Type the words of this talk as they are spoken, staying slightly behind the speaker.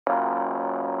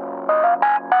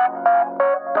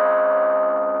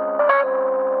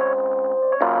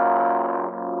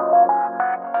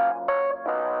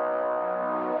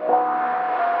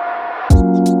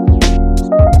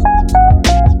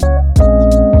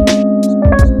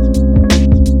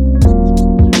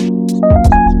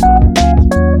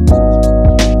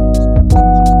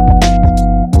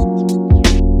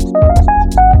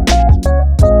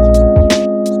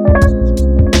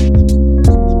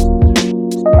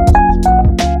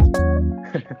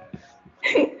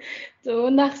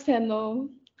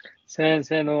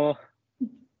Сайн уу.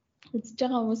 Үзэж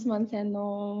байгаа хүмүүс маань сайн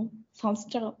уу?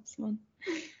 Сонсож байгаа хүмүүс маань.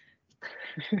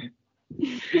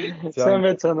 Сайн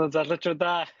байна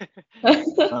залуучуудаа.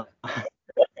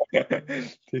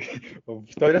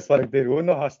 Хоёроос бараг дээр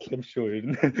өөний хостлох юм шүү ер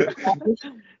нь.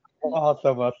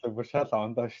 Хоолоо бодлоо бүр шал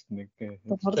ондоо шүү нэг.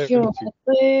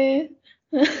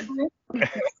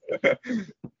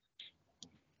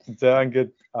 За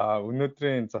ингээд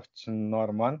өнөөдрийн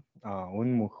зочноор маань үн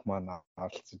мөх маань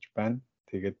оролцож байна.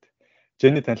 Тэгээд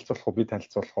Женни танилцуулах уу би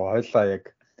танилцуулах уу хоёлаа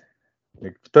яг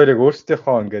нэг битээр яг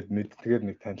өөрсдийнхөө ингээд мэддгээр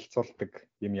нэг танилцуулдаг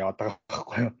юм яадаг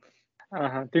байхгүй юу?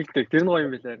 Ааха тэг тэр нь гоё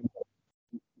юм билээ.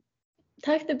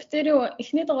 Тагт битээр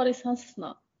эхний дугаарыг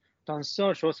сонссноо.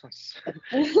 Сонсоо шууд сонссон.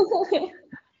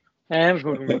 Амар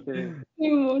хөргөмтэй.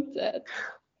 Юм уу заа.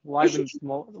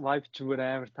 Vibe чигээр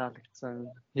амар таалагдсан.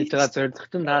 Хийж байгаа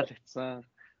зорилгот нь таалагдсан.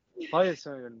 Хоёр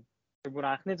ер нь бүр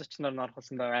анхны зочноор нь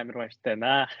орхолсондоо амар баяртай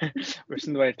байна.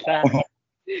 Өрсөнд баярлаа.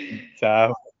 За,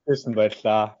 өрсөнд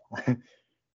баярлаа.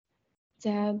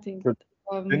 За, тийм.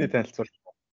 Миний танилцуул.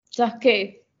 За,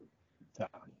 окей. За.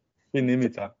 Би нэмээ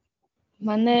за.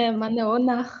 Манай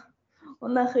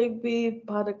унаахыг би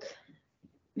баг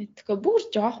мэдгүй бүр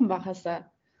жоохон багасаа.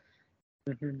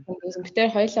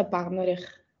 Битээр хоёлаа багнуурих.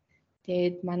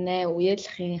 Тэгээд манай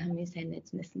үеэлхийн хамгийн сайн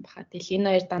найзнаас баха. Тэгэл энэ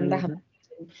хоёр дандаа хамт.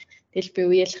 Тэгэл би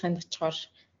үеэлхийн очихоор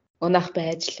унаах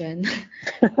байж л байна.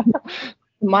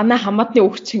 Манай хамаатны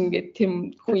өвчин гэдэг тийм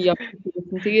хүн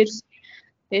явсан.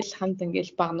 Тэгэл хамт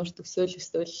ингээл багнуурт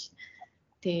өсөөл.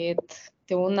 Тэгээд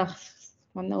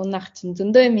манай унаах чинь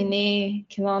зөндөө юм инээ.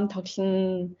 Кинон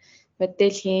тоглоно,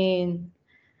 модель хийн,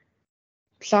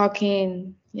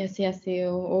 блогин, яси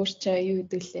өөрчөө юу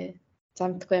гэдэг лээ.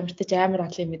 Замдгүй амартаж амар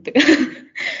олон юм мэддэг.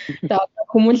 Тэгээд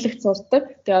хүмүүнлэгт сурдаг.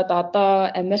 Тэгээд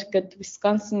одоо Америкт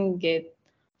Висконсин гээд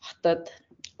хотод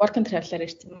work and travel-аар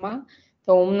ирсэн юм аа.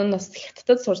 Тэгээд өмнө нь бас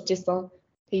ХЯТАДАД сурж исэн.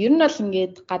 Тэгээд ер нь бол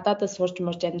ингээд гадаадд сурж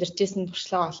мурж амьдарч исэн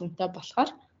туршлага олонтой болохоор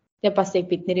тэгээд бас яг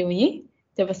бидний үеийн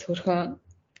тэгээд бас хөрхөн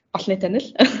олонний танил.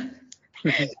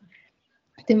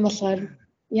 Тийм болохоор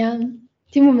яа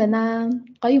тийм юм байна.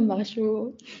 Гоё юм байгаа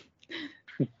шүү.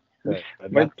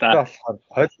 Мэдээ болохоор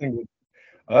хойл ингээд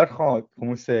ойрхон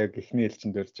хүмүүсээ яг ихний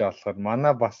элчинд өрж байгаа болохоор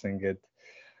манай бас ингээд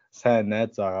сайн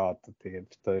найз байгаа одоо тэгээд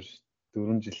бид хоёр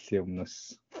 4 жилийн өмнөөс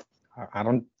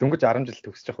 10 жил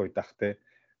төгсөж явах үед ах те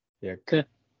яг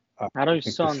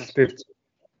 19 оноос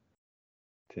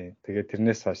тий тэгээд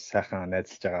тэрнээс хойш сайхан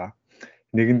найзалж байгаа.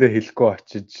 Нэгэндээ хэлэхгүй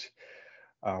очиж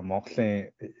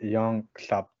Монголын Young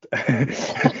Club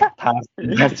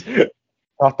таарч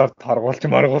фотор торгуулж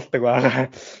маргуулдаг байгаа.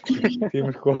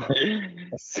 Тиймэрхүү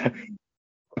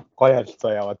гоё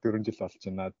харилцаа яваад 4 жил болж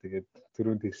байна. Тэгээд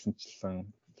түрүүнд хэлсэнчлэн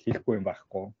хийхгүй юм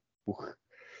байхгүй. Бүх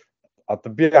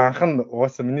одоо би анхан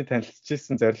угаасаа миний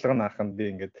танилцчихсэн зорилго нь анхан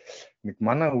би ингээд нэг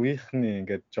манай үеийнхний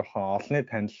ингээд жоохон олонний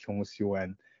танил хүмүүс юу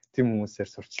байна? Тэм хүмүүсээр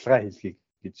сурчлагаа хийлгэе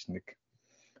гэж нэг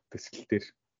төсөл дээр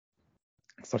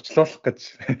сурчлуулах гэж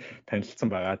танилцсан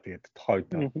байгаа. Тэгээд тухайн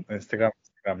үед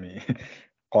Instagram-ийн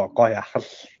гоё ахал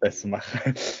байсан баг.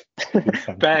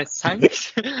 Байсан.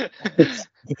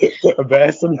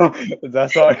 За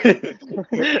sorry.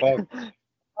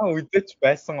 Үдээч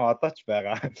байсан одоо ч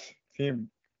байгаа.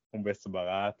 Тийм хүн байсан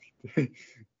байгаа.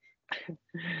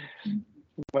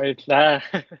 Баярлаа.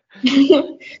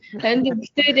 Танд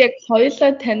битээр яг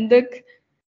хоёулаа таньдаг.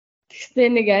 Тэгснээ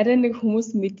нэг арай нэг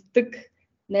хүмүүс мэддэг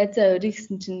найзаа өрий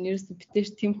гэсэн чинь ерөөсө битээр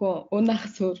тийм хүн унаах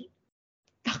сүр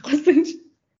тахгүйсэн ш.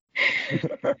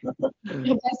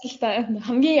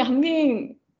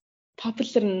 Хамгийн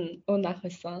popular нь унаах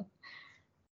байсан.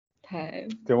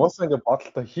 Тэгээ уус ингээд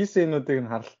бодлоо хийсэнүүдийг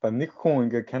нь харалтаа нэг хүн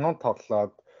ингээд кинон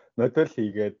тоглоод модель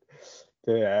хийгээд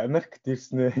тэгээ Америкт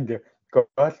ирснээр ингээд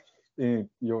гольф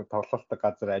юу тоглолттой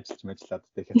газар ажиллаж мэжлээд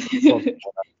тэгэхээр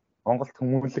Монголд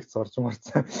хүмүүнлэгт сурж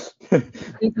марцсан.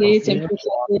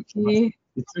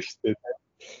 Эцэвчтэй.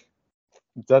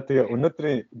 За тэгээ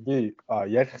өнөөдрийн би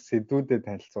ярих сэдвүүдэд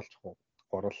танилцуулчих уу?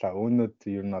 Гурлаа. Өнөөд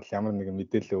ер нь бол ямар нэгэн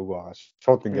мэдээлэл өгөө байгаа.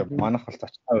 Шууд ингээд манайх бол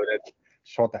очтоо өрөөд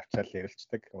шууд авчаал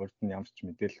ярилцдаг. Өөрт нь ямар ч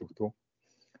мэдээлэл өгдөг.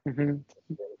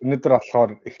 Өнөөдөр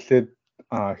болохоор эхлээд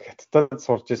хятадад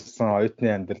сурч ирсэн оюутны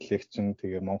амьдралыг чинь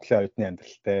тэгээ Монголын оюутны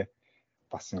амьдралтай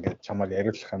бас ингээд чамаар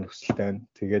яриулах юм хүсэлтэй байна.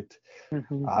 Тэгээд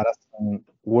араас нь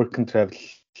work and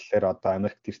travel-ээр одоо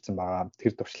Америкт ирсэн байгаа.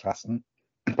 Тэр туршлагаас нь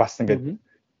бас ингээд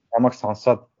намайг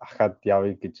сонсоод ахаад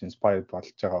явъя гэж inspired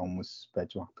болж байгаа хүмүүс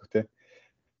байж магадгүй те.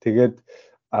 Тэгээд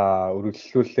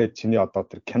үргэлжлүүлээ чиний одоо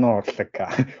тэр кино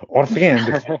урлагийн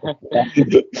амьдрал.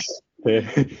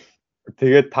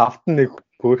 Тэгээд тавт нэг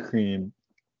хөөрхөн юм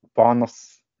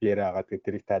бонус яриагаа тэгээд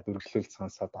тэрийг таад үргэлжлүүл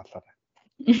сонсоод болоорой.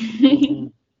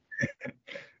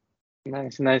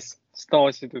 Nice.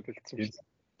 Story хэлсэн.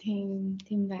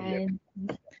 Тийм байна.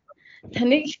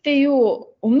 Таны гэхдээ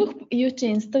юу өмнөх юу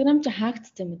чи Instagram чи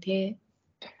хаагдсан юм уу те?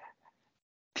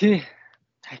 Тий.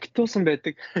 Хактуусан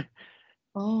байдаг.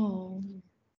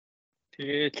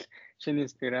 Тэгээд шинэ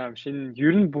Instagram, шинэ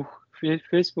ер нь бүх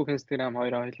Facebook, Instagram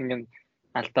хоёр хоёуланг нь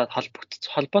алдаад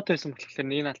холбоотой байсан болохоор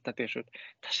нэг нь алдаад тэгээ шууд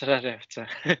ташраараа явцсан.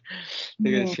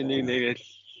 Тэгээд шинийг нэгээл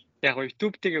яг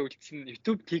YouTube-тэйгээ үлдсэн,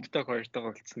 YouTube, TikTok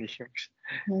хоёртойгоо үлдсэн их юм шиг.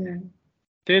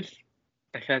 Тэгэл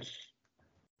дахиад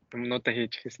юмнуудаа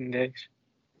хийж гисэн дээ.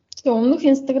 Тэгээ өмнөх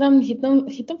Instagram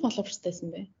хэдэн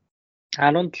followersтэйсэн бэ?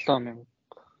 17,000.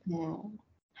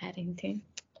 Харин тийм.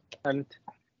 Харин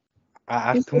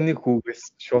түмний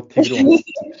хүүгээс шууд тийм үү?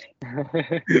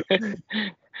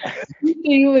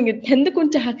 Юу ингэ таньдаг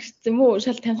хүн чи хаагшсан юм уу?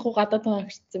 Шал таних уу гадаад хүн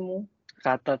хаагшсан юм уу?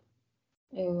 Гадаад.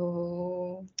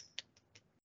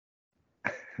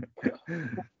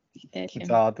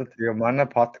 За одоо тэгээ манай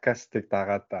подкастыг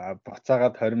дагаад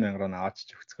буцаагаад 20,000 руу аваач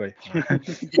өгцгөөе.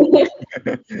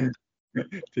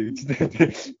 Тэгж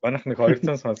манайх нэг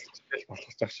 200 сонсогч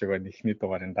болох ч шиг байна эхний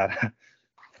дугаарын дараа.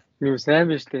 Юу сайн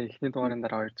биш үү? Эхний дугаарын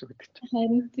дараа 200 гэдэг чинь.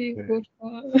 Харин тийм.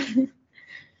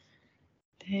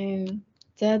 Тийм.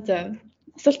 За.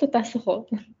 Асуултад асуух уу?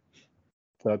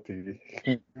 За тэгээ.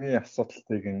 Миний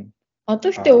асуултыг нь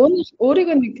одоо ихтэй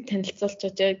өөрийгөө нэг танилцуулж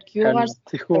байгаа. Юугаар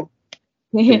тэхүү.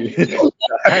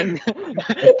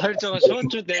 Хоёр жоо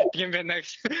шуучуд ярьдаг юм байна гэж.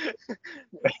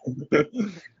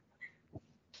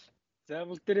 За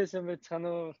бүгд дээрээс юм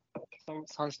цаана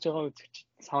сонсож байгаа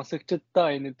сонсогчдоо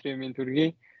энэ өдрийн минь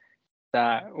төргий.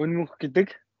 За үнмөх гэдэг.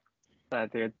 За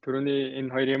тэгээд түрүүний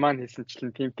энэ хоёрын маань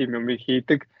хэлсэнчлэн тим юмыг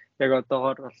хийдэг. Яг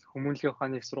одоогоор бол хүмүүнлэгийн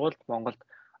ухааны сургуульд Монголд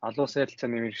олон улсын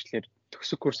харилцааны мэргэжлэр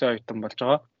төгсөх курсын оюутан болж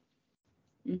байгаа.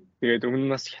 Тэгээд өмнө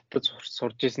нь бас хятад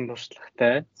сурж исэн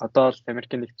туршлагатай. Одоо бол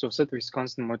Америкийн нэгдсэн улсад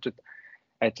Висконсин мужид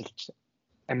ажиллаж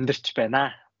амьдарч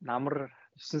байна. Намар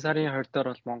 9 сарын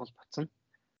 20-доор бол Монгол буцсан.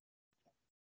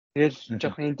 Тэгэл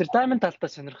жоохон entertainment талтай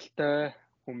сонирхолтой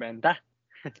хүн байна да.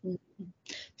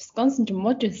 Висконсин ч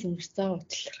мууж байсан гэсэн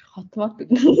уучлаарай. Хотмод.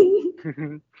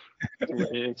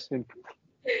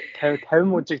 50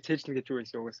 мужийг цээжлэн гэж юу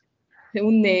байсан угаас.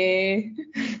 Үнэ.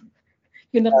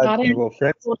 Би нэг гарын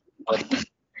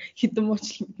хитэн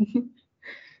муучлаа.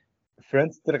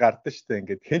 Friends дээр гардаг штэ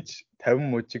ингээд хинч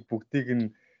 50 мужийг бүгдийг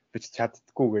нь бич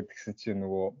чаддггүй гэдгсэн чинь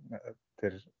нөгөө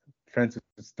тэр Friends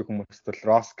үздэг хүмүүст бол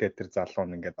Ross гэдэг залуу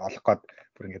нь ингээд олох гээд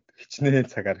бүр ингээд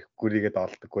хичнээн цагаар гүрийгээд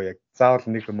олдоггүй яг заавал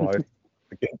нэг юм хоёр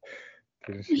гэх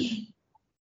тэр шиг.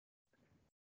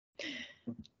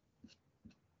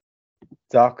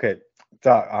 За окей.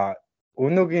 За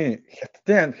өнөөгийн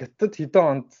хятад хэдэн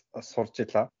онд сурч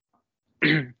илаа?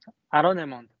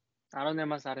 18 онд.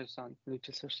 18-аас 19 онд нэг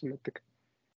жил сурсан байдаг.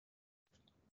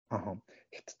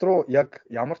 Хятад руу яг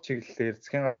ямар чиглэлээр,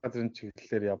 засгийн газрын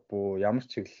чиглэлээр явбуу, ямар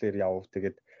чиглэлээр явв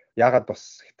тэгээд яагаад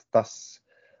бас хятадаас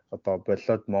одоо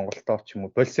болоод Монголдоо ч юм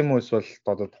уу болсон юм уу эсвэл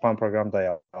одоо тухайн програмдаа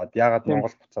яваад яагаад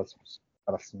Монгол буцаад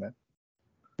гаралсан бэ?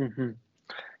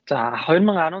 За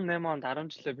 2018 онд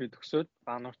 10 жилээ би төгсөөд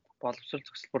Бануурт боловсрол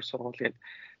зөвлөлбөр сургууль гэдэг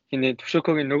хинээ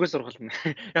төвшөкөгийн нөгөө сургууль нь.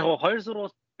 Яг гоо хоёр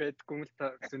сургууль байдгүй юм л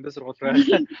та зөндөө сургууль байна.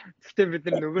 Гэхдээ бид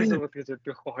нар нөгөө сургууль гэж ярьдаг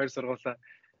байхгүй хоёр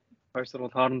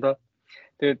сургууль хоорондоо.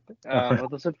 Тэгээд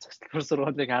боловсрол зөвлөлбөр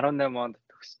сургуулийг 18 онд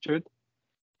төгсчөөд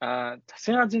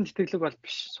засгийн газрын тэтгэлэг бол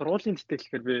биш сургуулийн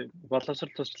тэтгэлгээр би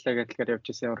боловсрол тусчлаа гэдгээр явж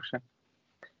исэн урагшаа.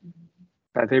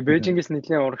 Тэгээд Бээжингээс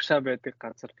нэлийн урагшаа байдаг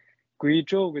газар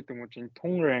Гүйжөө гэдэг мужийн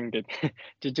Тунран гэдэг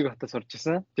жижиг хотод сурч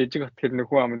исэн. Жижиг хот тэр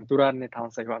нөхөө ам 4.5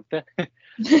 сая вон тэ.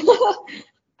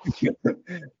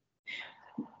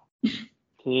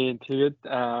 Тэгээд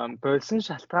болсон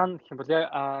шалтгаан гэх юм бол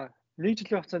нэг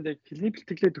жилийн хугацаанд яг хэлний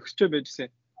бэлтгэлээ төгсчөө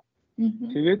байжсэн.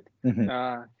 Тэгээд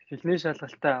хэлний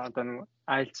шалгалтаа одоо нэг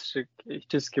IELTS шиг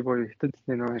HSK буюу хятад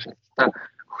хэлний нөгөө шалгалтаа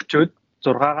өгчөөд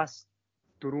 6-аас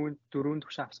 4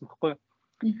 төгшин авсан байхгүй юу?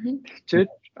 Тэгчээд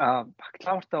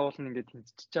бакалавртаа уулна ингээд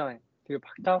тэмцэж байгаа юм. Тэгээ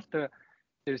бакалавртаа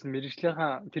дээрээс нь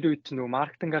мэргэжлийнхаа тэр үед чинь нөгөө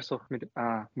маркетингаар сурах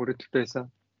мөрөдөлтөй байсан.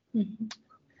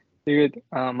 Тэгээд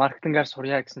маркетингаар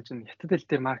сурья гэсэн чинь хятад хэл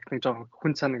дээр маркетинг жоохон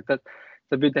хүн санагдаад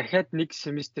за би дахиад нэг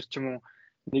семестр ч юм уу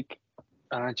нэг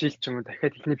жил ч юм уу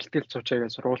дахиад эхний бэлтгэл суучаа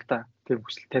гэж сургуультаа тийм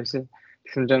хүсэл тавьсан.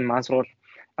 Тэгсэн чинь маань сургууль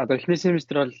одоо эхний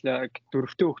семестр бол яг 4-р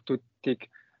хүүхдүүдийг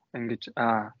ингэж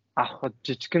авахд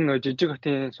жижиг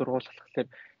хотын сургууль болохоор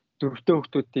 4-р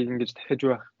хүүхдүүдийг ингэж дахиж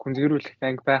байх гүнзгийрүүлэх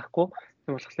анги байхгүй.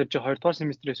 Тийм болохоор чи 2-р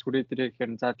семестрээс хүрээд ирээ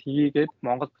гэхээр за тгийгээд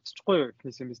Монгол буцчихгүй юу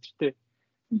эхний семестртээ.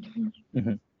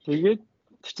 Тэгээд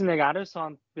тэр чинь яг 19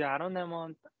 онд би 18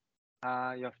 онд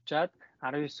явчаад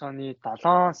 19 оны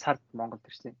 7 сард Монголд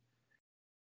ирсэн.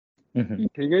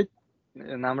 Тэгээд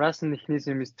намраас нь эхний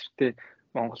семестртээ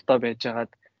Монголдо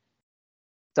байжгаад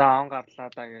за он гарлаа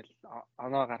да гэж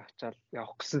оноо гаргачаал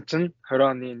явах гэсэн чинь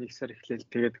 20 оны 1 сар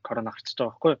эхлээл тэгээд корона гарчиж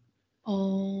байгаа байхгүй юу?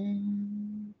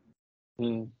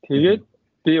 Тэгээд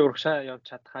би урагшаа явж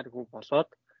чадхааргүй болоод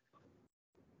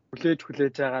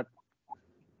хүлээж агаад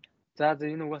за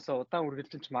энэ угаасаа удаан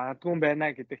үргэлжилж магадгүй байна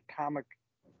гэдэг таамаг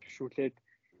шүүлээд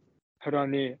 20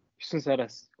 оны 9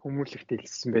 сараас хүмүүлэгт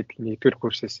хэлсэн байдаг нэгдүгээр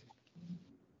курсээс.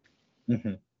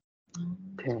 Тийм.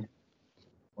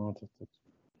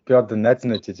 Би одоо найз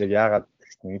яг яагаад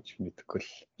гэж мэдэхгүй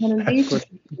л.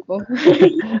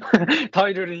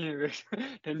 Тойрын юм бэ.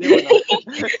 Тэнд юм.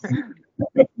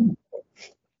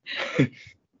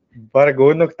 Бараг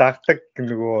өнөг дагдаг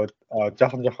нөгөө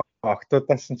жоохон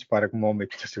октоодаас ч бараг муу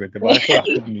мэдчих шиг байдаг. Бараг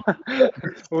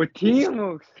Оо тийм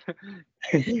үү.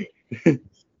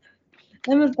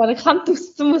 Амар бараг хамт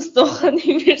өссөн ухаан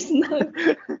юм ярьсан.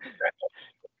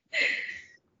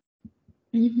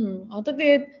 Одоо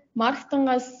тэгээд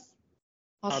маркетингаас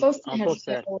олон улсын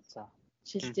харилцаа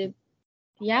шилжээд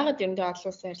яагаад юм дэ олон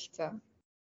улсын харилцаа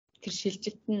тэр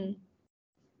шилжилт нь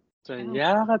за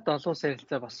яагаад олон улсын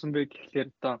харилцаа болсон бэ гэхлээр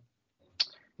одоо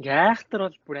яахтар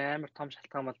бол бүр амар том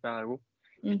шалтгаан бол байгаагүй.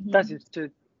 Таас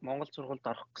ирчээд Монгол сургуульд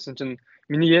орох гэсэн чинь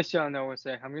миний яшаа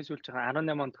оноогоосаа хамгийн сүүлчийн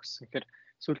 18 онд төгссөн гэхээр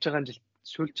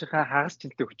сүүлчийн хагас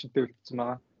жилдээ өчнөдөө үлдсэн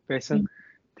байгаа байсан.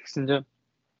 Тэгсэн чинь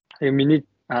яг миний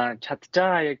чадж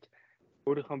байгаа яг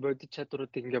өөрийнхөө бодит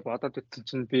чадваруудыг ингээ бодоод үзсэн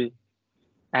чинь би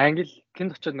англи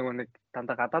тэнд очиод нөгөө нэг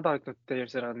дандаа гадаад оюутнуудтай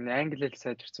ярьсаар англи хэл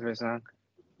сайжирсан байсан.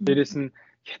 Дээрээс нь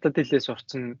хятад хэлээ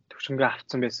сурцсан төвшөнгөө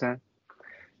авцсан байсан.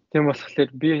 Тийм болохоор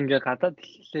би ингээ гадаад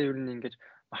хэллээ ер нь ингээ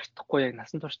мартахгүй яг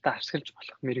насан туршдаа ашиглаж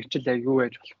болох мэрэгжил яг юу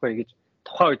байж болох вэ гэж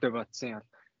тухайн үедээ бодсон юм.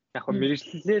 Яг хөө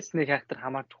мэрэгжлээс нэг хактар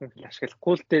хамаарч хүн хэл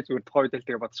ашиглахгүй л дээ зүгээр тухайн үед л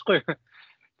тэгээ бодсохгүй.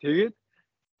 Тэгээд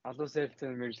олон улсын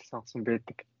харилцааны мэрэгжил сонгосон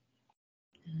байдаг.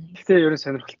 Гэхдээ ер нь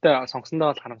сонирхолтой сонгосондоо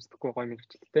бол харамсдаггүй гоё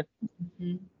мэрэгчлээ.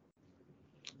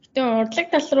 Гэтэ урлаг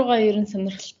тал руугаа ер нь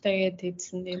сонирхолтой гэдэг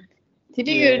хэлсэн тийм.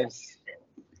 Тэрийг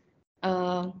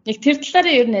яг тэр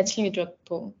талаараа ер нь ажиллана гэж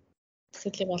боддгоо.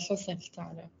 Эсвэл олон улсын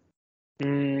харилцаагаар.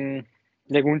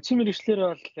 Яг үндсэн мэрэгчлэр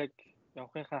бол яг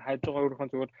явахынхаа хайж байгаа өөрийнхөө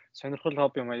зүгээр сонирхол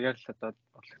хобби маягаар л одоо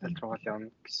урлаг тал руугаа явна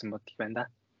гэсэн бодол байна да.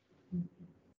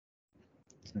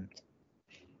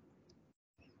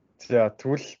 За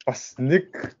тэгвэл бас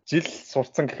нэг жил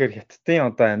сурцсан гэхээр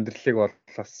хятадын одоо амьдралыг бол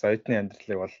бас оюутны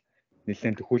амьдралыг бол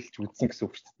нэлээд төхөөлж үзсэн гэсэн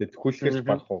үг шүү дээ. Төхөөлөхөөс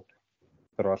барах уу?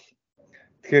 Тэр бол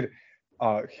тэгэхээр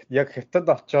яг хятад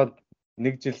очоод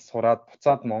нэг жил сураад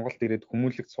буцаад Монголд ирээд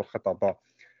хүмүүлэгт сурахад одоо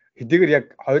хэдийгээр яг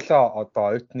хоёлоо одоо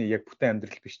оюутны яг бүтээн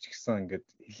амьдрал биш ч гэсэн ингээд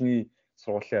хэлний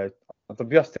сургуулийн одоо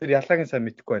би бас тэр ялгаагийн сайн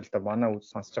мэдэхгүй байна л да. Манай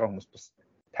сонсож байгаа хүмүүс бас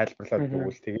тайлбарлаад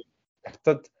өгвөл тэгээд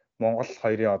хятад Монгол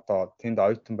хоёрын одоо тэнд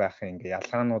оюутан байхын ингээ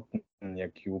ялгаанууд нь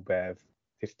яг юу байв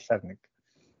тэр талаар нэг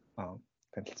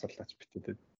танилцуулаач битээ.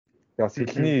 Тэгээд бас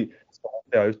хэлний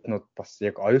сургуулийн оюутнууд бас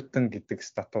яг оюутан гэдэг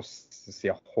статусээс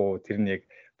явах уу тэр нь яг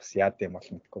бас яад юм бол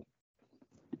мэдгүй.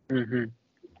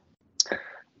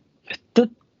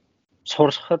 Хятад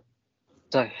сурахад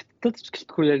за хятад ч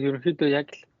гэлтгүй яг ерөнхийдөө яг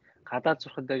л гадаад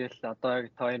сурахад яг л одоо яг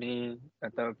хоёрын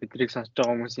одоо биднийг сонсож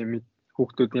байгаа хүмүүсийн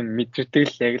хүүхдүүдийн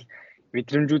мэдрэгдэл яг л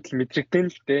мэдрэмжүүд л мэдрэгдэн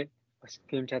л дээ. Бас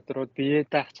тийм чадрууд бие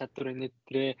даах чадвар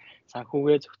нэтрээ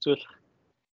санхүүгээ зохицуулах.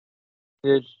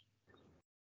 Тэгэл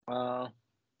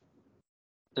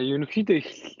одоо ерөнхийдөө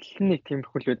эхлэлний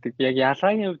тиймэрхүүл байдаг. Яг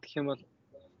ялгааны хувьд гэх юм бол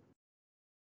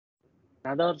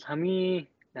надад бол хамгийн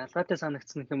ялгаатай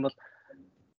санагдсан гэх юм бол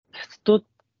хятадууд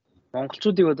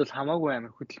монголчуудыг бодвол хамаагүй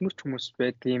амар хөдөлмөрч хүмүүс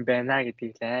байдаг юм байна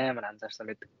гэдгийг амар анзаарсан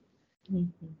байдаг.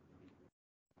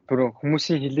 Бүр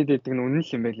хүмүүсийн хэлээд байдаг нь үнэн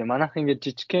л юм байлаа. Манайх ингээд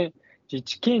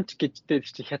жижигхэн ч гэжтэй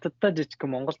чи хятадтай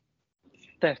жижигхэн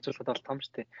Монголтай харьцуулахад бол том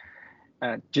шүү дээ.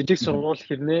 Жижиг сургууль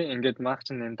хэрнээ ингээд маах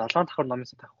чинь 7 давхар номын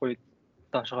тавихгүй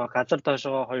доошоо газар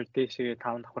доошоо 2 дээшээ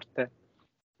 5 давхартай.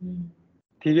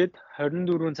 Тэгээд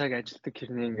 24 цаг ажилладаг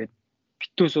хэрнээ ингээд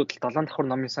битүү судал 7 давхар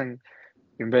номын сан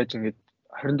юм байж ингээд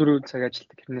 24 цаг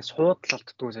ажилладаг хэрнээ суудл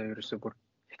олддгоо сая ерөөсөө бүр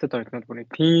хятад оюутнууд бүр нэг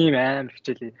тийм амар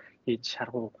хичээл хийж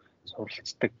шаргуу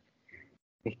суралцдаг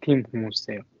нэг тийм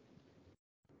хүмүүсээ.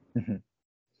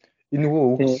 Энэ нөгөө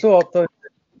өглөө одоо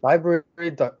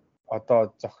library одоо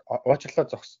уучлаа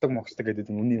зогсдог мохсдог гэдэг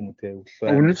нь үнэн юм уу те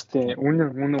өглөө. Үнэн шүү дээ.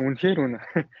 Үнэхээр үнэ.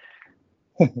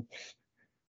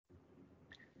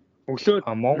 Өглөө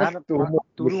Монголд дөрөв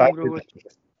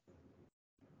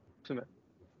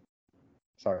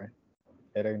sorry.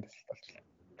 Яриг тасалж.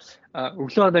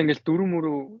 Өглөө одоо ингээл 4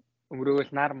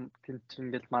 өмрөөгөл нар тэнч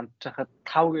ингээл мандчихад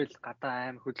 5 гээл гадаа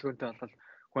аим хөдөлгөөнтэй болол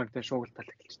хүнтэй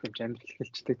шуугалтал эхэлчихсэн юм чи амьдрал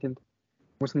эхэлчихдэг тэнд.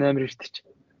 Хүмүүс амар иртэж.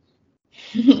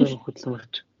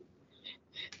 Хөдөлгөөнч.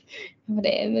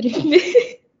 Амар юм.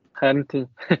 Харин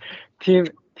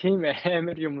тийм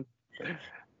амар юм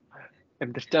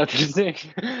амьдарчаад ирсэн.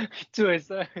 Хэцүү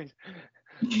байсан.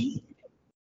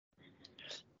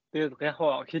 Тэгээд яг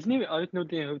хоо хэлний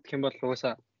оюутнуудын хувьд хэм бол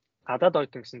угаасаа гадаад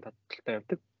оюутан гэсэн татгалтай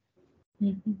явдаг.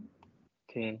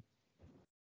 Тийм.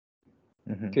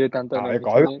 Тэгээд дандаа яг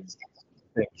оюутан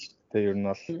тэгээд ер нь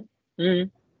бол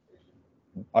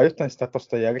оюутан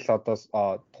статустай яг л одоо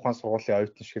тухайн сургуулийн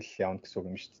оюутан шиг л явна гэсэн үг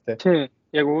юм шүү дээ. Тийм.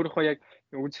 Яг өөрийнхөө яг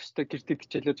үзэсгэлэнтэй гэртээ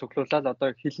хичээлээ цуглуулад одоо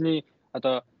хэлний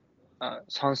одоо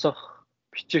сонсох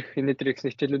бичих энэдрийг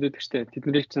гэсэн хичээлүүд өгч штэ.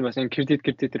 Тэднийг чинь бас кредит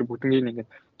тэр бүгднийг ингээд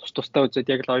тусдаа үзээд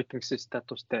яг л оюутан гэсэн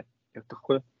статустай явдаг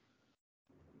хгүй.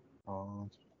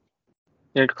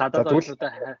 Яг гадаад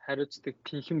оюутнуудаа хариуцдаг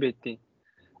тийхэн байдیں۔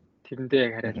 Тэрэндээ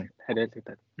яг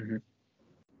хариалагдаад.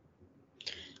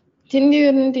 Тэрний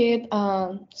ер нь тэгээд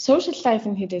social life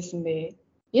нь хэдээсэн бэ?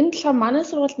 Энэ болохоор манай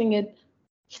сургуульд ингээд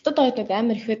хятад оюутнууд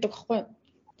амар их байдаг байхгүй.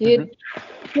 Тэгээд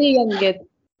би ингээд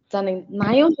за нэг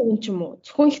 80% ч юм уу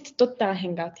зөвхөн хятадуудтайгаа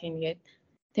хингаут хийгээд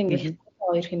тэг ингээд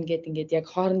хоёр хингээд ингээд яг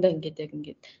хоорондоо ингээд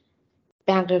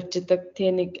байнга явчихдаг.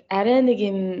 Тэгээ нэг арай нэг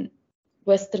юм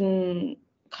western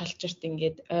culture-т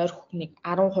ингээд ойр нэг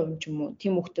 10% ч юм уу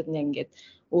тийм хүмүүсд нь ингээд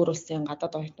өөр улсын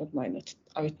гадаад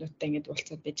оюутнуудтай ингээд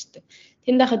уулзаад байждаг.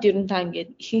 Тэнд хахад ер нь та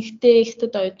ингээд ихэнхдээ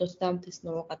хятад оюутнуудтай хамт байсан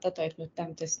уу, гадаад оюутнуудтай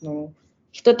хамт байсан уу?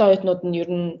 Хятад оюутнууд нь ер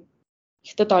нь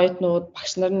хятад оюутнууд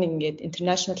багш нар нь ингээд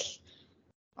international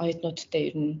оюутнуудтай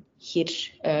ер нь хэр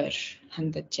ойр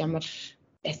хандаж ямар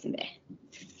байсан бэ?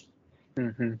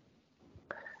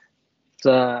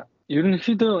 За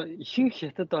ерөнхийдөө ихэнх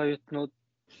хятад оюутнууд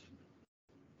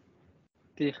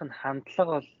тийнх нь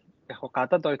хандлага бол яг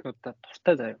гадаад оюутнуудтай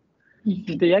дуртай заяа.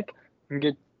 Гэтэ яг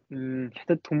ингээд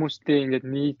хятад хүмүүстэй ингээд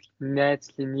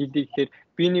найзлын нийлээ гэхээр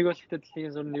би нэг бол хятад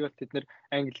хэлний сурна, нэг бол тэд нэр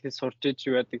англи хэл сурч иж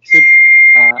юу яадаг гэсэн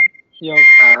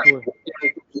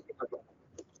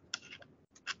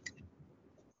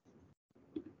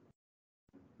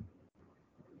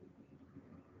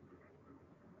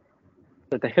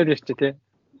дахиад ярьчих тий.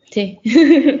 Тий.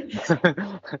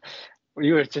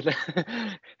 Юу ярьчлаа?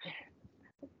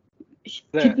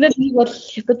 Тэд нар нэг бол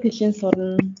хятад хэлний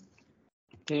сурна.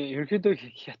 Тий, ерөнхийдөө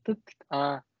хятад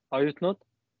оюутнууд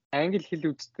англи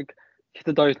хэл үздэг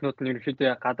хятад оюутнууд нь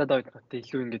ерөнхийдөө гадаад оюутнуудтай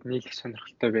илүү ингээд нийлэх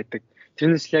сонирхолтой байдаг.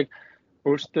 Тэрнээс л яг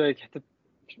өөртөө яг хятад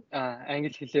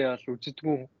англи хэлээ бол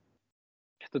үздэггүй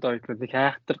хятад оюутнууд нэг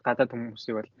хайхтар гадаад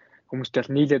хүмүүстэй бол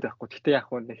нийлээд байхгүй. Гэхдээ яг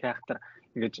нэг хайхтар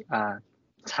ингэж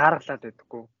цааргалаад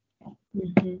байдаггүй.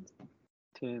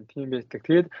 Тийм байдаг.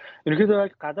 Тэгээд ерөнхийдөө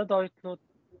яг гадаад оюутнууд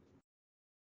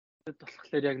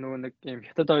болохоор яг нөгөө нэг юм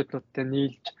хятад оюутнуудтай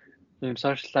нийлж юм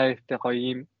social life-тэй гоё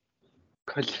юм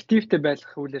коллективтэй байх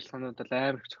үйл ажиллагаанууд бол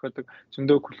амар их зохиодог.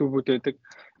 Зөндөө клубүүд байдаг.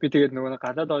 Би тэгээд нөгөө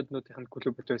гадаад оюутнуудын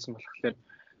клубүүд байсан болохоор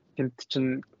тэнд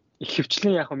чинь их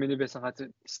хөвчлэн яг миний байсан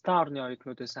газар Старны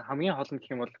оюутнууд байсан. Хамгийн хол нь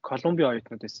гэх юм бол Колумби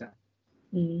оюутнууд байсан.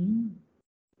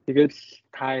 Тэгээд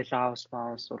Тайлаус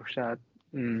урагшаад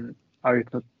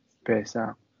оюутнууд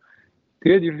байсан.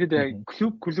 Тэгээд ерөнхийдөө яг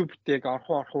клубтэй яг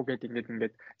орхуу гэдэг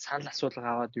ингээд санал асуулга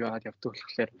аваад юу яагаад явдаг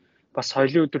болохоор бас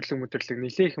соёлын өдөрлөг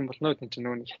нэлээх юм болно гэдэг чинь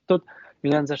нөгөө хятад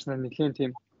миний анзаарснаар нэлийн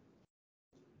тийм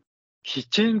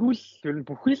хичээнгүүл ер нь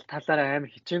бүхий л талаараа амар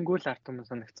хичээнгүүл арт юм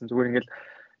санагдсан. Зүгээр ингээд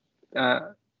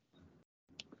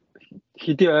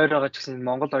хэдий ойр байгаа ч гэсэн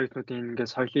Монгол оюутнуудын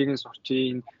ингээд соёлыг нь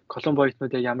сурчийн Колумби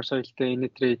оюутнууд яг ямар соёлтой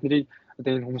эднийг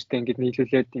одоо энэ хүмүүстэй ингээд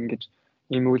нийлүүлээд ингээд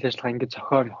ийм үйл ажиллагаа ингэж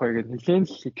зохиомхой гэдэг нэлийн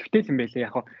л идэвхтэй юм байлээ.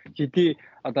 Яг хэдий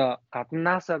одоо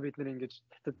гаднаасаа бид нар ингэж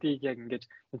хятадыг яг ингэж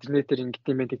интернетээр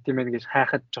ингэдэм байх гэж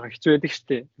хайхад жоохон хэцүү байдаг шүү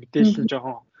дээ. Мэдээлэл нь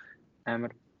жоохон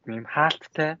амар юм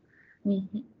хаалттай.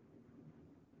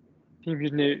 Тийм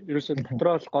хэрнээ ерөөсөө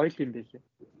дотроо л гоё юм байлээ.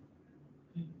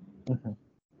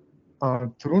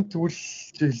 Түрүүн тэгвэл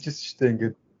чи хэлжсэн шүү дээ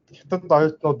ингээд хятад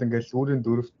оюутнууд ингээд өөрийн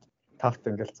дөрөвт тавт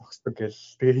ингээд зогсдог гэл.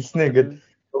 Тэгээ хэлснэ ингээд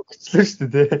өгчлөө шүү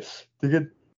дээ. Тэгээд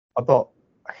одоо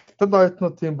хятад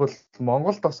оюутнууд тийм бол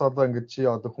Монголд бас одоо ингээд чи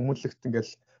одоо хүмүүлэгт ингээд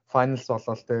finals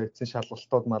болол тэ эцсийн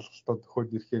шалгалтууд малгалтууд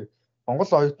өгөхөд ирэхээр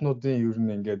Монгол оюутнуудын ер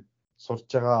нь ингээд сурж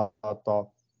байгаа одоо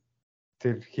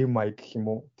тэр хэм маяг гэх юм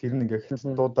уу тэр нь ингээд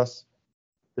хэлтуудаас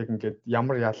яг ингээд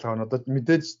ямар ялгаа нь одоо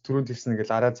мэдээж түрүүнд хэлсэн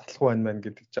ингээд арай залах байна мэн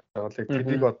гэдэг ч байгаа л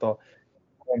тэрийг одоо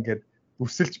ингээд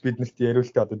өрсөлж биднэрт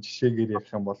яриултаа одоо жишээгээр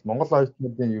ярих юм бол Монгол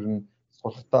оюутнуудын ер нь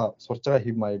сурж байгаа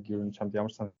хэм маяг ер нь чамд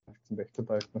ямар санагдсан бэ? Хятад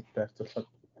оюутнуудтай харьцуулахад.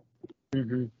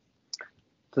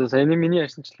 За саяны миний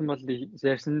ярьсанчлан бол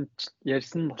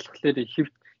ярьсан болохоор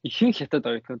ихэнх хятад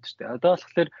оюутнууд шүү дээ. Одоо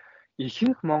болохоор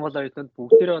ихэнх монгол оюутнууд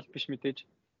бүгдээрээ бол биш мэдээж.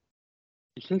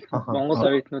 Ихэнх монгол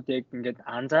оюутнууд яг ингээд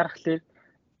анзаархлаар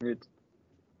ингээд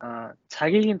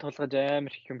цагийг нь тулгаж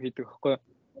амар их юм хийдэг байхгүй.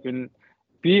 Ер нь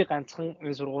би ганцхан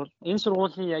энэ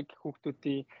сургуулийн яг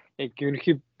хүүхдүүдийн яг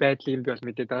ерөнхий байдлыг би бол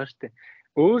мэдээд байгаа шүү дээ.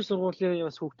 Өөр сургуулийн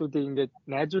бас хүүхдүүдийг ингээд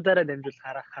найзуудаараа дамжуул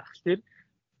харахаар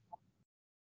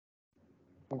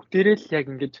бүгдээрээ л яг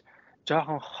ингэж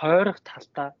жоохон хойрох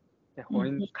талтай яг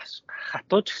энэ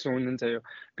хатууч гэсэн үнэн заяа.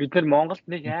 Бид нар Монголд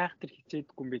нэг яах тэр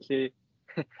хичээдгүй юм бэлээ.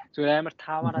 Зүгээр амар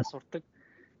тааваараа сурдаг.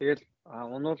 Тэгэл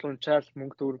унуул унчаал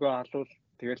мөнгө төгрөгөө алуул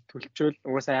тэгэл төлчөөл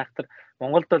угаасаа яах тэр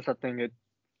Монголд бол одоо ингээд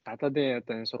гадаадын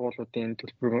одоо энэ сургуулиудын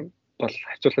төлбөр бол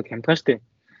харьцуулахад хямдхан шүү дээ.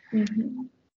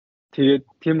 Тэгээд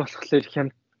тийм болохоор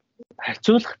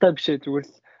харьцуулахтаа бишээ зүгээр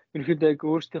л ерөнхийдөө яг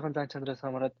өөрсдийнхөө зан чанараас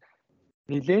хамаарат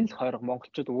нилээн л хойрог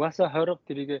монголчууд угаасаа хойрог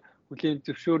тэрийг хүлийн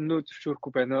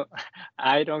зөвшөөрөхгүй байна уу?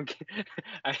 I don't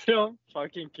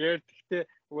fucking care гэхдээ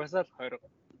угаасаа л хойрог.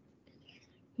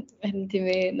 Харин тийм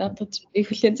ээ надад их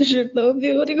хүлийн зөвшөөрнө би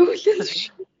өөрийгөө хүлийн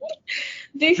зөвшөөрнө.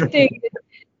 Тэгтээ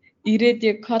ирээд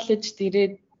яг коллежд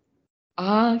ирээд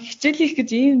хичээл хийх гэж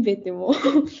ийм байд юм уу?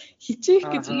 Хичээх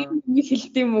гэж ийм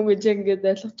хэлт юм уу гэж ингээд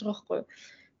ойлгож байгаа байхгүй юу?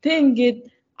 Тэг ингээд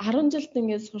 10 жилд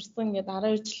ингээд сурсан ингээд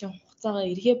 12 жилийн хугацаагаа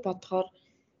эргээ бодохоор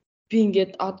би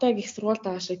ингээд одоо их сургуульд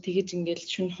байгаа шиг тэгэж ингээд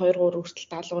шөнө 2 3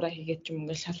 хүртэл даалгавраа хийгээд юм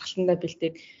ингээд шалгалтандаа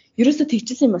бэлдээд ерөөсө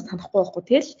тэгчихсэн юм бас санахгүй байхгүй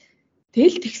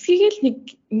тэгэл тэгсгийгээл нэг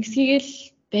ингэсгийгээл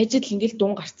байж л ингээд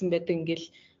дун гарцсан байдаг ингээд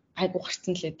айгу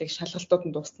гарцсан л байдаг шалгалтууд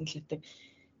нь дууссан л байдаг.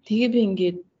 Тэгээ би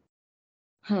ингээд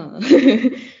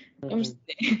ямар ч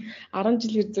 10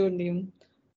 жилээр зөөр нэг юм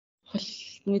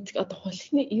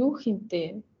хулхны юу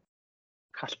хинтээ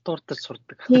халтуурдаж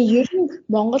сурдаг. Тийм ер нь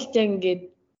Монголд яг ингээд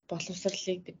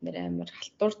боловсролыг бид нэр амар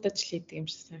халтуурдаж л хийдэг юм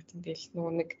шиг санагдсан. Тэгэл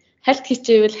нөгөө нэг хальт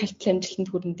хичээвэл хальт амжилтанд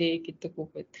хүрэндээ гэдэг үг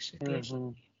байдаг шиг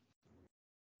тэгэл.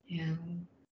 Яа.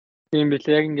 Тийм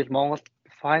билээ яг ингээд Монголд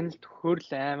файнал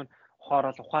төхөөрл амар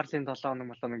ухаарлын 7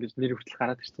 хоног гэж нэр хүртэл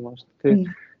гараад ирсэн байна шүү дээ.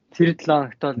 Тэр 7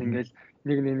 хоногт бол ингээд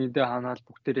нэг ханаал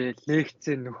бүгдээрээ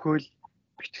лекцээ нөхөөл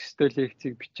бичих ёстой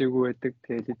лекцийг бичээгүй байдаг.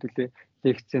 Тэгээд хэдүүлээ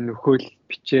лекцээ нөхөөл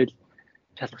бичээл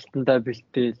шалгалтандаа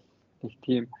бэлдээл нэг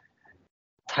тийм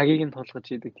цагийг нь тулгаж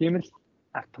идэг. Тийм л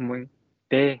арт юм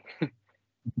дээ.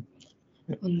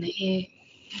 Үнэ.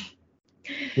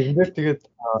 Тэгээд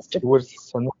зүгээр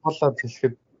сонирхолтой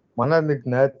хэлэхэд манай нэг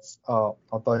найз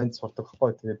одоо энд сурдаг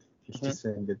байхгүй тэгээд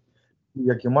хэлчихсэн ингээд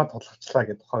яг юмаа тулгарчлаа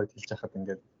гэдэг тухай хэлж байхад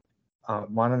ингээд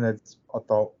манай найз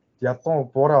одоо ядуу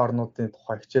буурай орнуудын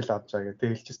тухай хичээл авч байгаа гэдэг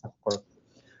хэлчихсэн байхгүй.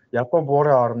 Ядуу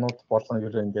буурай орнууд болон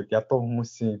ерөө ингээд ядуу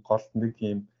хүмүүсийн гол нэг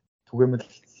юм түгээмэл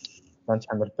зан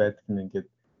чанар байдаг нь ингээд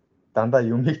дандаа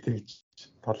юмыг тэгж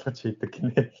толгож хийдэг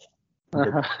гинэ.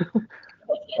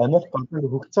 Америк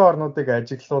хөгжсөн орнуудыг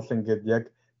ажиглуул ингээд яг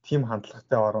тим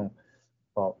хандлагатай орон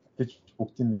гэж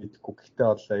бүгдийг нь мэдэхгүй. Гэхдээ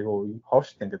бол айгүй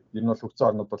ховштой ингээд ер нь бол хөгжсөн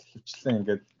орнууд бол хөвчлэн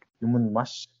ингээд юм нь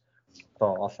маш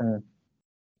одоо олон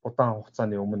удаан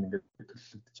хугацааны өмнө ингээд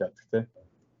төлөвлөгдөж яадаг тийм.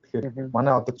 Тэгэхээр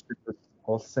манай одоо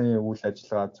улсын үйл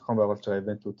ажиллагаа зохион байгуулж байгаа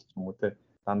ивентүүд ч юм уу те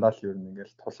дандаа л ер нь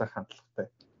ингээд тулах хандлагатай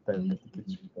байдаг гэж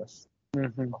бас.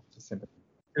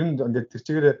 Тэр нь ингээд тэр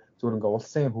чигээр зүгээр ингээд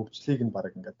улсын хөгжлийг нь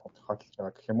баг ингээд тодорхойлж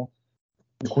байгаа гэх юм уу?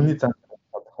 Хүний зан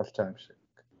тодорхойлж байгаа юм шиг.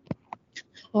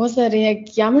 Уусаар яг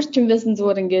ямар ч юм байсан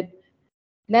зүгээр ингээд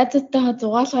найзтайгаа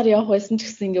зугаалгаар явах байсан ч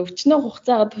гэсэн ингээд өчнөө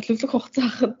хугацаагаа төлөвлөх хугацаа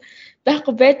хахад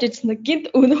байхгүй байж ирсэн. Гинт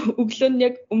өглөө нь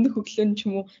яг өмнөх өглөө нь ч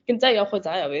юм уу. Гин за явах уу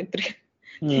за яв энэ төр.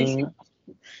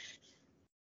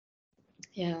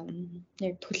 Яа,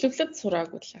 яг төлөвлөд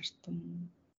сураагүй л арт юм.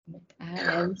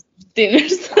 Амар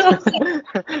дэмэрсэн.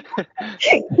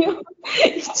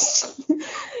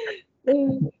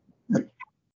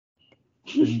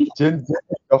 Жин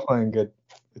жоохон ингээд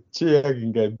чи яг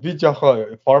ингээд би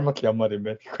жоохон формат ямар юм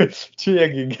бэ? Тэгэхгүй чи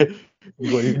яг ингээд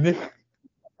нөгөө игнэх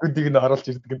үдийг нь харуулж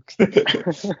ирдэг юм гэсэн.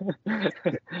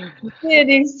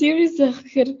 Яг serious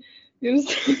гэхээр ерөөс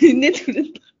инээд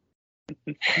хүрээд.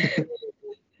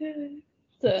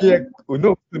 Яг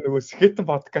өнөө нөгөө скетэн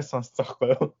подкаст сонссон байхгүй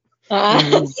юу?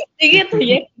 Тэгээд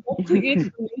яг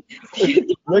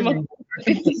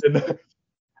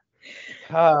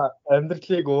та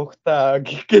амьдралыг уухтаа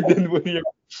гэх гээд энэ бүр юм.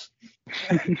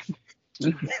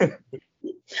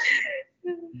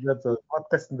 Яг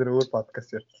подкастн дээр өөр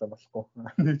подкаст ярьсан болохгүй.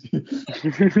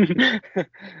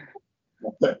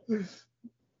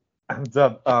 За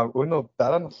өнөө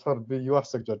дараа нь болохоор би юу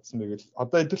асууж бодсон бэ гэвэл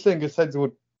одоо хэдүүлээ ингээд сая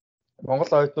зүгээр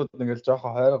Монгол оюутнууд ингээд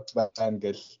жоохон хойрог байна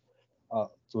гэл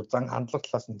зүгээр зан хандлага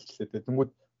талаас нь хэллээ.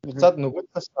 Тэнгүүд буцаад нөгөө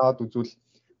талаас аваад үзвэл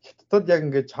хятадд яг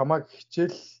ингээд чамайг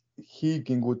хичээл хий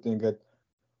гингүүд ингээд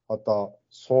одоо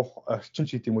суух орчимч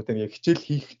гэдэг юм уу те яг хичээл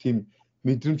хийх тийм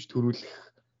мэдрэмж төрүүлэх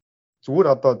зүгээр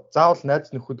одоо заавал найз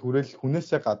нөхөд хүрээл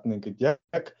хүнээсээ гадна ингээд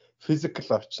яг физикал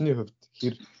орчны хувьд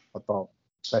хэр одоо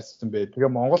байсан бэ. Тэгээ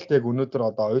Монголд яг өнөөдөр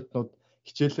одоо оюутнууд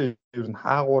хичээлээ ер нь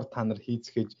хаагуур та нар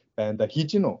хийцгээж байна да хийж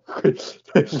гин үү?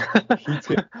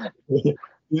 Хийцгээ.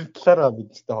 Энэ талаараа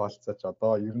бидтэй хаалцаач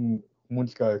одоо ер нь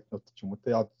хүмүүнлэгийн оюутнууд ч юм уу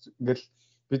те ингээл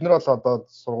бид нар бол одоо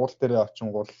сургууль дээр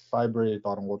очингууд library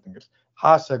дорнгууд ингээл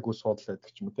хаашаагүй суудлаа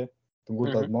гэдэг ч юм уу те.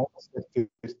 Тэнгүүд Монгол эрдэл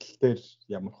дээр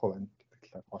ямар хөө байна гэдэг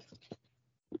талаар хаалцаач.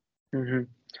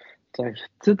 За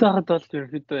хэцүү байхад бол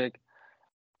ерөнхийдөө яг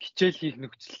хичээл хийх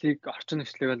нөхцөлийг орчин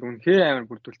нөхцөлийг бол үнэхээр амар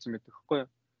бүрдүүлсэн байдаг хэвгүй юу?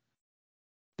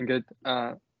 Ингээд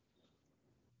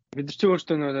бид нар чи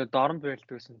өөрсдөө нөгөө дормд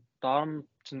байлдаг гэсэн. Дорм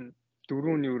чинь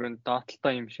дөрвөн өрөөнд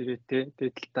доотлолтой юм ширээтэй,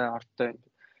 дээдлэлтэй ортой.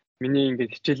 Миний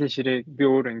ингээд хичээлийн ширээ би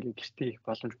өөр ингээд гэртээ хийх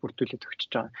боломж бүрдүүлээд өгч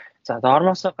байгаа. За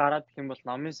дормоосоо гараад гэх юм бол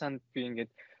номын санд би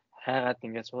ингээд хайгаад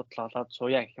ингээд суудлаа олоод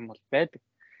сууя гэх юм бол байдаг.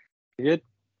 Тэгээд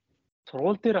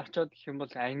сургууль дээр очиод гэх юм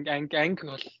бол анги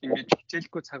бол ингээд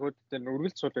хичээлгүй цагууд дээр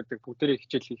үргэлж суул байдаг. Бүгдээрээ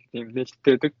хичээл хийх юм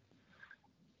нээлттэй байдаг.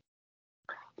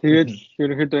 Тэгээд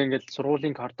ерөнхийдөө ингээд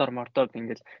сургуулийн коридор мордод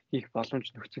ингээд хийх боломж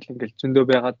нөхцөл ингээд зөндөө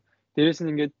байгаад дээрэс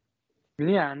нь ингээд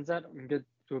миний анзаар ингээд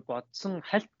зүгээр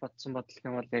бодсон бодол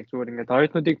юм бол яг зүгээр ингээд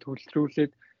оюутнуудыг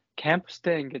төвлөрүүлээд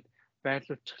кампустай ингээд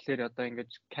байрлуулчихлаэр одоо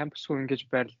ингээд кампусгүй ингэж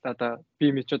байрлал одоо би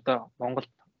мэж одоо Монголд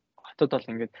хотод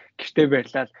бол ингээд гэртээ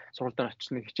байрлал сургууль дээр очиж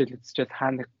хичээл үзчихэл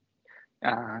хаана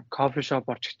кофе шоп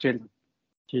орж хичээл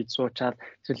хийж суучаад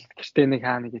эсвэл гэртээ нэг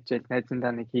хаана хичээл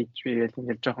найзандаа нэг хийж бигээл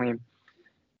ингээд жоохон юм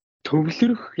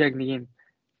төвлөрөх яг нэг юм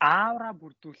аавра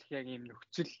бүрдүүлэх яг юм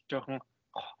нөхцөл жоохон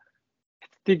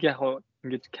хятадыг яг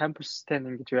ингэж кампустай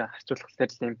ингэж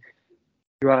харьцуулахлаар юм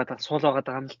юу байгаа суул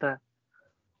байгаа юм л да.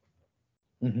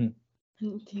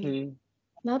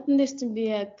 Наадмын дээр чинь би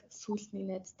яг сүүлсний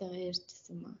найзтайгаа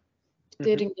ярьжсэн юм аа.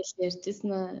 Тэр ингэж ярьжсэн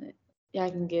нь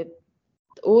яг ингээд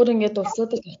өөр ингээд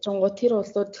улсуудад очингоо тэр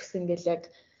улсууд гэсэн ингээд яг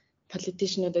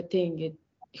политишнуудаа тэг ингээд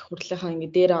их хурлынхаа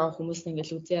ингээд дээр байгаа хүмүүс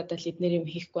ингээд үзээ ядаа л эднэр юм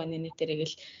хийхгүй байна нэтэрэг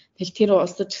л тэл тэр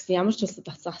улсууд гэсэн ямар ч улсад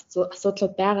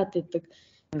асуудлууд байгаад идэг.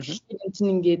 Энэ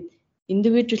чинь ингээд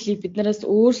индивидуали биднээс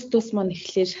өөрсдөөс маань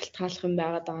эхлээд шалтгааллах юм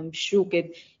байгаад байгаа юм биш үү гэд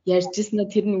ярьжсэн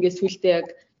нь тэр нь ингээд сүултээ яг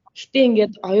гэтээ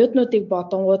ингээд оюутнуудыг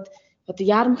бодонгууд одоо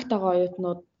яармагтайгаа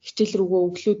оюутнууд хичээл рүүгөө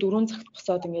өглөө 4 цагт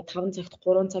босоод ингээд 5 цагт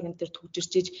 3 цаг энэ төр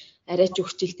төвжирчиж арай ч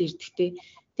хичээлд ирдэгтэй.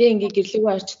 Тэгээ ингээд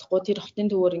гэрлэгөө харж чадахгүй тэр хотын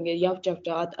төвөр ингээд явж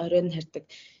аваад оройн хардаг.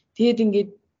 Тэгээд ингээд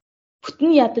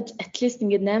бүтэн ядаж атлист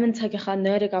ингээд 8 цагийнхаа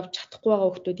нойрыг авч чадахгүй байгаа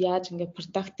хүмүүс яаж ингээд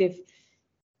productive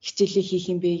хичээлээ хийх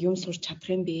юм бэ? Юм сурч чадах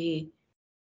юм бэ?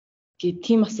 Гэ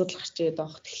тийм асуудал гарч ирээд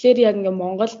байгаа. Тэгэхээр яг ингээд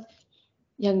Монголд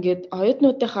яг ингээд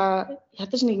оюутнуудынхаа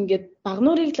ядаж нэг ингээд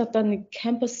багнуурыг л одоо нэг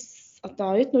кампус одоо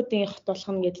оюутнуудын хот болох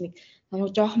нь гэдэг нэг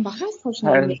намайг жоохон бахаас хойш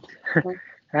нэг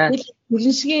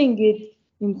хөлн шигээ ингээд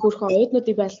юм хөрхөн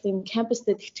оюутнуудыг байлсан кампус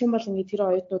дээр тэгчих юм бол ингээд тэр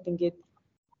оюутнууд ингээд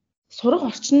сурах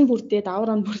орчин бүрдээд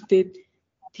аврам бүрдээд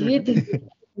тэгээд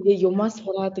ингээд юмас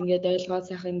сураад ингээд ойлгоо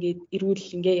сайхан ингээд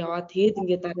эрүүл ингээд яваад тэгээд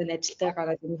ингээд дараа нь ажилдаа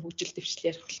гараад юм хөгжил дэвшил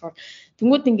ярих болохоор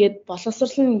тэнгууд ингээд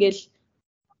боловсрол нь ингээд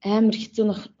амар хэцүү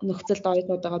нөхцөлд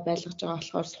оюутнуудаа байлгаж байгаа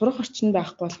болохоор сурах орчин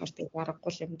байхгүй болохоор тэгээд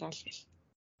барахгүй юм даа л гэл.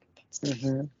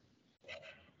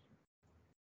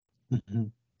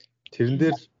 Тэрэн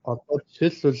дээр одоо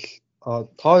жишээлбэл та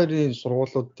хоёрын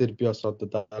сургуулиуд дээр би бас одоо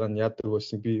дараа нь яадаг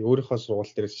байсан би өөрийнхөө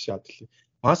сургууль дээрээс шаадлаа.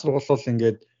 Маа сургууль бол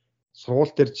ингээд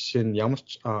сургууль дээр жишээ нь ямар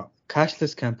ч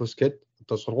cashless campus гэдэг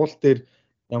одоо сургууль дээр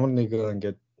ямар нэг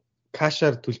ингээд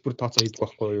кашаар төлбөр тооцоо хийдэг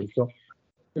байхгүй юу?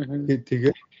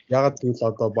 Тэгээд ягаад гэвэл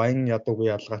одоо баян ядуугүй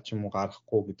ялгаа ч юм уу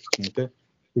гарахгүй гэдэг ч юм те.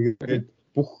 Тэгээд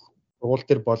бүх сургууль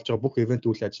дээр болж байгаа бүх ивент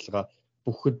үйл ажиллагаа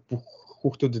бүх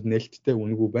хүүхдүүдэд нээлттэй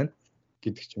үнэгүй байна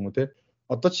гэдэг ч юм уу те.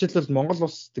 Одоо жишээлбэл Монгол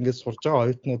улсад ингээд сурж байгаа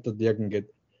оюутнуудад яг ингээд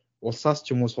улсаас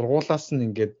ч юм уу сургуулаас нь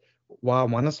ингээд ваа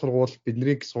манай сургууль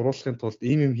биднийг сургуулахын тулд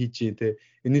ийм юм хийж дээ те.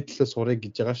 Энэний төлөө сурыг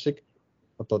гэж байгаа шиг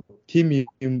одоо тим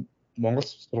юм Монгол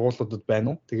сургуулиудад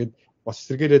байна уу? Тэгээд бас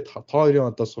эсвэргээрээ та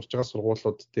хоёрын одоо сурж байгаа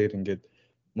сургуулиуд дээр ингээд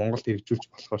Монголд хэрэгжүүлж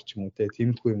болохоор ч юм уу те.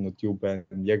 Тэмдэггүй юмнууд юу байна?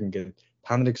 Яг ингээд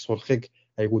та нарыг сурахыг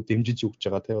айгүй дэмжиж өгч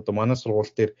байгаа тий. Одоо манай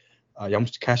сургууль дээр ямар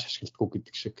ч кэш ашигладаггүй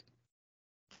гэдэг шиг.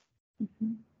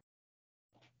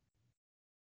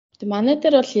 Тэг манай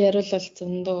дээр бол яриулал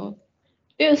зөндөө.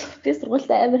 Би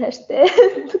сургуультай амар хайртай.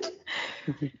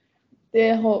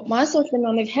 Тэгээ манай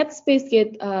сургуулийн нэг headspace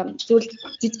гээд зүйл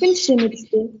жижигэн жишээний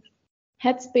хэлтэй.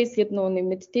 Headspace гэдэг нэг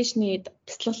медитейшний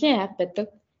бяцлаглалын app байдаг.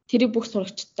 Тэрийг бүх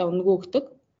сурагчдаа үнэгүй өгдөг.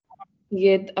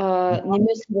 Тэгээд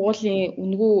нэмээс сургуулийн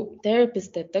үнэгүй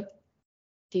therapist байдаг.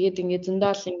 Тэгээд ингээд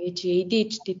зөндөө л ингээд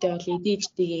ADHD-тэй бол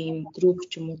ADHD-ийн юм group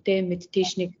ч юм уу те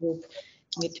meditation group,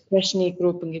 ингээд depression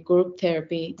group, ингээд group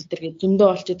therapy гэдэг зөндөө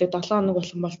болж идэг 7 хоног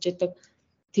болгон болж идэг.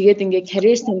 Тэгээд ингээд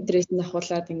career center-ээс нь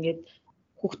ахуулаад ингээд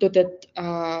хүүхдүүдэд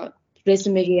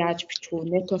resume-г яаж бичих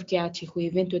үү, network яаж хийх үү,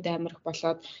 ивентүүд амар их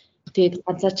болоод тэгээд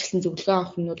ганцаарчлан зөвлөгөө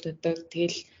авах юмнууд байдаг.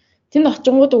 Тэгэл тэнд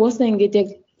очингууд угаасаа ингээд яг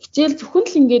хичээл зөвхөн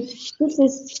л ингээд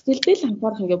хичээлдээ л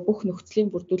анхаарах ингээд бүх нөхцөлийг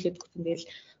бүрдүүлээд өгсөн. Тэгэл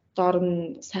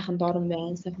сайхан доорн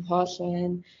байна, сайхан хоол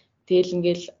байна. Тэгэл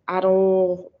ингээл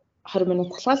 10-20 минут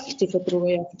талхаал хичээлүүд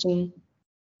рүүгээ явчихна.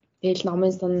 Тэгэл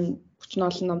номын сан 30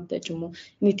 олон номтой ч юм уу.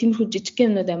 Нэг тиймэрхүү жижиг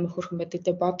юмнууд амар хөрхөн байдаг.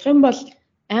 Тэгээ бодох юм бол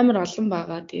амар олон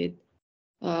байгаа. Тэгээд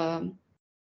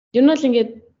ер нь бол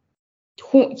ингээд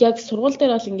яг сургууль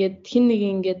дээр бол ингээд хин нэг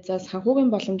ингээд за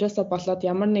санхүүгийн боломжоосоо болоод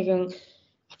ямар нэгэн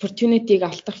opportunity-г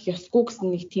алдах ёсгүй гэсэн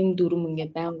нэг тийм дүрм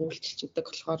ингээд байнга үйлчилж идэг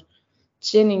болохоор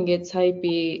жишээ нь ингээд сая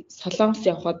би Солонгос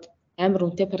явхад амар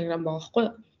үнэтэй програм байгаа байхгүй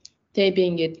юу. Тэгээ би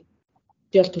ингээд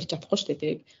дээл төлж чадахгүй шүү дээ.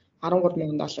 Тэгээ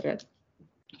 $13,000 гэдэг.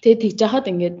 Тэгээ тэгж яхад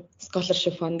ингээд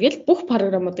scholarship fund гэл бүх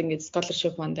програмууд ингээд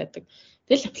scholarship fund байдаг.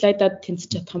 Тэгэл apply-даад тэнцэж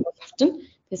чадах юм бол авчна.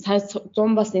 Тэгээ сая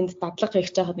 100 бас энд дадлага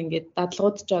хийж байхад ингээд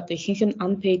дадлагууд ч одоо ихэнх нь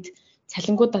unpaid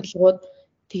цалингууд дадлагууд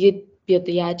тэгээд би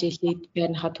одоо яаж ийхийг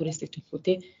байрныхаа түрээсээ төлөх үү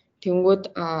те. Тэнгүүд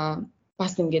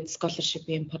бас ингээд scholarship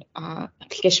юм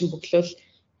application бөглөөл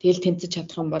тэгэл тэнцэж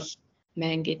чадах юм бол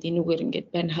маа ингээд энүүгээр ингээд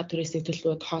байрныхаа түрээсээ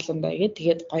төлөвлөд хоолондоо игээд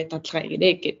тэгээд гоё дадлага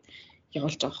игэрээ гэд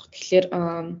явуулж байгаа. Тэгэхээр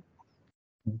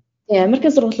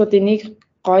Америкийн сургуулиудын нэг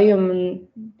гоё юм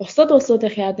бусад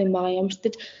улсуудын яад юм байгаа. Ямар ч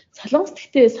тач Солонгос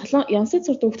гэхдээ янсад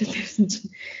сурдаг хүмүүс ирсэн чинь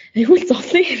айгүй л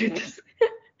зовлон яриад байсан.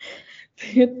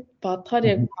 Тэгээд бодохоор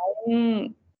яг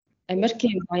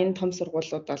Америкийн баян том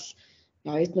сургуулиуд бол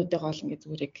оюутнуудыг гол ингээд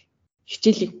зүгээр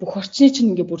хичээлийг бүх орчны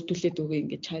чинь ингээд бүрдүүлээд өгөө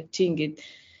ингээд чи ингээд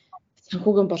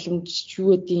санхүүгийн боломж юу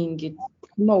гэдгийг ингээд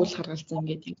хүмүүс үл харгалзан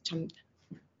ингээд яг чамд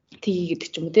тгий гэдэг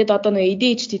ч юм уу. Тэгэд одоо нэг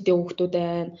ADHD-тэй хүүхдүүд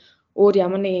байна. Өөр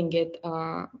ямар нэг ингээд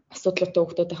асуудлуутай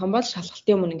хүүхдүүд хам бол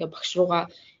шалгалтын өмнө ингээд багш руугаа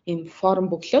ийм форм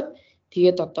бөглөөд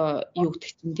тэгээд одоо юу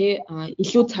гэдэг чинь те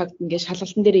илүү цаг ингээд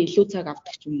шалгалтын дээр илүү цаг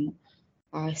авдаг ч юм уу.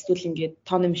 Эсвэл ингээд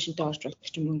тооны машинтай орж болдог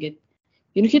ч юм уу. Ингээд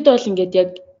ерөнхийдөө бол ингээд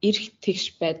яг эрх тэгш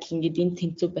байдал ингээд энэ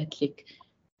тэнцүү байдлыг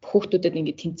хүүхдүүдэд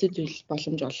ингээд тэнцүү зүйл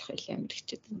боломж олох байлаа амар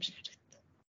хичээд юм шиг харагдав.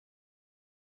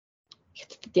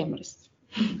 Хятадд ямар байсан?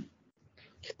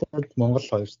 Хятад Монгол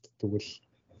хоёрт тэгвэл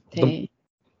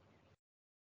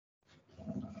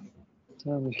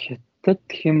Хятад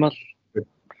гэх юм бол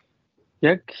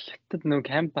яг хятад нэг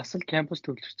бас л кампус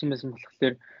төвлөрсөн байсан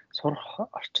болохоор сурах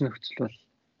орчин нөхцөл бол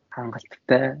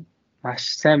хангалттай маш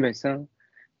сайн байсан.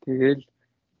 Тэгэл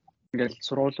ингээл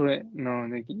сургуулийн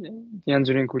нэг янз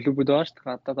бүрийн клубүүд байгаа шүү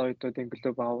дээ. Одоо оюутнуудын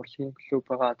клуб байгаа, урлагийн клуб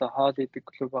байгаа, одоо хоол идэг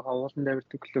клуб байгаа, уулан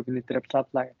давирдаг клуб нэтэр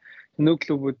бла. Нөө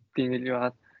клубүүдийн ингээл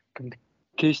яагаад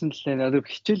communication лээ одоо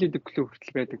хичээл идэг клуб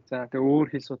хүртэл байдаг. За тэгээ өөр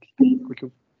хэл судалдаг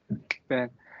клуб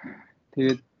байна.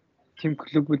 Тэгээд тим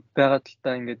клубүүд байгаа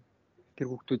талдаа ингээд тэр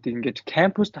хүүхдүүдийг ингээд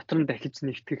кампус дотор нь дахиж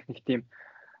нэгтгэх нэг тийм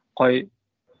гоё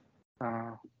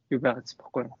юу байгаа ч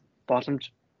баггүй боломж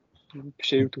биш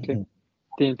юу гэвэл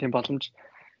тийм боломж.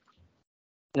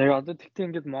 Яг одоо тэгтээ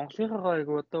ингээд Монголынхаа яг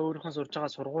одоо өөрийнхөө сурж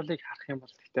байгаа сургуулийг харах юм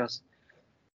бол тэгтээ бас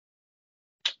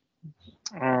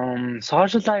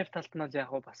social life талд нь бол яг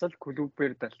бас л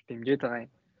клубээр дал дэмжиж байгаа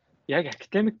юм. Яг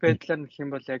академик байдлаар нөх юм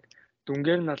бол яг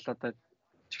дүнгээр нь бол одоо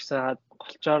чигсаад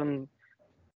голчоор нь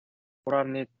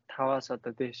 3.5-аас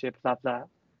одоо дээшээ бла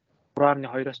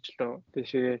 3.2-оос ч лөө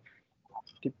дээшээ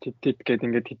тэд гээд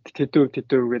ингээд тэдөө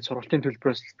гээд сургалтын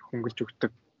төлбөрөөс хөнгөлж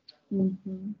өгдөг.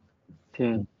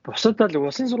 Тийм. Бусад л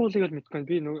улсын сургуулийг л мэдгүй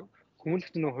би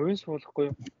хүмүүлэгт хувийн сургуулихгүй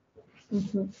юу.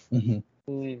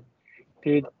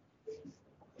 Тэгээд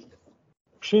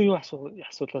шөө юу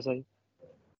асуулаа сая.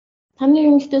 Таны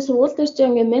юмхтэй сургууль дээр ч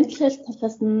ингээд mental health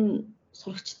талаас нь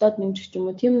сурагчдад нэмжих юм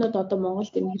уу? Тиймнүүд одоо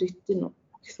Монголд энэ хэрэгжиж байна уу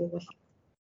гэсэн үг бол.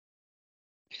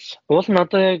 Уул нь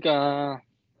одоо яг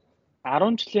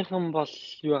 10 жилийнхэн бол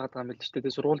юу яагаад байгаа юм бэ шүү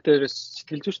дээ. Сургууль дээрээс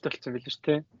сэтгэл зүйчтэй болсон байл шүү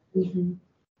дээ.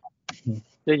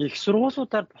 Яг их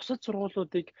сургуулиудаар бусад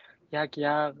сургуулиудыг яг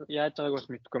яаж байгааг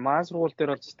бол мэдэхгүй. Маань сургууль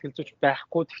дээр бол сэтгэл зүйч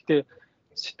байхгүй. Гэхдээ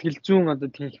сэтгэл зүйн одоо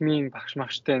техникийн багш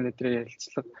магштай нэтрээ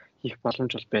ярилцлага хийх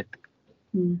боломж бол байдаг.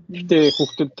 Гэтэ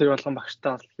хүүхдүүд тэр болгон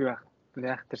багштай бол юу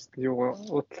яах тэр юу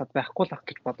уудлаад байхгүй л ах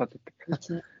гэж бодоод байдаг.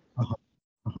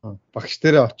 Багш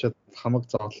дээрээ очиод хамаг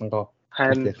зовлонгоо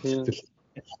харин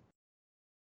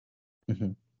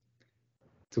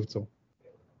зүг.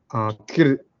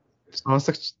 Тэгэхээр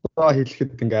сонсогчдоо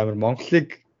хэлэхэд ингээ амар Монголыг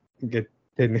ингээд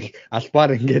тэр нэг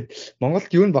албаар ингээд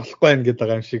Монголд юу нь болохгүй байх гэдэг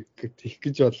байгаа юм шиг их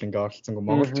гэж бол ингээ оролцсонгүй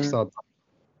Монгол ч гэсэн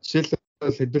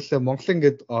жишээлбэл хэдүүлээ Монгол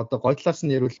ингээд одоо гой талаас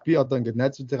нь ярил би одоо ингээд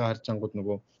найзуудыгаа харж ангууд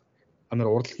нөгөө амар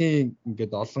урлагийн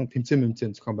ингээд олон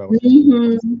тэмцээн зохион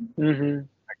байгуулсан.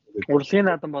 Урлагийн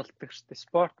наадам болдог шүү дээ.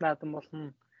 Спорт наадам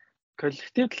болно.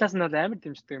 Коллектив талаас нь бол амар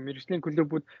дэмждэг. Мэргэжлийн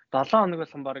клубүүд 7 хоног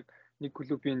болгон баг нэг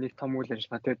клубийн нэг том үйл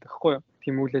ажиллагаа байдаг байхгүй юу?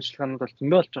 Тийм үйл ажиллагаанууд бол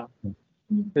зөндөө болж байгаа.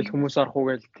 Тэгэл хүмүүс орох уу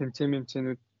гэж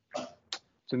тэмцээнүүд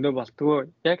зөндөө болдгоо.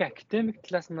 Яг академик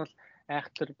талаас нь бол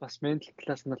айхтар бас мэнд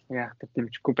талаас нь бол нэг айхтар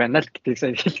дэмжихгүй байна л гэдгийг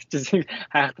сайн хэлчихсэн.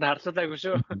 Айхтар харлуулаагүй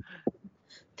шүү.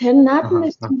 Тэр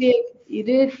наадмаас би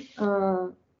ирээд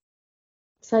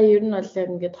сая ер нь бол яг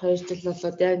ингээд 2 жил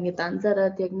болоод яг ингээд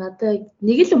анзаараад яг надад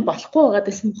нэг л юм болохгүй байгаа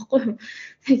гэсэн бохгүй юм.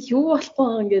 Яг юу болохгүй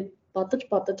байгаа ингээд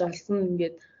бодож олсон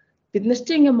ингээд бид нар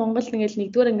чинь ингээд Монгол ингээд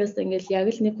 1-р ангиас ингээд яг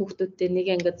л нэг хүүхдүүдтэй нэг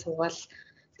ангид цугаал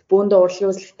бөөндө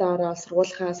урлагийн үзлэгтээ ороо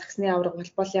сургуулийнхаа сагсны авраг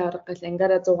волейболын авраг гэл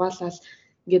ангаараа зугаалал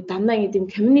ингээд дандаа ингээд юм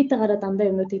комьюнитигараа дандаа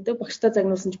юмнууд хийдэг багштай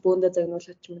загнуулсан ч бөөндө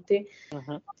загнуулаад ч юм уу тий.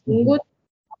 Тэнгүүд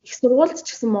их сургуульд ч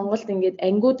гэсэн Монголд ингээд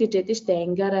ангиуд гэж ядсан шүү дээ.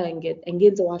 Ангаараа ингээд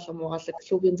ангийн зугаалга муугаалаг,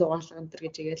 клубын зугаалга энэ төр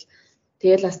гэж игээл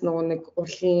тэгэл бас нөгөө нэг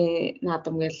урлагийн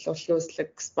наадам гээл урлагийн үзлэг,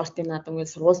 спортын наадам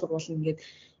гээл сургууль ингээд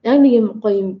яг нэг юм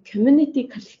гоё юм community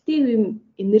коллектив юм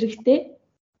энергитэй.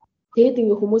 Тэгээд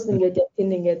ингээд хүмүүс ингээд яг тийм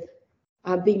ингээд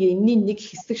би ингээд энэний нэг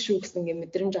хэсэг шүү гэсэн ингээд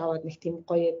мэдрэмж аваад нэг тийм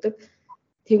гоё яадаг.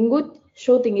 Тэнгүүд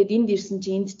шууд ингээд энд ирсэн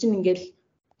чинь энд чинь ингээд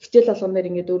хичээл болгоноор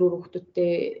ингээд өөр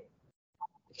хүүхдүүдтэй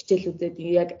хичээлүүдэд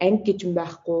яг анги гэж юм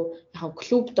байхгүй яг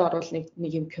клубд орвол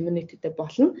нэг юм communityтэй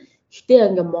болно. Гэтэ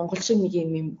ингээ Монгол шиг нэг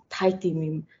юм tight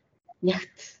юм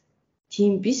нягт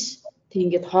тийм биш. Тэг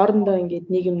ингээд хоорондоо ингээд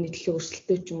нэг юм нэтлээ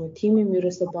өрсөлдөө ч юм уу тийм юм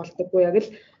ерөөсө болдоггүй. Яг л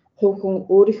хувь хүн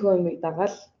өөрийнхөө юмыг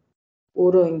дагаал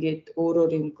өөрөө ингээд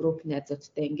өөрөөр юм групп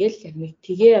найзуудтай ингээл яг нэг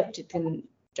тгээ явж идэх нь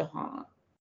жоохон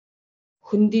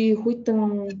хөндөй хүйтэн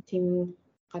тийм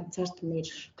ганцаард мэр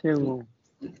тийм үү.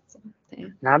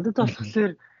 Надад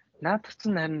болохоор наадах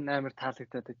чинь харин амар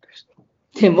таалагдаад байдаг шүү дээ.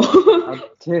 Тийм үү?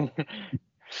 Тийм.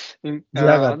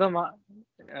 Одоо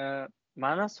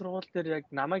манай сургууль дээр яг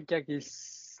намайг яг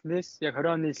илснээс яг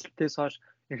 20 оны илтээс хойш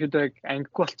ихэд яг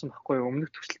ангигүй болсон байхгүй юу?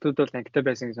 Өмнөх төгсөлтүүд бол ангитай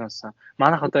байсан гэж сонссон.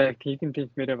 Манайх одоо яг тийм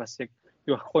мэрээ бас яг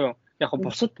юу байхгүй юу? Яг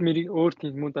бусад өөр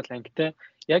тиймүүд бол ангитай.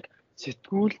 Яг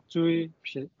сэтгүүл зүй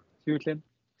биш юу лээ.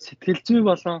 Сэтгэл зүй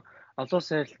болон олон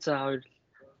улсын харилцаа хоёр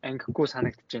ангигүй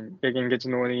санагдаж байна. Яг ингэж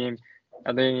нөгөө нэг юм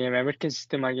одоо юм Америкийн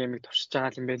системагийн юмыг туршиж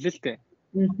байгаа юм байл л дээ.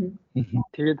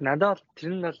 Тэгээд надад бол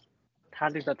тэр нь бол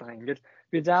таалагдаад байгаа. Ингээл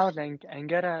би заавал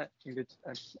ангиараа ингэж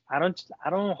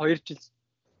 12 жил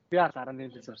би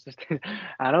 11 жил сурсан шүү дээ.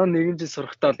 11 жил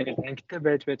сурахдаа бол ингээл ангитай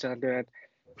байж байгаа л байгаад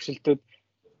хөшөлтөд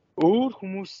өөр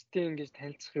хүмүүстэй ингэж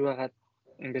танилцах юу байгаад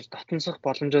ингэж дотносох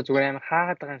боломжоо зүгээр амар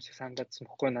хаагаад байгаа юм шиг санагдсан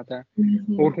бохгүй надаа.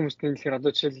 Өөр хүмүүстэй хэлэхээр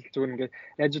одоо жишээл зүгээр ингээд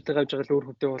найзуудтайгаа явж байгаа л өөр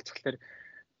хүнтэй уулзахлаар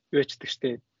юу ячдаг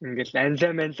штеп. Ингээл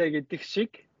анлаа гэдэг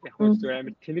шиг яг хөө зүгээр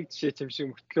амар тэнэг жишээ юм шиг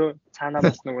мөртлөө цаанаа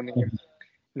бас нөгөө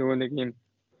нэг юм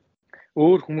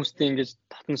өөр хүмүүстэй ингэж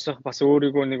дотносох бас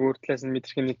өөрийгөө нэг өөр талаас нь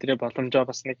мэдрэх нэтрээ боломжоо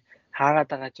бас нэг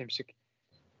хаагаад байгаа юм шиг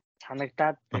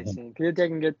санагдаад байсан. Тэгээд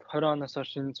яг ингээд 20 оноос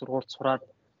хойш энэ сургуульд сураад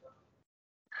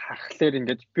харахлаар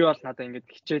ингээд би бол надаа ингээд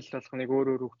хичээл болгоныг өөр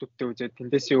хүүхдүүдтэй үзээд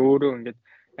тэндээсээ өөрөө ингээд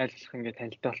аль болох ингээд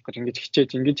танилттай болох гэж ингээд хичээж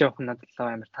ингэж явах нь надад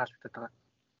амар таалагдаад байгаа.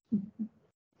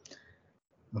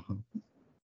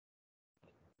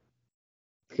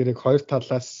 Тэгэхээр яг хоёр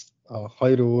талаас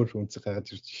хоёр өөр үнцэг гаргаж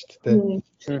ирж шүү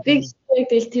дээ. Би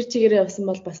тэгэл тэр чигээрээ явсан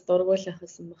бол бас дургуулах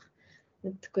байсан баг.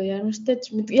 Мэдгүй ямар ч тач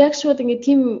яг шууд ингээд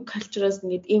team culture-оос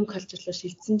ингээд ийм culture-лоо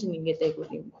шилжсэн чинь ингээд айгүй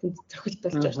юм хүнд зохилт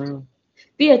болж байгаа шүү.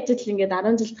 Би ажил ингээд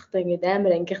 10 жил тахтаа ингээд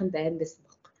амар ангийнхан дайсан байсан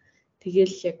байхгүй.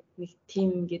 Тэгэл яг нэг team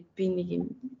ингээд би нэг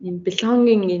юм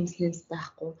belonging юм sense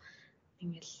байхгүй.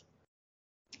 Ингээл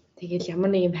тэгэл ямар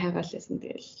нэг юм хайгаал байсан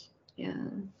тэгэл яа.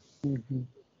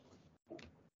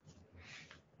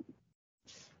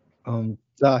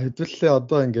 За хэдүүлээ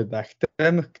одоо ингээд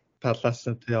академик талаас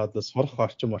нь тий одоо сурах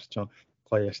орчим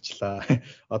гоё ярьчлаа.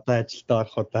 Одоо ажилдаа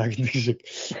орох удаа гэх шиг.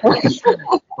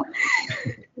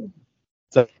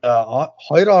 За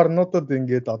хоёр орнуудад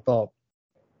ингээд одоо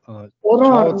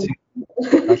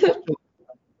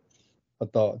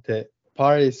одоо тий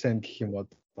Paris гэх юм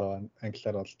одоо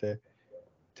англиар бол тий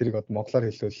тэрийг одоо монголоор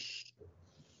хэлвэл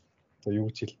одоо юу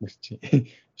гэж хэлмэр чи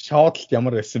шоудлт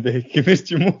ямар байсан бэ гэмээр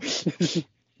ч юм уу.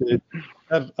 Тэгээд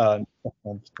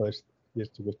хоёр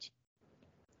ярьж өгөөч.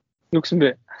 Юу гэсэн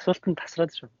бэ? Асуултанд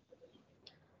тасраад шүү.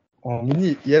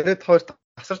 Миний яриад хоёрт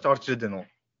тасарч орж ирээд байна уу?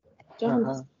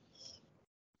 Жохон.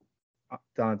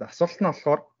 За асуулт нь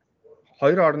болохоор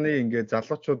хоёр орны ингээд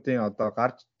залуучуудын одоо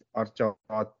гарч орж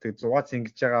яваад тэг зугаалж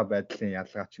ингэж байгаа байдлын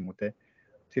ялгаа ч юм уу те.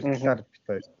 Тэр талаар бит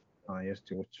хоёр ярьж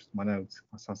өгөөч. Манай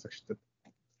сонсогчдод.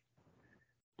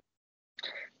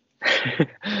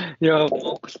 Яа,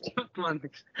 монголчууд маань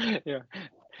яа.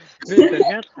 Би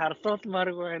дахиад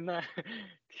харсуулмааргүй байна.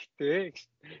 Гэхдээ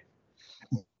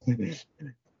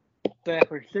одоо яг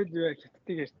эхлээд юу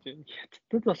хятадыг ярьж байна.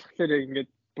 Хятадд болохоор яг ингээд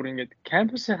бүр ингээд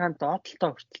кампусынхаа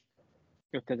доотлолтой хүртэл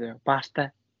юутай заяа баартай.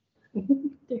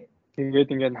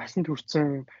 Ингээд насанд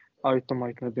хүрсэн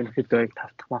оюутнууд ерөнхийдөө яг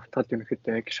тавтах мавтахад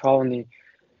ерөнхийдөө яг шоуны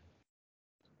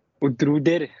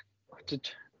өдрүүдээр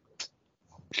очиж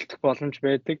хөдөлгөх боломж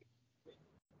байдаг.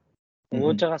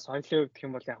 Ууж байгаа соёлын хувьд гэх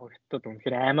юм бол яг хятадд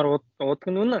үнэхээр амар уудаг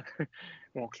нь үнэ.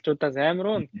 Монголчуудаас амар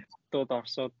уу хятадууд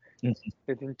орсууд.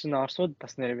 Тэгээд энэ чинь орсууд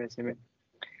бас нэр байсан юм байна.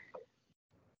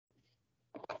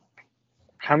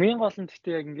 Хамгийн гол нь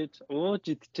гэхдээ яг ингэж ууж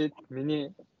идчихэд миний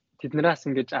тэднээс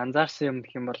ингэж анзаарсан юм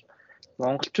гэх юм бол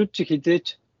монголчууд чи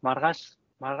хизээж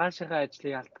маргаашийнхаа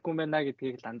ажлыг алдахгүй байна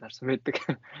гэдгийг л анзаарсан байдаг.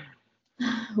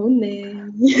 Үнэ.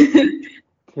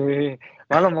 Тий.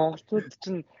 Манай монголчууд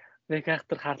чинь нэг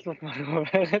хайхтар харлуулмаар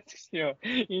байгаа гэсэн юм.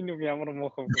 Энэ үг ямар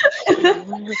муухай юм.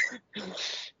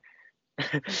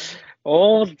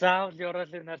 Оол заавал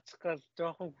ёроолыг нарчих гал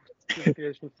жоохон хүртэл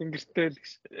тэгээ шүсэнгэртэй л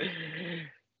гэж.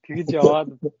 Тэгэж яваад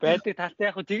байдаг талтай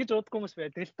яг хөө тэгэж уудах хүмүүс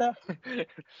байдаг л та.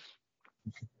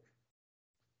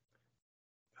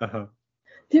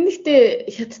 Тэнэгтээ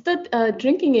хятадд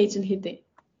drinking age нь хэдэ?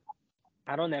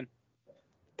 18.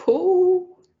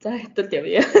 Пүү. За хятад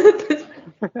явъя.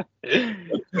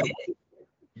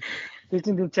 Тэр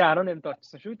чинь 18-д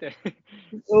очсон шүү дээ.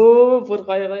 Оо, бүр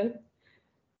гоё.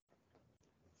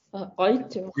 Гоё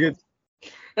ч юм. Тэгээд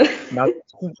наад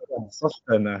асуулт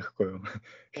байна аахгүй юу.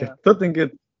 Хятад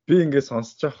ингээд би ингээд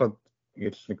сонсож байхад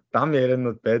ингээд нэг дам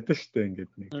ярианууд байдаг шүү дээ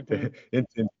ингээд нэг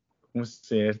тийм хүмүүс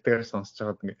ярьдгаар сонсож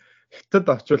байхад ингээд хятад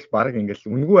очивол баг ингээд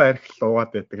үнгүй арх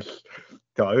луугаад байдаг л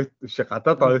тэгээ оюут биш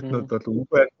гадаад оюутнууд бол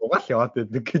үнгүй арх угаал яваад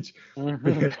байдаг гэж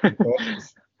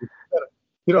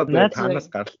тэр одоо танаас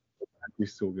гарал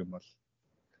ирсэн үг юм бол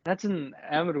наа чин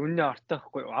амар үнний ортой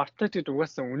байхгүй юу? Ортой гэж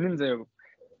угаасаа үнэн заяа.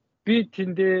 Би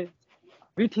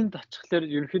тэнд очихлаар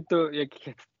ерөнхийдөө яг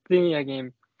хятадын яг юм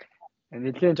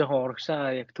нэлээд жоохон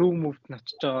урагшаа яг төв мөвд нь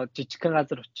очиж байгаа жижигхэн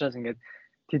газар учраас ингээд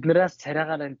тэднээс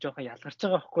царайгаар энэ жоохон ялгарч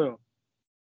байгаа байхгүй юу?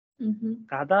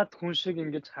 Гадаад хүн шиг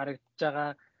ингэж харагдаж байгаа.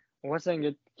 Угаасаа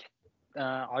ингээд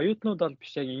оюутнууд бол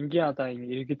биш яг энгийн одоо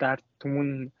иргэд ард түмэн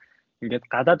ингээд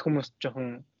гадаад хүмүүс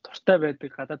жоохон туртай байдаг.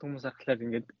 Гадаад хүмүүс ахлаар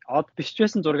ингээд од биш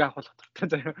байсан зураг авахлах туртай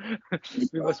заяа.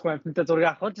 Би бас хүнтэй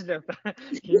зураг авахж л явдаа.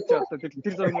 Хинч одоо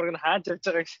тэр зураг мөрөг нь хааж явж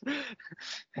байгаа гэж.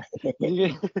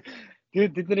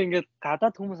 Тэгээд бид нэр ингээд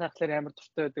гадаад хүмүүс ахлаар амар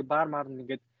туртай байдаг. Баар маар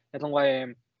ингээд ялангуяа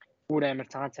юм бүр амар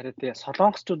цагаан царайтай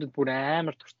солонгосчуудад бүр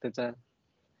амар туртай заа.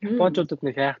 Японочдод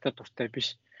нэг хайхтай туртай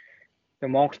биш.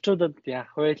 Тэгээ монголчуудад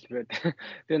яах вэ л байд.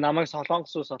 Тэгээ намайг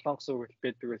солонгос уу гэж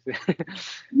байдаг байсан.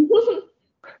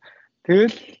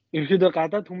 Тэгэл ерөөдөө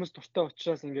гадаад хүмүүс туртай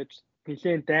учраас ингээд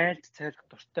нэлээд дайлж цайлах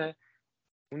туртай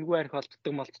үнгүй арх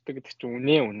олддог гэдэг чинь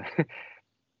үнэ.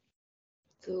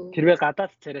 Тэрвээ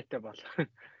гадаад царайтай бол.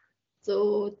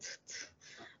 Зөө.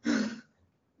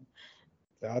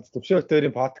 За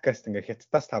төвшөөртөрийн подкаст ингээ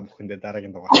хятадаас та бүхэндээ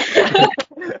дараагийн дугаар.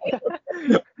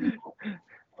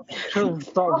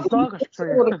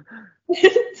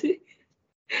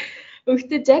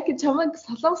 Өгтөө Жаки чамайг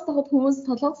солонгос тахад хүмүүс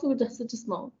солонгос гэж асууж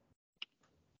ирсэн үү?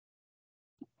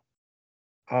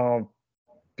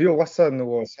 Би угаасаа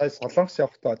нөгөө сая солонгос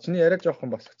явахдаа чиний яриа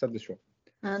жоохон басгацаад байна шүү.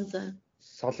 За.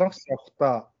 Солонгос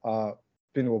явахдаа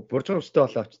би нөгөө буржур өстэй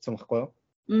болоо очсон байхгүй юу?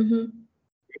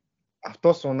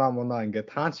 Автобус унаа ингээд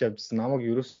хаанч явжсэн намайг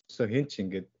ерөөсөө хэн ч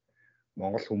ингээд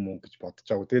монгол хүмүүс гэж бодож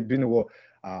байгаа. Тэгээд би нөгөө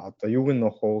одоо юуг нь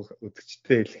нөх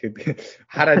өдөгчтэй хэлэхэд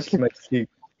хар ажил мэдлийг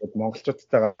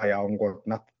монголчуудтайгаа явангууд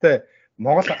надтай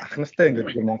монгол ах нартай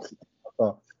ингээд монгол одоо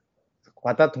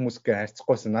гадаад хүмүүсгээ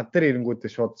харьцахгүйсэн над дээр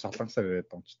ирэнгүүтээ шууд солонгосоор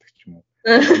яриад унцдаг ч юм уу.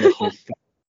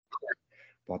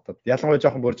 Бодод ялангуяа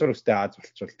жоохон буржур өстэй Аз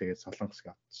болчвол тэгээд солонгос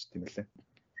гэж авчих тийм үлээ.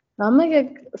 Намайг яг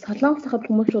солонгос хахад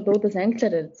хүмүүс шууд өөдөөс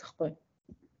англиар ярьцгаахгүй.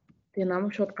 Тэгээ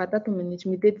намайг шууд гадаад хүмүүс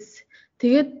мэдээдс.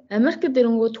 Тэгээд Америкт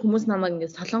ирэнгүүт хүмүүс намайг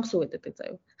ингээд солонгос уу гэдэг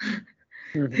заяа.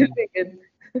 Тэгээд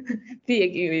би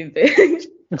яг юу юм бэ?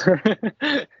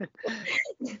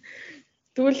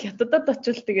 Тэгвэл хятадад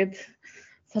очвол тэгээд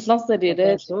солонгосоор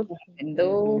ирээд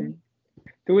эндөө.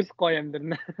 Тэгвэл гоё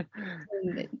амьдрна.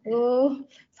 Өө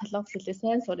солонгос хэлээ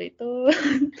сайн сурыг дөө.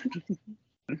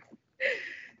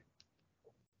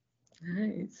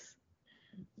 Nice.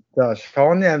 За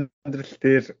шооны амьдрал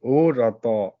дээр өөр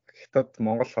одоо хятад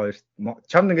Монгол хоёрт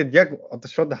чамд ингээд яг одоо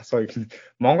шууд асууя гэх юм.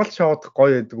 Монгол шоудах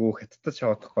гоё байдаг уу? Хятадд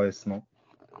шоудах гоё байсан уу?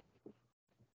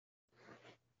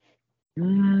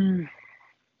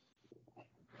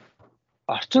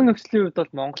 Орчин нөхцөлийн үед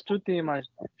бол монголчуудын юм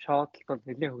шоудлт бол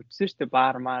нэлээд хөгжсөн шүү дээ.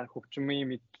 Баар маар хөгжмийн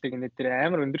мэдлэг нэ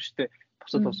дээр амар өндөр шүү дээ.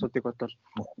 Бусад улсуудыг бодвол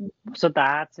бусад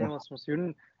Азийн улс ер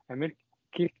нь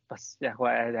Америкийг бас яг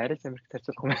арай л Америк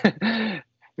тарьцуулах юм байна.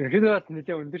 Ерөнхийдөө бол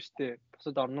нэлээд өндөр шүү дээ.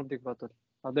 Бусад орнуудыг бодвол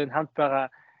одоо энэ хамт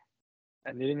байгаа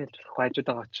нэрийг хэлж хajууд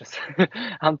байгаа учраас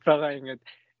хамт байгаа ингээд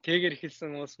тээгэр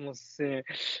хэлсэн улсын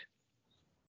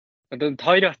одоо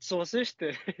хоёр атсан ус шүү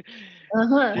дээ.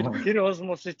 Тэр ус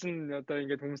чинь одоо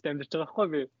ингээд хүмүүст амьдарч байгаа байхгүй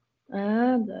би.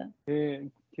 За.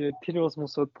 Тэгээд тэр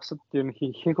ус-мусууд бусад юм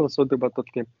ихэнх улсуудыг бодвол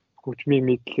тийм хөгжмийн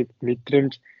мэдлэг,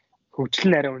 мэдрэмж, хөгжил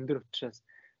нь арай өндөр учраас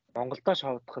Монголдоо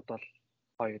шоудахад бол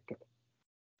гоё гэдэг.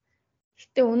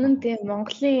 Гэтэ үнэн тийм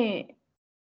Монголын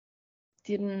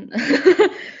тэр нь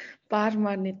баар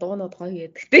марны дуунууд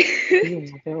гоё гэдэг тийм.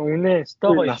 Үнэ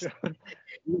өстой гоё шүү.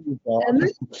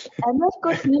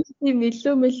 Америкос нэг тийм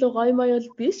илүү гоё маяг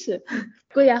бол биш.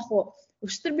 Гэхдээ яг уу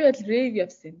өчтөр би бол рейв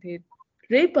явсан. Тэгээд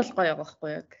рейв бол гоё байгаа байхгүй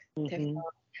яг. Техно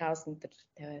хаус энэ төр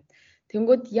тавиад.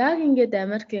 Тэнгүүд яг ингээд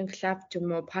Америкийн клуб ч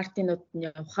юм уу партинууд нь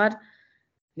явахаар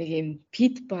нэг юм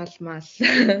питбол мал.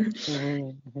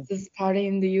 This party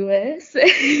in the US.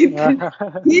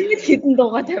 Ийм хитэн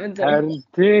дуугаа тавин зав. Харин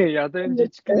тий одоо энэ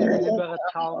жижиг гэрээ байгаа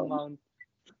таун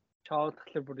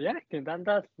чаудхлаа бүр яг тийм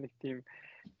дандаа нэг тийм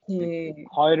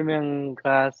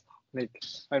 2000-аас нэг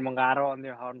 2010 оны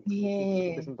хооронд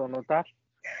байсан дуунуудаа.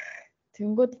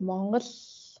 Тэнгүүд Монгол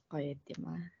гоё юм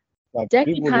аа.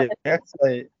 Яг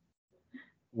сая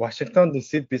Вашингтон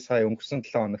ДС-д би сая өнгөрсөн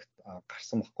 7 хоногт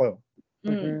гарсан байхгүй юу?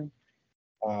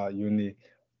 Юуны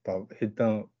одоо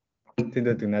хэдэн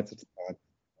тэндэдэг найзууд байгаа.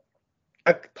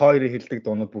 Яг тоорыг хэлдэг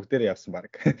дуунууд бүгдээрээ явсан баг.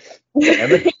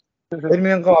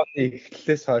 2000 оны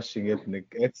эхлэлээс хойш ингээд нэг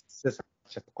эцэсээс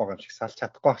чадахгүй юм шиг салж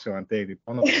чадахгүй шиг байна те.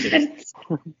 Дуунууд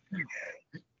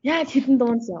яа хэдэн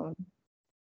дуунс явна.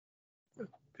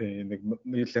 Тэг нэг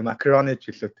юу макароны ч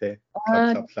үлээ те.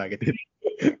 Лавлаа гэдэг.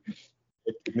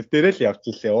 Нэртэрэл явж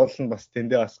илээ. Уул нь бас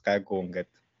тэндээ бас гайгүй ингээд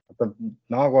одоо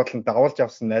нааг бодлон дагуулж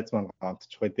авсан найз маань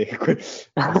гомдчих бай тэгэхгүй.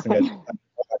 Бас ингээд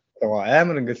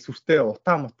амар ингээд сүртэй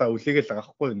утаа мутаа үлээгээл байгаа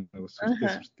хгүй нэг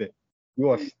сүртэй.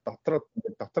 Юу бол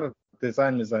дотор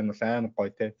дизайн бол амар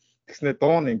гоё те. Тэгснэ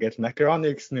дуун ингээд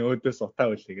макароны гэсний өөдөөс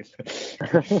утаа үлээгээл.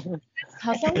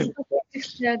 Солонгос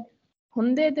яг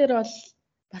хүндээ дээр бол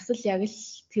бас л яг л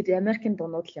тэр Америкийн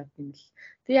дуунууд л явд юм л.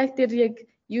 Тэг яг тэр яг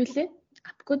юу лээ?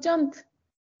 Апкожонд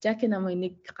Жаки намайг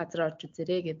нэг газар орж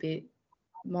үзээрэй гэ би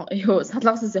юу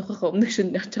солонгосоос явах өмнөх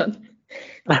шөнө очоод.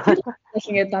 Тэр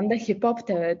ингээд дандаа хипхоп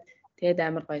тавиад тэгээд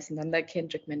амар гоёсэн дандаа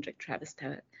Kendrick, Travis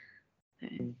тавиад.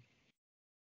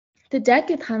 Тэг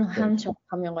Жакид хаан шоу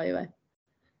хамгийн гоё бай.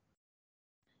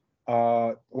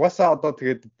 Уусаа одоо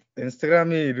тэгээд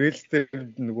Instagram-ийн Reels дээр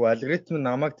нөгөө алгоритм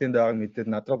намайг тэнд байгааг мэдээд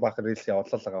над руу бах Reels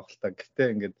явуулаад байгаа хэл та.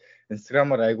 Гэхдээ ингээд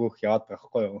Instagram-аар айгүйх яваад байгаа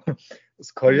хгүй юу.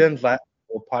 Korean live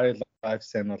party live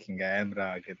sen бол ингээ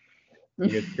амираа гэдэг.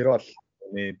 Тэгээд тэр бол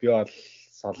би бол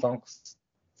солонгос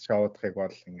шоудахыг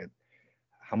бол ингээд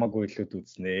хамаагүй илүүд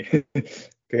үзнэ.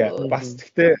 Тэгээ бас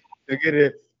гэхдээ тэгээрээ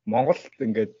Монголд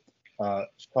ингээд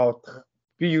шоудах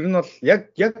би ер нь бол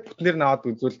яг бүтнээр наваад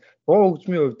үзвэл дуу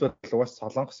хөгжмийн хувьд бол уус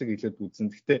солонгосыг илүүд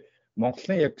үзнэ. Гэхдээ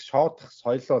Монголын яг шоудах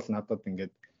соёл бол надад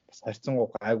ингээд бас харьцангуй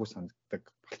айгүй санагддаг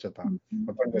болчиход байгаа.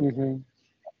 Одоо ингээд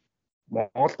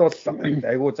Монголд бол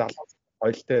айгүй залуу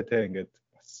соёлтой те ингээд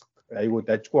бас айгүй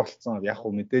дажгүй болцсон. Яг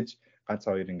уу мэдээж ганц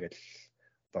хоёр ингээд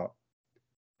одоо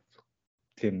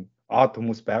тийм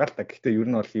хүмүүс байгаа л та. Гэхдээ ер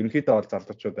нь бол ерөнхийдөө бол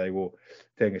залуучууд айгүй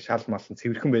те ингээд шал малсан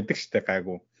цэвэрхэн байдаг штэ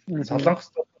гайгүй. Солонгос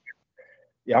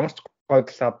ямар ч гой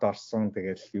клубд орсон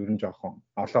тэгэл ер нь жоохон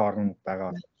олон орнд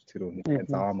байгаа тэр үнэ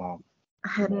заваа маа.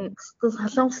 Харин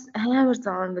солонгос амар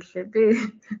заваа юм бэлээ би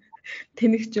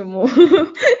тэнэг ч юм уу.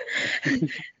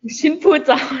 Шинэ пүү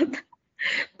заваад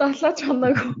 7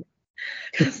 хоног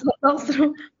солонгос руу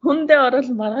хүндээ орол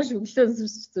маргааш өглөө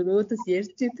өөдөөс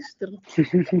ярьж идэг шүү дээ.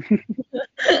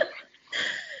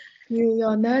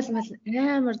 Яа 0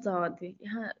 амар заваад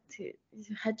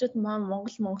хажууд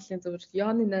Монголын зөвөр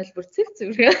яаны 0 бүр зөв.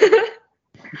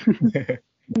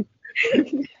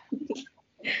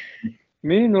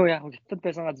 Миний нөө яг хятад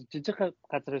байсан газар жижиг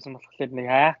газар байсан болохоор нэг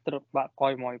айхтар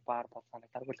гой мой баар болсон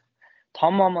нэг таргуул.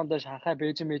 Том момондоо Шанхай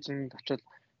Бээжинд очиод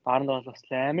баарнд бол бас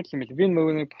амар л юм л. Би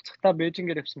нөгөө нэг буцахтаа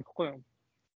Бээжингээр явсан байхгүй юу?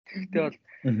 Тэгтээ бол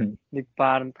нэг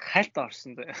баарнд хальт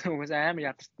орсон. Угаас амар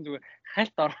ядарсан зүгээр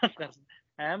хальт ороод гарсан.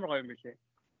 Амар гоё юм билээ.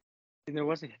 Энэ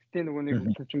угаас хятадын нөгөө нэг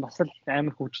хүмүүс чинь бас л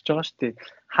амар хөгжиж байгаа шүү дээ.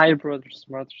 Hi brothers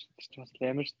гэж бас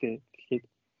амар шүү дээ. Тэгэхээр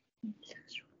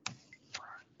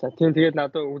за тийм тэгээд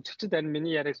надад үзэгчд харин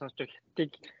миний яриаг сонсож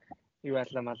хятадыг юу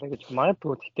байлаа малаа гэж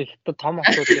магадгүй. Гэхдээ хятад том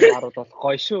хотуудын харууд бол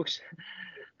гоё шүү гэж.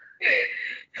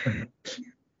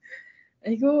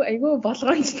 Айгу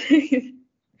болгоомжтой.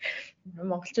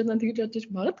 Монголчууд нь тэгж бодож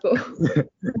магадгүй.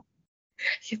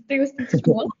 Хятадыг үсэж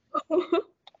магадгүй.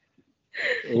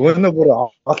 Өөрөө бүр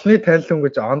олонний танил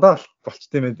гэж ондоо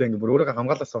болчт юм ээ. Ингээ бүр өөрийгөө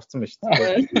хамгаалаад сурцсан байна шүү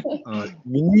дээ.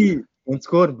 Миний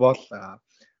өнцгөр бол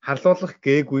харлуулах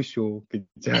гээгүй шүү гэж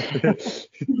яа.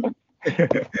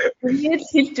 Үйл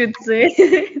хэлж үзье.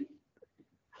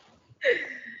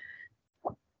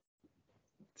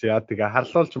 За тэгээ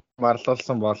харлуулж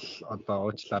марлуулсан бол одоо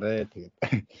уучлаарэ.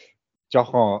 Тэгээд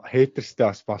жоохон хейтерстэй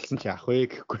бас болсон ч яах вэ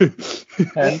гэхгүй.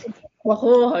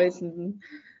 Бахуу хоёланд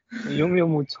юм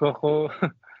үзэх байх уу?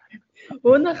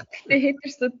 Өөнөх гэхдээ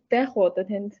хейтерсүүд байх уу одоо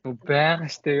танд? Байгаа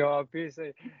штэ ёо би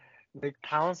сая нэг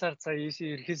 5 сар цаа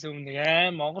ирэхээс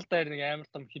өмнө Монгол даяар нэг амар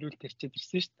том хэрүүлт ирчээд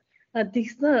ирсэн штэ. А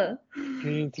тэгсэн.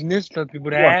 Тийм тэрнээс л би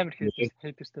бүр амар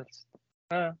хейтерстэй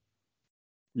болсон.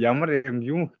 Ямар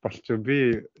юм болчих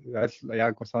би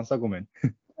яг сонсоогүй мэн.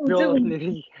 Би бол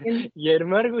нэрийг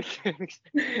ярмааргүй л.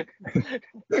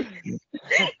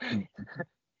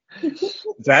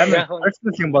 Замаа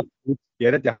personal юм бол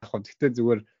яриад явах хөө. Гэхдээ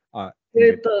зүгээр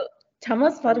тэгээд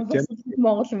чамаас баг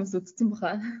Монгол хүмүүс үзсэн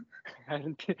баха.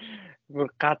 Харин тийм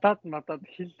гадаад надад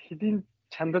хэлийн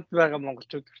чандад байгаа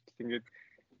монголчууд хүртэл ингээд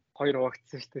хоёр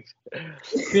уугдсан шүү дээ.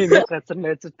 Би нэг газар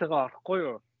найзтайгаа орохгүй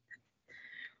юу?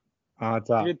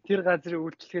 За. Тэгээд тэр газрын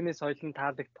үйлчлэгээний соёл нь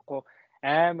таалагдахгүй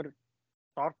амар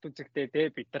дорд үзэгтэй дээ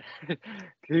бид нар.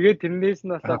 Тэгээд тэрнээс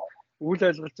нь болоод үйл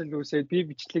ойлголцол үүсээд би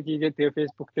бичлэг хийгээд тэгээ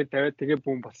Facebook дээр тавиад тэгээ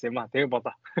бүүн болсон юм аа. Тэгээ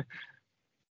болоо.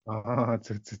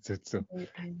 Зү.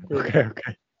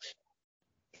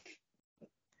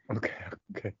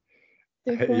 Окей.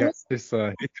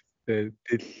 Яасан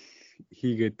тэл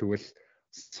хийгээд тэгвэл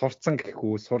сурцсан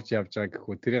гэхүү, сурж явж байгаа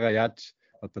гэхүү тэрийг яаж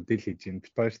одоо дэл хийж ийн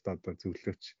бит хоёрт одоо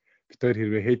зөвлөөч. Бит хоёр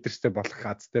хэрвээ хейтерстэй болох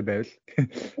азтай байвал.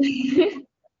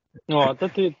 Одоо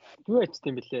тэгээд юу ячт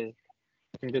юм бэлээ.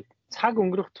 Ингээд цаг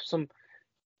өнгөрөх тусам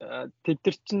тэд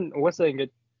нар чинь угаасаа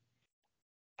ингээд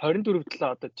 24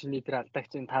 төлөө одоо чиний тэр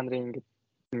алдаагч та нарын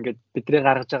ингээд бидний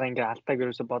гаргаж байгаа ингээд алдааг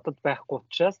ерөөсө бодод байхгүй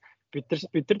учраас бид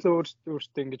нар л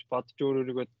өөрсдөө ингэж бодож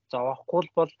өөрийгөө зовоохгүй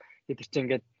бол тэд нар чинь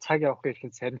ингээд цаг явах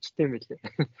ихэнд саримжтай юм билээ.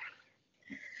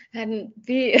 Харин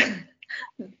би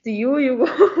юу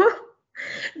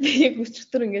би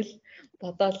өчтөр ингээл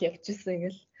бодоол явчихсан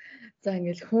ингээл за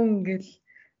ингээл хүн ингээл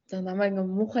за намайг ингээ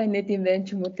муухай нэт юм байна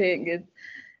ч юм уу те ингээд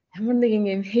ямар нэг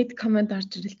юм хейт комент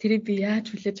орж ирэл тэрийг би яаж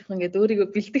хүлээж авах ингээд өөрийгөө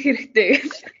бэлдэх хэрэгтэй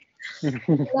гэж.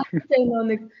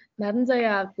 Нэг наран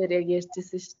заяа аав дээр яг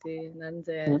ярьжсэн шүү дээ. Наран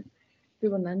заяа. Би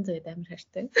гоо наран заяад амар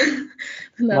хайртай.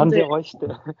 Наран заяа гоё шүү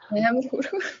дээ. Амар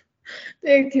хөрхөө.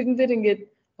 Тэг тэрэн дээр ингээд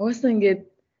уусаа ингээд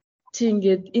чи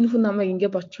ингээд энэ хүн намайг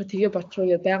ингээд боцоо тэгээ боцоо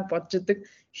гэж байнга бодж идэг.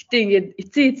 Гэтэ ингээд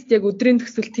эцээ яг өдрийн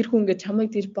төгсөл тэр хүн ингээд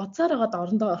чамайг тийж боцоор хагаад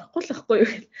орондоо орохгүй л байхгүй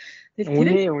юу.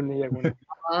 Тэгэл үнэ яг үнэ.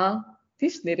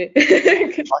 Тийш нэрээ.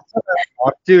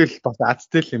 Орж ивэл бас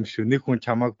азтай л юм шүү. Нэг хүн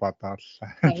чамайг бодоол.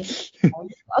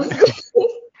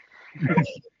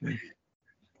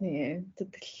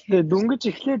 Тэгээ дүнгэж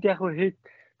эхлээд яг хөө хейт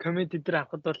комент дээр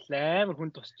авахд бол амар хүн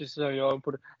тусч ирсэн ёо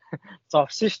бүр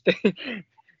зовсон штэ.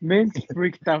 Мэнд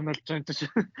breakdown болж байгаа юм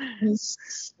шиг.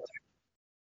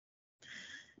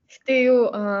 Гэтэ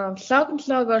юу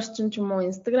влогоор ч юм уу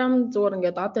Instagram зүгээр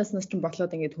ингээд одооснаас ч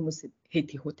болоод ингээд хүмүүс хейт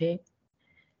хийх үү те.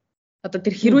 Одоо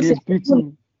тэр хэрүүлээ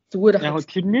зүгээр яг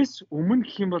нь тэрнээс өмнө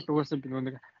гэх юм бол угаасаа би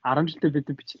нэг 10 жилдээ бид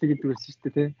бичлэг гэдэг байсан шүү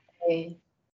дээ тий.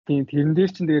 Тийм тэрэн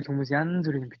дээр чинь тэгэл хүмүүс янз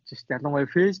бүрийн бичсэн шүү дээ.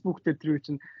 Ялангуяа Facebook дээр тэр үе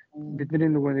чинь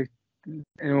бидний нөгөө нэг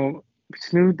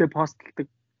бичлэгнүүдэд постлдог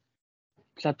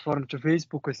платформ чи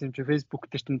Facebook байсан юм чи Facebook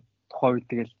дээр чинь тухайн үед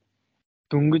тэгэл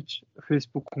дөнгөж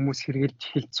Facebook хүмүүс хэрэгэлж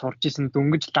эхэлж сурж исэн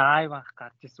дөнгөж лайв анх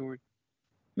гарч исэн үе.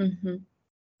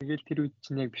 Тэгэл тэр үед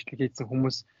чинь яг бичлэг хийсэн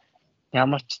хүмүүс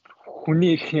ямар ч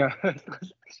хүний их ойлголт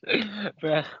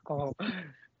байхгүй.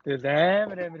 Тэгэл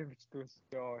амар бичдэг ус.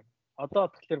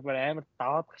 Одоо тэгэхээр бүр амар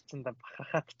даваад гарсан да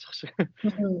бахархаад чих шиг.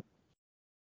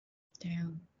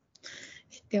 Тийм.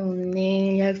 Гэтэ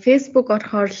үнэ яг Facebook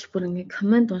орохоор л бүр ингэ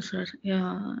комент уншаар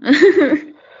яа.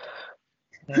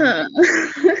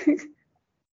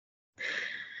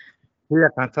 Би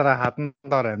ганцаараа хадан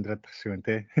доор амьдраад тах шиг байна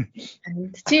те.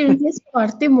 Чи фэйсбુક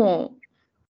орд юм уу?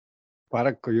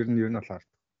 Бараг ер нь бол орд.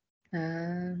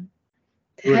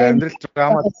 Тэр амьдрал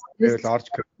драма тэгэл орж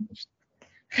гэх юм шүү дээ.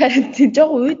 харин тийм жоо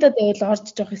уйдаа тэгэл орж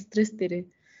жоох стресс дээрээ.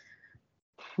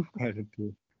 Харин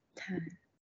тийм.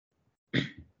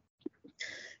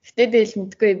 Гэтэ тэгэл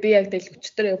мэдгүй би яг тэгэл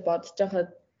өчтөр бодож байхад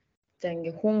за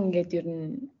ингээ хүн ингээд ер нь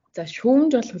за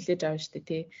шүүмж бол хүлээж авна шүү дээ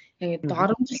тий. Ингээд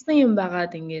доромжилсан юм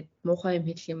байгаад ингээд муухай юм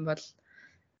хэлэх юм бол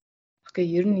окей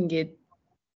ер нь ингээд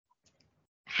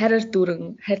хайраар дүүрэн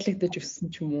хайрлагдаж өссөн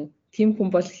ч юм уу. Тим хүн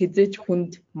бол хизээж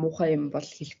хүнд муухай юм бол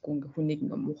хэлэхгүй ингээ хүнийг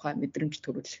ингээ муухай мэдрэмж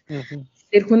төрүүлэх.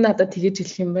 Тэгэхээр хүн надад тэгэж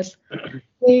хэлэх юм бол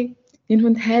энэ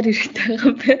хүнд хайр хэрэгтэй байгаа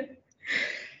юм байна.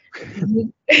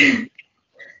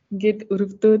 Ингээд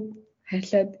өрөвдөөд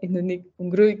хайрлаад энэ үнийг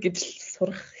өнгөрөөе гэж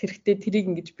сурах хэрэгтэй тэрийг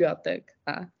ингэж би одоо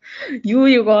юу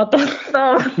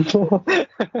одоолоо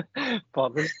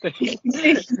Бодолтой.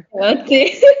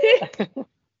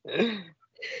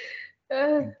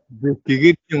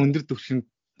 Тэгээд өндөр түвшинд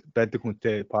байдаг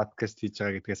хүнтэй подкаст хийж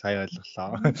байгаа гэдгээ сая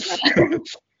ойлголоо.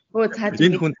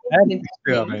 Энэ хүн хайр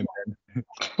хэрэгтэй байгаа юм байна.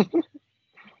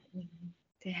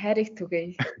 Тэг хайрыг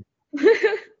түгээе.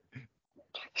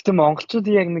 Гэтэ монголчууд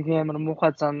яг нэг амар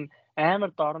муухай зан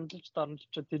амар доромжилж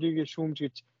тэрийг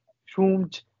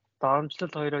шүүмж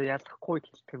доромжлол хоёроо ялахгүй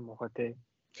хэлдэг юм муухай тий.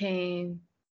 Тийм.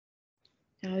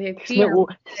 Яг би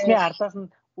тэсний ардаас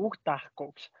нь үг даахгүй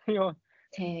ёо.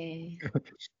 Тийм.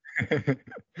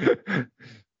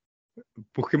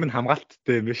 Бүх юм нь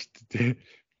хамгаалттай юм ба шүү дээ.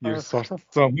 Юу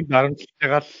сурцсан хүн дарамжилж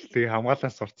байгаа л тэг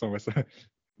хамгаалаас сурцсан байсан.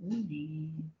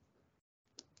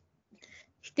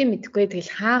 Гэтэ мэдгүй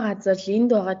тэгэл хаа газар л энд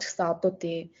байгаа ч гэсэн одоо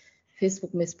тий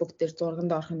фэйсбુક дээр зурганд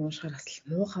орох нь уушгаар бас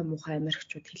муухай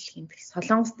Америкчууд хэлэх юм. Тэгэл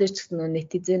Солонгос дээр ч гэсэн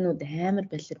нетизенүүд амар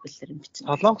балер юм бичнэ.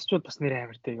 Солонгосчууд бас нэр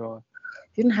амар тий ёо.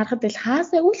 Тэр нь харахад тэгэл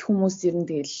хаасаа үл хүмүүс ер нь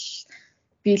тэгэл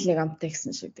би л нэг амтай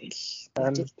гэсэн шиг тэгэл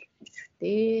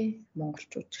дээ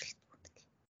монголчууд ч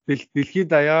л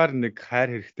дэлхийд даяар нэг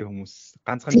хайр хэрэгтэй хүмүүс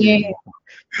ганцхан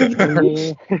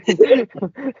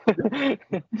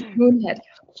нүүн хайр.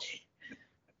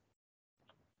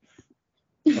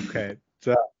 Окей.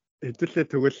 За хэдүүлээ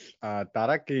тэгвэл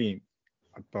дараагийн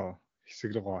одоо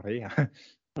хэсэг рүү оръё.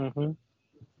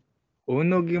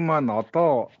 Өнөөгийн маань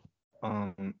одоо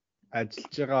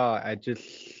ажиллаж байгаа ажил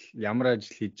ямар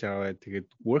ажил хийж байгаа вэ? Тэгээд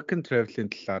work and travel-ийн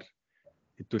талаар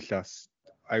хэдүүлээ бас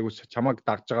айгуу чамайг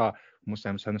дагж байгаа хүмүүс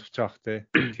амар сонирхож байгаа бах те.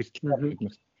 Тэр талаар бид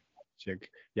яг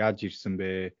яаж ирсэн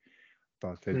бэ?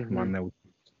 Одоо тэгээд манай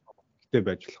үедээ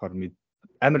байж болохоор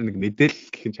амар нэг мэдээлэл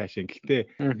гэх юм цаашаа гэхдээ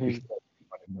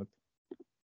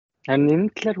харин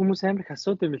энэ талаар хүмүүс амар их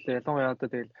асуудаг юм билээ. Ялангуяа одоо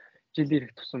тэгэл жилийн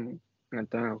ирэх тусам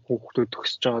одоо хүүхдүүд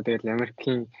төгсөж байгаа тэгэл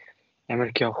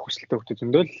Америк явах хүсэлтэй хүүхдүүд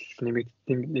зөндөл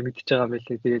нэмэгдэж байгаа юм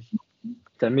билээ. Тэгээд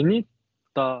за миний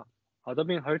одоо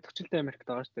би 2 дахь жилдээ Америкт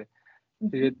байгаа шүү дээ.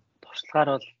 Тэгээд туршлагаар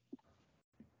бол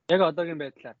яг одоогийн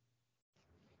байдлаар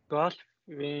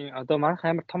голфын одоо манайх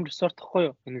амар том resort гэхгүй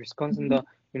юу? Энэ Висконсинд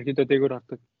ерөнхийдөө дээгүүр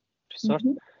ордог resort.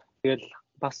 Тэгэл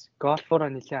бас голфороо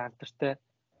нэлээд алдартай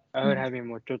ойр хавийн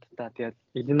мужуудаа тэгээд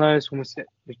Иллинойс хүмүүс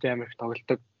ердөө Америк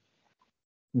тоглодог.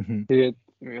 Тэгээд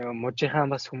мужийнхаа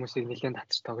бас хүмүүсийг нэлээд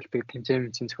татж тоглодог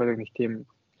тэмцээн зохиолог нэг тийм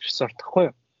resort гэхгүй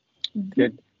юу?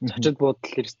 Тэгээд зочид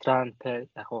буудал ресторантай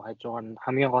яг хажуугаар нь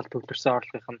хамгийн гол төвлөрсөн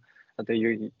орлогын нь одоо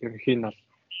ерөнхий нь бол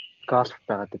голф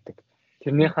байгаад байдаг.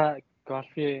 Тэрнийхээ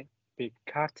голфын би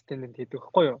карт тэнэнд хийдэг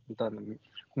байхгүй юу? Одоо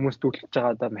хүмүүс дүүрлэж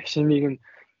байгаа одоо машиныг нь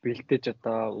бэлдэж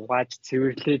одоо угааж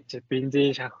цэвэрлэж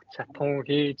бензин шатхуун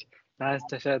хийж нааш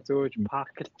цашаа зөөж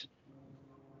парклж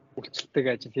үйлчлдэг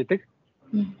ажил хийдэг.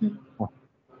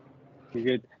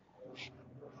 Тэгээд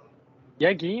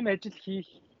яг ийм ажил хийх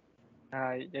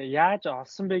яаж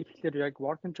олсон бэ гэхээр яг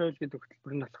work and travel гэдэг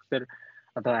хөтөлбөр нь болохоор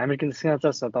одоо Америкийн засгийн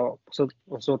газраас одоо бусад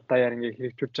улсууд даяар ингээ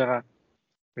хэрэгжүүлж байгаа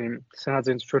ийм засгийн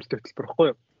газрын зөвшөөрлөлт хөтөлбөр байхгүй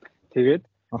юу? Тэгээд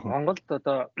Монголд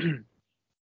одоо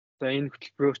энэ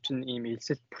хөтөлбөрөөр чинь ийм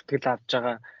элсэлт бүртгэл авч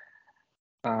байгаа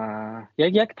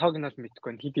яг тоог нь бол мэдэхгүй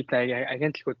байна. Хэд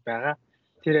агентлагууд байгаа.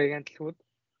 Тэр агентлагууд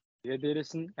тэгээд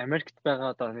дээрэс нь Америкт байгаа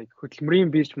одоо нэг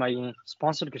хөдөлмөрийн бирж маягийн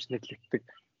спонсор гэж нэрлэгддэг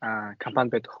компани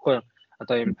байдаг байхгүй юу?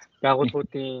 Одоо ийм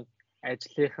байгууллагуудын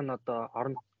ажлынх нь одоо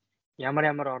ямар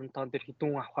оронтон дээр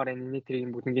хэдэн авахаар энэ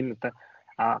тэрийн бүгднийг одоо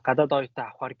гадаад оюутан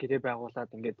авахаар гэрээ байгуулад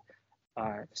ингээд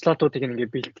слотуудыг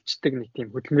ингээд бэлтждэг нэг тийм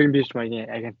хөдөлмөрийн бирж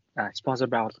маягийн агент спонсор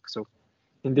байгуулах гэсэн үг.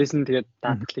 Эндээс нь тэгээд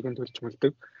даатгалыг нь төлж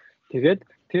мөлдөг. Тэгээд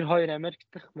тэр хоёр Америк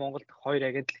дахь Монгол дахь хоёр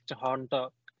агентлаг чинь хоорондоо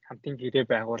хамтын гэрээ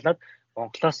байгуулад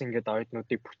Монголоос ингээд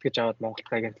оюутнуудыг бүртгэж аваад Монгол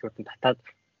агентлагуудад татаад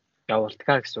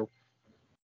явуулдаг гэсэн үг.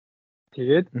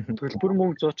 Тэгээд төлбөр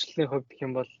мөнгө зуучлалын хувьд гэх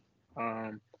юм бол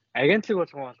агентлаг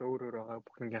болгон бол өөр байгаа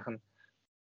бүх нэгийнх нь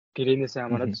гэрээнээс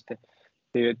хамаарат шүү дээ.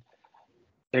 Тэгээд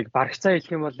яг барагцаа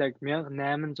хэлэх юм бол яг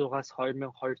 $1800-аас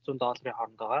 $2200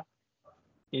 хооронд байгаа.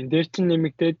 Энэ дээр чинь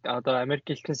нэмэгдээд одоо Америк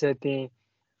элчин сайдын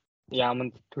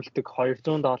яамд төлдөг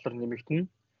 $200 нэмэгдэнэ.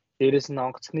 Дээрээс нь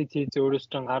онгоцны тийз өөрөөс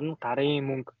чинь гарна. Гарын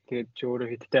мөнгө тэгээд чи өөрөө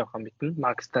хэдтэй авах юм битэн.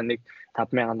 Макста нэг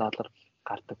 $5000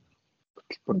 гардаг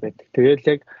хөтөлбөр байдаг. Тэгээд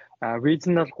яг виз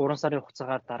нь бол 3 сарын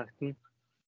хугацаагаар дарагдана.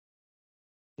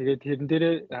 Тэгээд тэрэн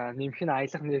дээрээ нэмэх нь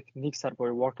аялах нэг сар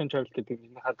буюу work and travel гэдэг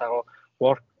нэрнийхээ дагуу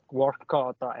work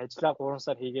одоо ажиллаа 3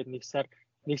 сар хийгээд нэг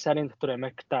сарын дотор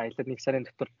Америкт аялаад нэг сарын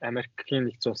дотор Америкийн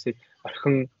нэгдсэн улсыг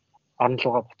орхин орон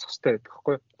руугаа буцах хэрэгтэй байдаг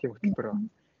байхгүй юу? Тийм хөтөлбөр байна.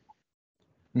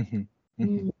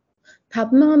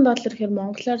 $5000 гэхээр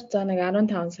монголоор за нэг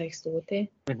 15 сая гэсэн үг тий.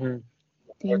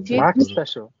 Тийм макстай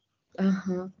шүү.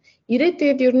 Аха. Ирээд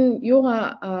тэгээд ер нь юугаа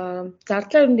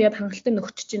зардлаар нь тэгээд хангалттай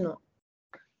нөхчөж гинөө.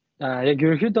 Яг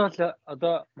ерөнхийдөө бол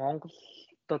одоо Монголд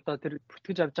одоо тэр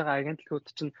бүртгэж авч байгаа агентлагууд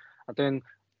чинь одоо энэ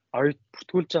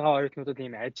бүртгүүлж байгаа оюутнуудад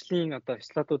ийм ажлын одоо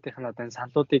слотуудын одоо энэ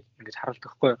саналуудыг ингэж харуулдаг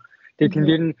байхгүй юу. Тэгээд тэн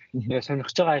дээр нь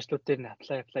сонирхож байгаа ажлууд дээр нь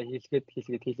apply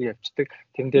хийлгээд явцдаг.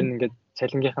 Тэн дээр нь ингээд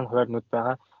цалингийнх нь хуваарнууд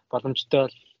байгаа. Боломжтой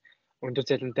бол өндөр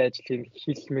цалинтай ажил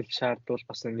хийх хилмэл шаардвал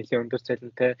бас нэлээд өндөр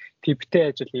цалинтай типтэй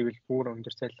ажил хийвэл бүр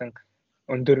өндөр цалин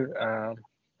өндөр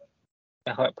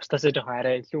яг бусдаас жоохон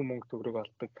арай илүү мөнгө төгрөг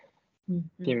олдог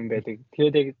тийм юм байдаг.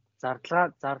 Тэгээд яг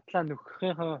зардлаа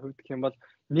нөхөхийн хувьд гэх юм бол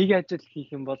нэг ажил хийх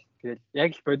юм бол тэгээд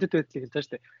яг л бодит байдлыг хэлж байгаа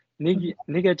шүү дээ.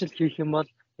 Нэг ажил хийх юм бол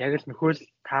яг л нөхөөл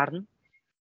таарна.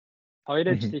 Хоёр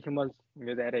ажил хийх юм бол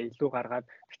ингээд арай илүү гаргаад.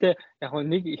 Гэтэ яг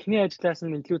нэг эхний ажлаас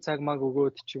нь илүү цаг маг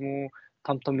өгөөд ч юм уу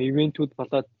том ивентүүд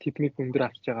болоод техник өндөр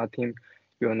авч байгаа тийм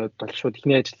юунууд бол шууд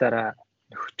эхний ажиллаараа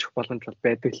нөхчих боломж бол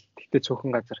байдаг л. Гэтэ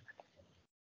цөөхөн газар.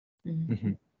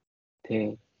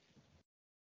 Тийм.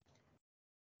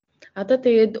 Одоо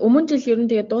тэгээд өмнө жил ер нь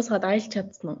тэгээд дуусгаад аялж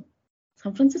чадсан уу?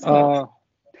 Сан Франциско.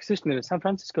 Тэгсэн чинь нэр Сан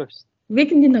Франциско биш.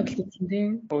 Викендийн тоглолт хийсэн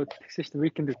тийм. Тэгсэн чинь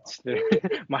викенд үзсэн нэр.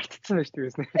 Мартцсан байж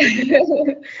тгийсэн.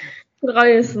 Тэр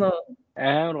гоё байсан уу?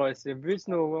 Амар гоё байсан.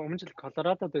 Бис нөгөө өмнө жил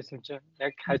Колорадод байсан юм чинь.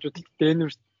 Яг хажуудалд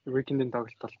Денвер викендийн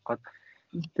тоглолт болох гээд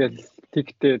тэгэл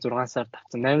тигтээ 6 сар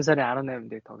тавцсан. 8 сарын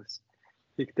 18-нд тоглосон.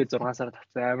 Тигтээ 6 сар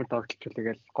тавцсан. Амар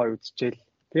тоглолцуулъя гэж гоё үзчихээл.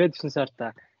 Тэгээд 9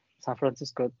 сарда Сан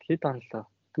Францискод хэд онлоо?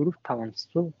 4-5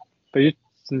 онцлоо.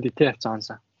 Баярсан дитэ явцсан.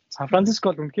 Сан Франциско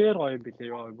бол үнэхээр гоё юм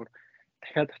билээ. Яа бүр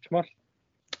дахиад очимоор.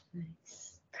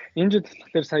 Энэ жил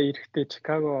болохоор сая эрэхтэй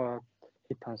Чикаго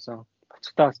хэд онсон.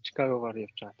 Буцтаас Чикагогоор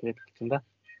явж байгаа. Тэгээд хэлсэн да.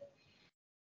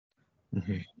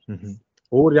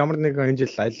 Өөр ямар нэгэн энэ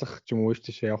жил аялах ч юм уу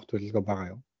тийшээ явах төлөвлөгөө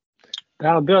байгаа юу?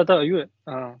 Би одоо юу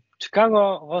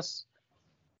Чикагогоос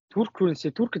Турк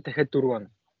дахиад 4 он.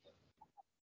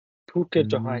 Туркээр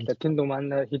жоохон аялаа. Тэнд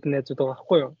манай хідэн найзууд байгаа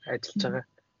байхгүй юу? Ажиллаж байгаа.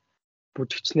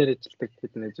 Бүжигчнэр ажилладаг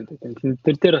хідэн найзууд.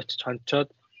 Тэн дээр очиж хончоод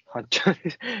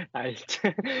аялж.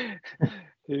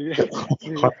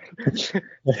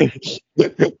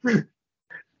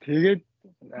 Тэгээд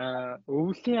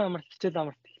өвлийн амралт хичээл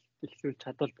амралт эхлүүл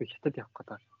чадвал би хятад явах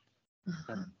гэдэг.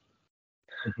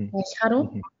 Аялахаар уу?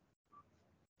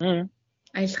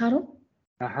 Аялахаар уу?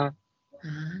 Аха.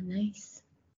 Nice.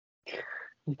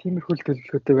 Тиймэрхүү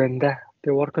төлөвлөгөөтэй байна да.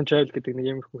 Тэгээ work and travel гэдэг нэг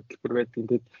иймэрхүү хөтөлбөр байдаг.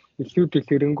 Тэгээд илүү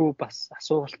дэлгэрэнгүй бас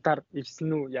асуултаар ирсэн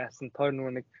үү яасан тоо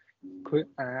нэг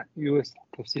US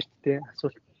тавьсан шүү дээ.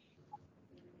 Асуулт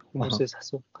хүмүүсээс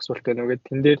асуулт байна уу гэдэг.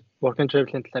 Тэн дээр work and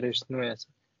travel-ийн талаар ирсэн үү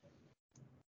яасан.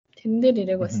 Тэн дээр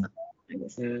ирээг бас.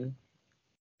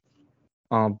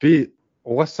 Би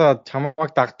угаасаа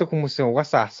чамайг дагдаг хүмүүсийн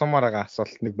угаасаа асуумаар байгаа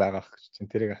асуулт нэг байгаа гэж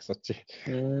чинь тэрийг асуучих.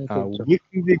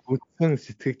 Викендийг үтсэн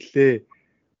сэтгэлдээ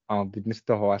бид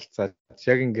нартай хуваалцаад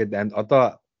яг ингээд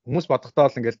одоо хүмүүс бодохдоо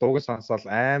бол ингээд дууг сонсоод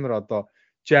амар одоо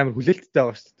чи амар хүлээлттэй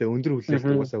байгаа шүү дээ. Өндөр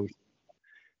хүлээлт угаасаа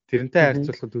тэрнтэй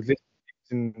харьцуулахад хүлээлт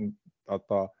нь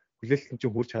одоо хүлээлт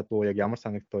чинь хүрч чадваа яг ямар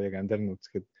санагдав яг амдаар нь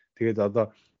үзэхэд тэгээд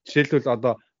одоо жишээлбэл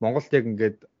одоо Монголд яг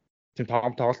ингээд тийм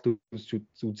тоглолт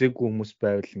үзээгүй хүмүүс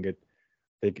байвал ингээд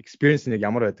яг experience нэг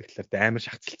ямар байдаг талаар тэ амар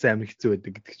шахацлцсан амар хэцүү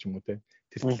байдаг гэдэг ч юм уу те.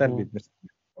 Тэр талаар бид нэр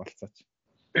болцооч.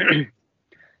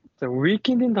 За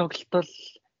weekend-ийн тоглолт бол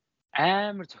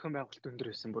амар зохион байгуулалт өндөр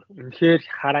байсан бүр. Үнэхээр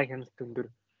хараа хяналт өндөр.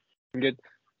 Ингээд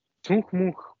цүнх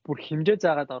мөнх бүр хэмжээ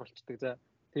заагаад оруулцдаг. За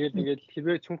тэгээд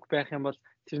хэрвээ цүнх байх юм бол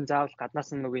тэр нь заавал гаднаас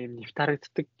нь нөгөө юм нэвт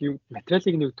харагддаг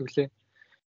материалыг нэгдвэглээ.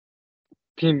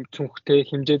 Тийм цүнхтэй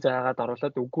хэмжээ заагаад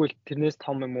оруулаад үгүй л тэрнээс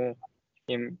том юм уу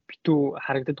юм битүү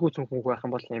харагддаггүй цүнх мөнх байх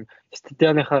юм бол юм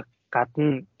стадионынхаа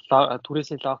гадна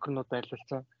түрээсийн локернууд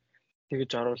байрлуулсан.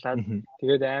 тэгэж оруулаад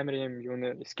тэгээд амар юм юу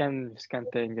нэ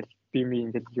скантай ингээл бими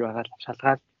ингээл юу агаал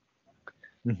шалгаад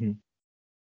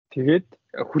тэгээд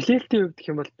хүлээлтийн үед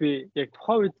гэх юм бол би яг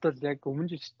тухайн үед бол яг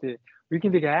өмнө жилдээ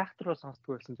викендийг айхтар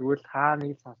сонсдог байсан зүгээр л хаа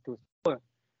нэг сонсдог байсан.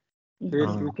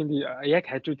 Тэгээд викенд яг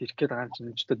хажууд ирэх гээд байгаа юм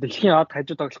чинь ч одоо дэлхийн од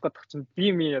хажууд тоглох гэдэг чинь би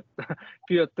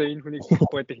одоо энэ хүнийг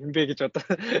болохгүй байдаг хинбэ гэж одоо.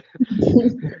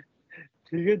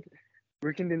 Тэгээд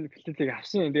викендийн бэлтгэлийг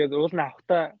авсан юм. Тэгээд уул нь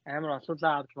авахтаа амар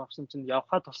олуулаа авч мавсан чинь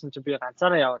явхад болсон чинь би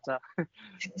ганцаараа яваа за.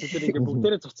 Тэгэхээр ингээ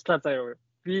бүгдээрээ цуцлаа заа юу.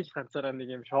 Би л ганцаараа нэг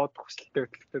юм шоуд хөсөлттэй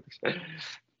гэж.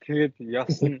 Тэгээд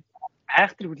явсан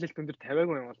айхтар хүлээлт өндөр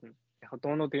тавиагүй юм болно. Яг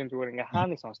дуунуудыг зүгээр ингээ хаа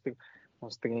нэг сонсдог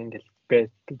ингээл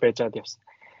байжгаад явсан.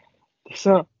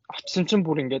 Тэгсэн очсон чинь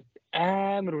бүр ингээд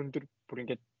амар өндөр бүр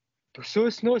ингээд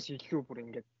төсөөснөөс илүү бүр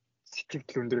ингээд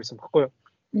сэтгэл өндөр байсан баггүй юу?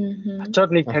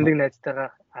 Очоод нэг таньдаг найзтайгаа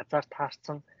азар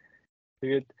таарсан.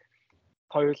 Тэгээд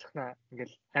хоёулахнаа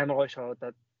ингээд амар гоё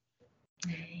шоудаад.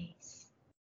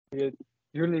 Тэгээд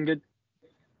юу нэг ингээд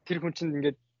тэр хүн чинь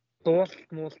ингээд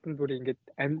дуулалт бүр ингээд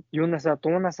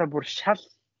дуунасаа бүр шал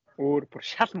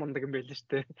мундаг юм байл шүү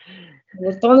дээ.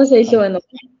 Дуунасаа илүү байна уу?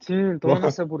 Тийм,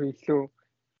 дуунасаа бүр илүү.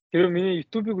 Тэр миний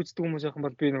YouTube-ыг үздэг хүмүүс яхан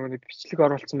бол би нэг бичлэг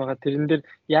оруулсан байгаа. Тэрэн дээр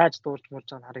яаж дуулж муулж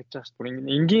байгааг харагдаж байгаа шүү.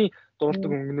 Бүр энгийн дуулдаг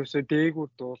өнгнөөсөө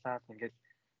дээгүүр дуулаад ингээд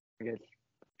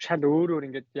шал өөр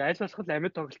ингээд аль болох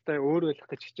амьд тоглолттой өөр байх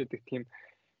гэж хичээдэг тийм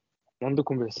мундаг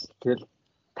хүн байсан. Тэгэл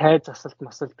тай засалт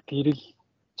масалт гэрэл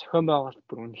зохион байгуулалт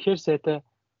бүр үнэхээр сайтай.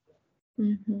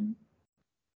 Тийм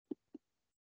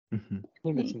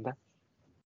байсан да.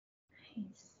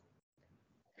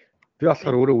 Би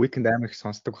болохоор өөрөө weekend амар их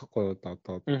сонсдог байхгүй одоо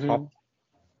топ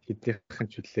хэдийнхэн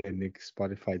ч үлээ нэг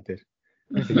Spotify дээр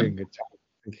тэгээ ингээд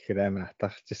гэхээр амар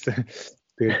атаахчихсан.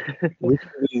 Тэгээд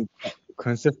weekend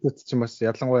концептууд ч бас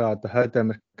ялангуяа одоо хойд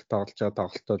Америк тоглож байгаа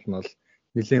тоглолтууд нь бол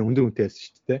нэлээд өндөр үнэтэй байсан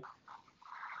шүү дээ.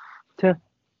 Тэ.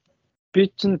 Би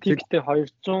чинь тэгтээ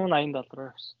 $280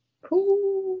 авсан.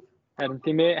 Харин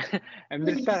тийм ээ.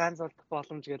 Амьдралдаа ганц олдох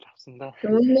боломж гэж авсан да.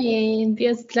 Үнэ би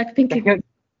Blackpink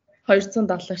 $200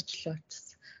 ч л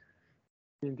очсон.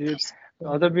 Тэгээд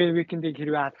одоо би викендийг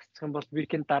хэрвээ алгацчих юм бол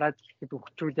викенд дараа жилхэд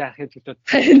өгчүүл яах гэж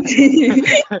бодсон.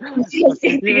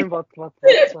 Тийм бодлоо.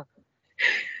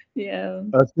 Яа.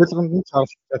 Зөвлөгөөнд нь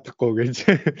цааш чадахгүй гэж.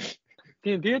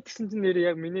 Тийм тэгээд гэсэн чинь нэр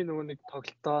яг миний нөгөө нэг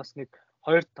тоглолтоос нэг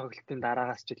 2 тоглолтын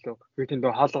дараагаас ч илүү викенд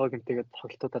хоолгоо гэмтээгээд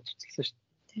тоглолтуудаа цуцлсан шүү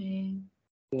дээ.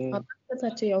 Тийм. Одоо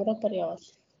цааш Европоор явал.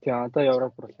 Тийм одоо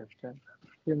Европоор явж байна.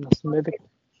 Тийм нас мэдэг.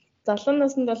 Залуу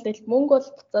наснд бол тэгэл мөнгө бол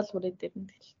буцаал хүрээд ирнэ.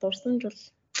 Тэгэл дурсан жил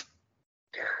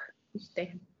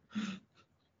ихтэй.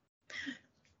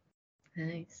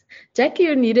 Nice. Jackie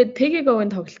юу нэрээд Peggy-гийн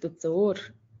тоглолт үзсэн өөр.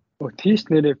 Тийш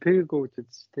нэрээ Peggy-г үзсэн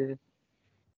тээ.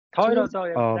 Хоёр одоо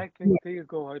яг Peggy-г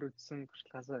хоёр үзсэн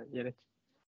туршлагаасаа яриач.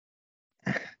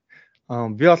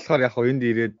 Би болохоор яг энд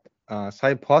ирээд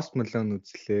сая Post Malone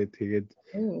үзлээ. Тэгээд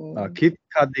Kid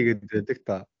Cudi гэдэг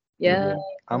та. Яа.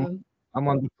 I'm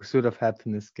on the pursuit of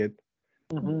happiness гэдэг.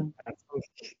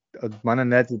 Манай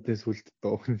найзуудын сүлд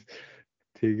дуу.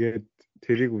 Тэгээд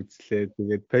тэрийг үзлээ.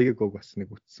 Тэгээд Peggy-г бас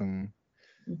нэг үзсэн.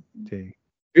 Тийм.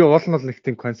 Би уул нь бол нэг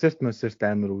тийм концерт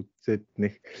амар үзээд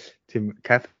нэг тийм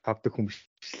кафе авдаг хүн биш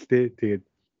л дээ. Тэгээд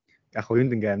яг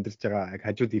оюунд ингээ амьдарч байгаа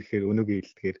хажууд ирэхээр өнөөгөө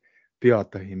илтгэхээр би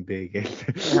одоо хэм бэ гээл.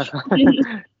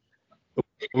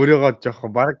 Өөрийгөө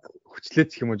жоохон баг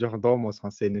хүчлээчих юм уу жоохон дуу муу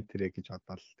сонсон инэ тэрэ гэж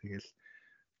бодоол. Тэгэл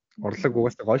урлаг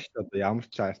угаасаа гоё шүү дээ. Ямар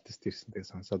ч артист ирсэнтэй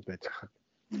сонсоод байж хахад.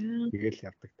 Тэгэл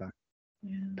явдаг та.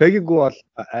 Peggy-г бол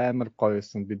амар гоё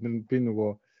байсан. Би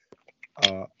нөгөө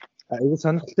айгуу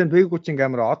сонирхолтой Peggy-г чинь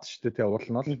амар од шүү дээ. Уул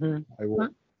нь бол айгуу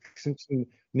гэсэн чинь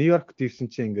Нью-Йоркт ирсэн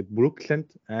чинь ингээд Бруклинд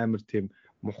амар тийм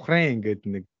мухрын ингээд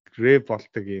нэг рэп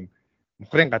болдог юм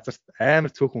мухрын газарт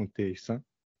амар цөөхөн үнэтэй ирсэн.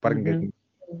 Баг ингээд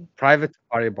private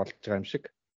party болж байгаа юм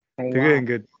шиг. Тэгээ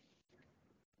ингээд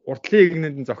уртлын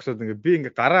игнэнд зогсоод ингээд би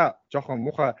ингээд гараа жоохон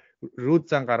муха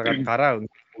рүүзан гаргаад гараа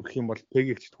өрөх юм бол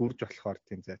Peggy-г ч хүрж болохоор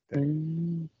тийм зайтай.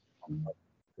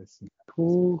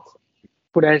 Түүх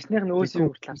бүр ажлынх нь өөсөө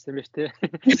хүртэл авсан юм байна те.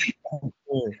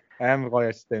 Амар гоё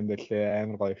ястай юм байлээ.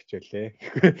 Амар гоё хичээлээ.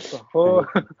 Оо.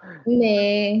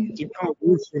 Нэ. Жинхэнэ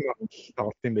үүсгэн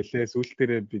тоглолт юм байлээ. Сүүлд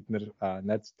дээрээ бид нэр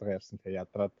найзтайгаа явсан те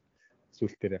ядраад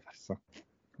сүүлд дээрээ гарсан.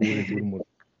 Үүрээ дүрмөр.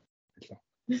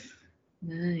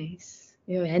 Nice.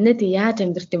 Йоо, анаад яаж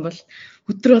амьдрт юм бол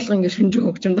өдөр болго ингэ шүнжин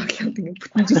хөгжим тоглоод ингэ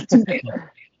бүтэн жил чинь.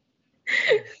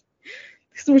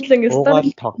 Тэгсэн мэт л ингэ стart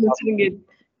ингэ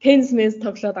теннис мэс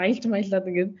тоглоод аялж маялаад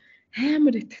ингэ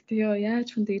амар итгэвтэй ёо яаж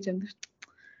хүн тэгж амьдрт.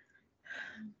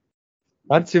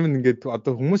 Ганц юм ингээд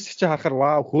одоо хүмүүс чи харахаар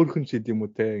вау хөөрхөн ч гэдэм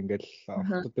үү те ингээл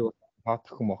хотуудыг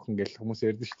таатах юм охин гэл хүмүүс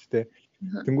ярьдэн шүү дээ.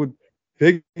 Тэнгүүд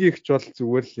Пегигч бол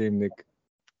зүгээр л юм нэг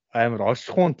амар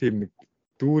оршихуун тийм нэг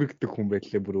дүүрэгдэх хүн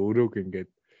байтлаа бүр өрөөг ингээд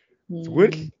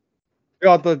зүгээр л би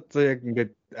одоо яг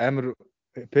ингээд амар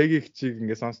пегигчийг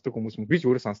ингээд сонсдог хүмүүс мөн би ч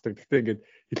өөрөө сонсдог. Гэхдээ ингээд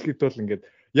хэлэхэд бол ингээд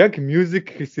яг music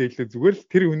гэхээсээ илүү зүгээр л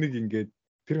тэр үнийг ингээд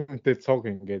тэр хүнтэй цог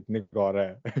ингээд нэг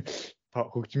орой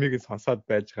хөгжмийг сонсоод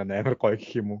байж байгаа нь амар гоё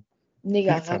гэх юм уу? Нэг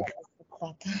агаар.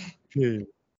 Тийм.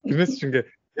 Тэрнээс ч ингээд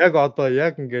яг одоо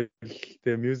яг ингээд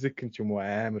тэ music ч юм уу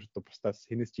амар одоо бусдаас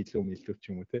хинээс ч илүү илүү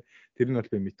ч юм уу те. Тэр нь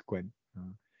бол би мэдэхгүй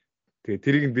байна. Тэгээ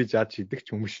тэрийг нь би жаад шидэх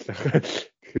ч хүмүүшлээ.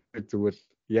 Тэгэхээр зүгээр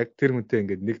яг тэр хүнтэй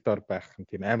ингээд нэг дор байх нь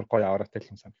тийм амар гоё авраатай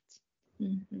юм санагдсан.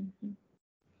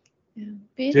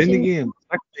 Би Жэнигийн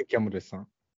практик ямар байсан?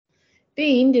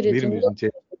 Би энэ дээрээ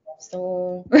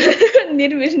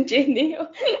нэр мэрэн Жэни юу.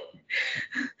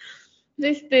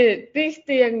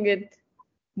 Тэгтээ яг ингээд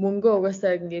мөнгө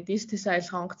угаасаа ингээд ийш тийш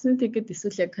айлах онгоцны тэгээд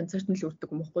эсвэл яг концерт нь л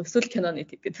үрдэг юм уу? Эсвэл киноны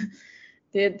тэгээд.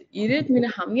 Тэгээд ирээд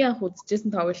миний хамгийн анх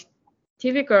үзчихсэн тоглолт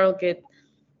TV Girl гэдэг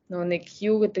нөгөө нэг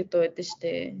юу гэдэг дуу байдаг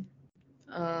штэ.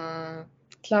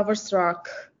 Clovers Rock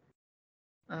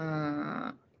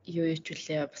юу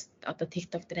ичүүлээ бас одоо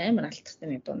TikTok дээр амар алтарсан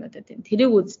нэг дуунууд байдаг.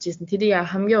 Тэрийг үзчихсэн. Тэрийг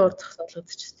хамгийн урд зогсоол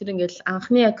үзчихсэн. Тэр ингээл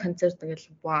анхны концерт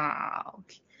ингээл вау.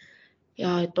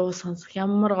 Яа дуу сонсох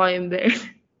ямар гоё юм бэ.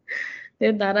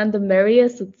 Тэгээд дараа нь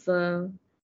Marius үзсэн.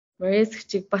 Marius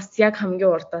чиг бас яг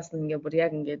хамгийн урдаас нь ингээ бүр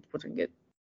яг ингээд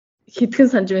хэдхэн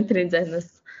сантиметрийн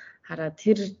зайнаас хараа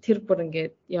тэр бүр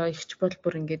ингээд яа ихч бол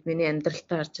бүр ингээд миний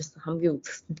амьдралтаа харж байсан хамгийн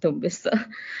үзэсгэлэнтэй юм байсан.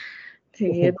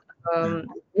 Тэгээд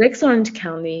Rex Orange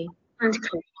County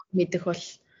мэдэх бол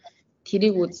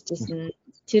тэрийг үзчихсэн.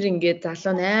 Тэр ингээд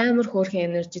залуу амар хөөрхөн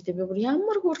энержитэй би бүр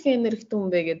ямар хөөрхөн энергитэй юм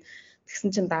бэ гэд тэгсэн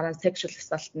чинь дараа нь sexual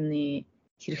assault-ны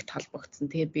хэрэгт холбогдсон.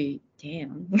 Тэгээд би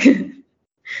тийм.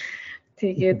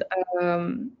 Тэгээд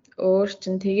өөр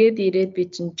чин тэгээд ирээд би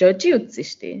чин Joji үзсэн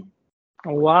шүү дээ.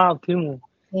 Вау, тийм үү.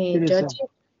 Joji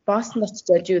Босton очиж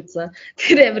Joji үзсэн.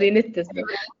 Тэр амар инээдтэйсэн.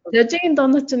 Joji-гийн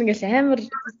дуунууд чинь ингээл амар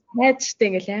найдажтай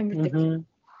ингээл амар тийм.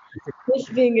 Тэгэл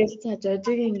би ингээл цаа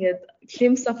Joji-гийн ингээд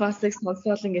Glimpse of Us-ыг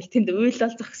сонсоол ингээл тэнд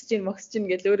уйлал зогсож ийн могсож ийн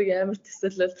ингээл өөрийгөө амар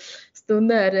төсөөлөл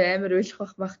стөнөө арай амар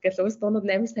уйлах бах гэл ус дуунууд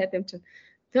амар сайд юм чинь.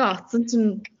 Тэгээ оцсон чинь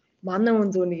манай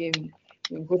хүн зөв нэг юм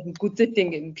гүзээтэй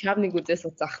ингээм пиавны гүзээс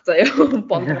узах заяа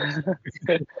бонд.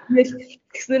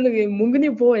 Тэгснэ нэг юм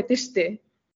мөнгөний буу байдаг штэ.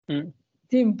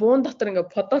 Тийм буун дотор ингээ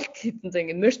подолт хийсэн за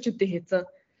ингээ мерчүүдээ хийсэн.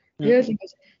 Тэгэл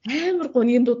ингээ амар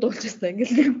гонгийн дуу дуулчихсан.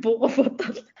 Ингээл нэг бууга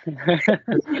бодол.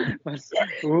 Бас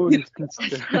өөр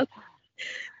ертөнцтэй.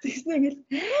 Тэгснэ ингээл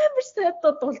амар сайд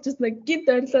дуу дуулчихсан.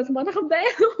 Гинт орилол манайхан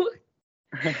байв.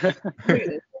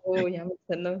 Оо ямар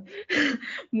санаа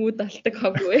муу далтаг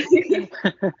хаггүй.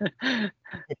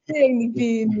 Тийм би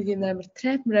нэг амар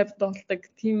trap rap дуулдаг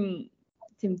тийм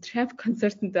trap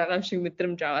концертанд байгаа юм шиг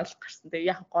мэдрэмж аваад гарсан. Тэгээ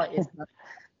яг гоё юм.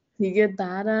 Тэгээ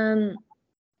дараа нь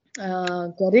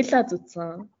Gorilla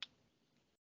зүтсэн.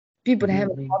 Би бүр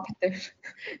амар хоббитэй.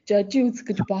 Joji үзэх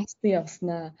гэж Бостон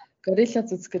явснаа. Gorilla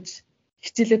зүтэх гэж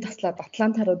хичээлээ таслаад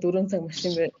Атланта руу 4 цаг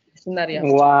машинаар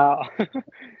явсан. Вау.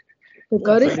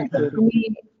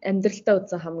 Gorilla-гийн амьдралтаа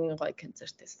үзсэн хамгийн гоё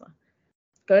концерт байсан.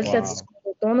 Gorilla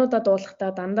дуунуудаа дуулахдаа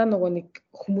дандаа нөгөө нэг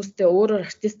хүмүүстэй өөрөөр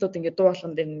артистууд ингээд дуу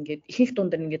болгон дээр ингээд ихэнх дуун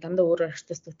дээр ингээд дандаа өөрөөр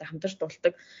артистуудтай хамтарч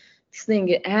дуулдаг. Тэгснэ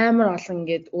ингээд амар олон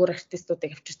ингээд өөр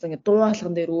артистуудыг авчирсан ингээд дуу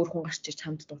болгон дээр өөр хүн гарч иж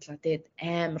хамт дуулаа. Тэгээд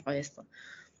амар гоё байсан.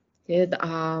 Тэгээд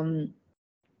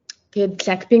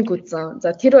Blackpink үзсэн.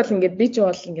 За тэр бол ингээд би ч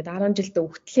бол ингээд 10 жилдээ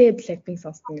өгтлээ Blackpink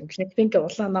сонссон. Blackpink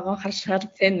улаан ногоон хар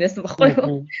фэн байсан байхгүй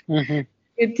юу?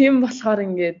 Тэгээд тийм болохоор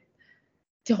ингээд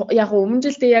яг өмнө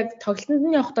жилдээ яг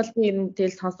тоглолтод явахад л би энэ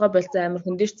тэгэл сонсгоо болцсон амар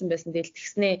хөндөрсөн байсан. Тэгэл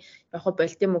тэгснээ яг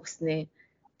болт юм уу гэснээ.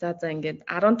 За ингээд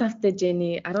 15-тай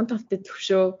Jenny 15-тай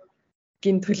төвшөө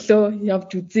гин төлөө явж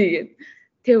үзье гэд.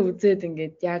 Тэ үзээд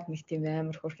ингээд яг нэг тийм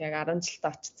амар хөрх яг 10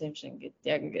 жилдээ очсон юм шиг ингээд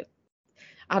яг ингээд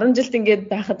 10 жилд ингээд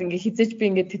байхад ингээд хизээж би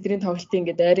ингээд тэдний тоглолтын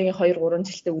ингээд ойрын 2-3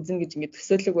 жилдээ үзэн гэж ингээд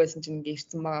төсөөлөг байсан чинь ингээд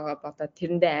ирсэн байгаагаа бодоод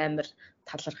тэрэндээ амар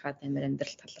талархаад амар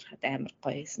амьдрал талархаад амар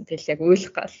гоё байсан. Тэгэл яг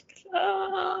уйлах гал.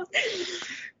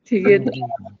 Тэгээд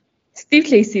Steve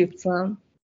Lacy үзсэн.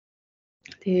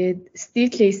 Тэгээд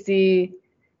Steve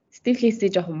Lacy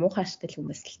жоохон муухайштай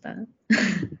хүмүүс л та.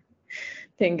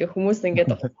 Тэг ингээ хүмүүс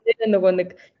ингээд утсан дээр нөгөө нэг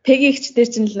пегигчдэр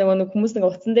чинь л нөгөө нэг хүмүүс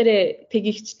ингээ утсан дээр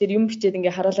пегигчдэр юм бичээд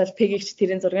ингээ харуулаад пегигч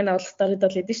тэрийн зургийг авах сторид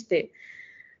бол идэв штэ.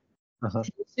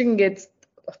 Тэг ингээд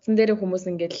утсан дээр хүмүүс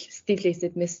ингээд Steve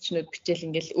Lacy-д мессежнүүд бичээл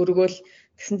ингээд өргөөл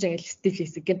тэгсэн чинь ингээд Steve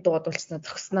Lacy гэнт дуугаад болчихсноо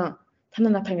зогсноо. Та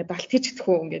надаа ингээд далт хийж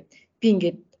чадахгүй ингээд би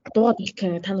ингээд дуугаад болчих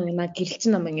та надаа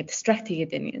гэрэлчин намаа ингээд distract хийгээд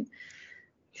байна.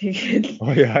 Тэгээд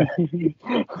оо яа.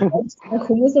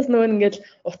 хүмүүсээс нөгөө ингээд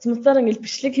утас муцаар ингээд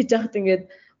бичлэг хийж яхад ингээд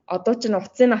одоо ч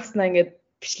утсыг авснаа ингээд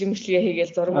бичлэг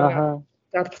хийгээл зураг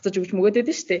гад буцаж өгч мөгөөд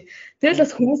байдэн штэ. Тэгэл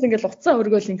бас хүмүүс ингээд утсаа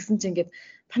өргөөл ингэсэн чинь ингээд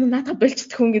тань наата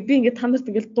болчихдох хүн ингээд би ингээд та нарт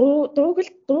ингээд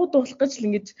дуулах гэж л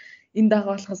ингээд энэ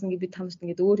дагаа болохоос ингээд би та нарт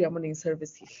ингээд өөр ямар нэгэн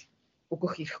сервис хийх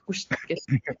өгөх ирэхгүй штэ гэл.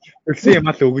 Өгсөн юм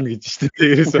аа л өгнө гэж штэ.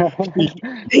 Ерөөсөө.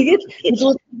 Тэгээд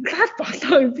лаад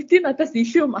болоо би тий надаас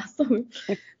илүү юм асуу.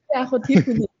 Яг хөө тэр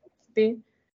хүний тий.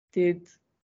 Тэгээд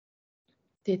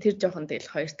тэр жоохон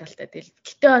тэгэл хоёр талтай тэгэл.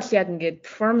 Гэтэ бол яг ингээд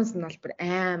перформанс нь бол бүр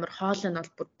амар, хоол нь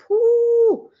бол бүр пүү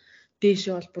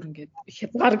дээшээ бол бүр ингээд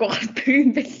хязгааргүй гардаг юм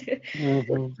байлээ.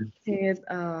 Тэгээд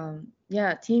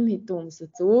яа тим хэдэн хүмүүс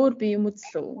зөөр би юм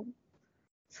үзлээ.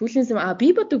 Сүүлийн би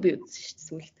бод би үзсэн шүү дээ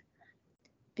сүүлд.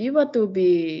 Би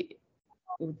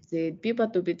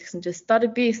тэгсэн чинь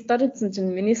storyдсан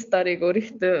чинь миний сториг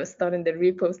өөрийнхөө сторин дээр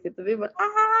репост гэдэг би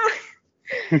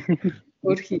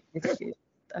өөрхий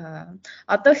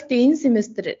одоо ихтэй энэ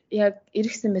семестр яг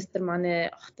эх семестр манай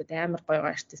хотод амар гоё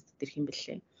артистууд ирэх юм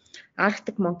бэлээ.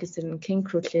 Arctic Monkeys ирнэ, King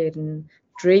Cruel ирнэ,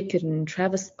 Drake ирнэ,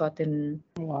 Travis Scott ирнэ.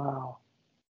 Вау.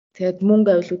 Тэгээд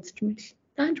мөнгө авал үзчих мэл.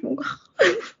 Таанч мөнгө ах.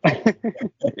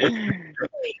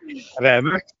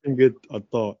 Америк ингээд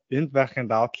одоо энд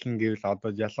байхын давуу тал нь гэвэл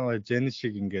одоо ялангуяа Jen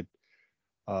шиг ингээд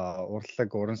урлаг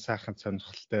уран сайхан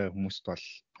сонирхолтой хүмүүст бол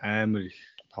амар их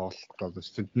тоглолт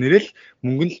болдог. Нэрэл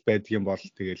мөнгө л байдаг юм бол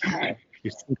тэгэл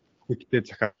эрсдэл хүчтэй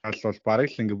захиалвал бараг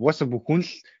л ингээд буусаа бүх хүн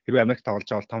л хэрвээ Америк тоглож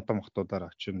байгаа бол том хотуудаар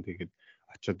очино тэгээд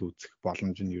очиод үзэх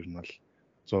боломж нь ер нь бол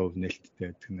 100%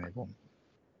 нээлттэй байдаг нэг юм.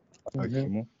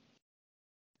 Тийм үү?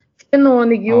 Энэ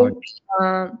нэг юу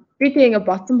би тэг ингээд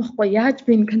бодсон байхгүй яаж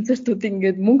би энэ концертуудыг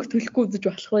ингээд мөнгө төлөхгүй үзэж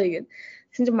болох вэ гэдэг.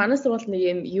 Тэгсэн чинь манай сургууль нэг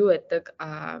юм юу байдаг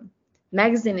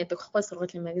магазин гэдэг байхгүй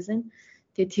сургуулийн магазин.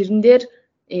 Тэгээ тэрэн дээр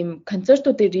ийм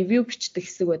концертуудын ревю бичдэг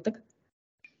хэсэг байдаг.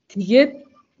 Тэгээд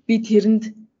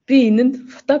би энэнд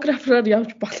фотографераар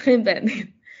явж болох юм байна гэх.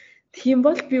 Тийм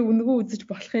бол би үнгөө үзэж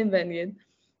болох юм байна гэх.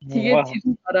 Тэгээд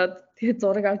тэрэнд ороод тэгээд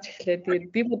зураг авч эхлэв. Тэгээд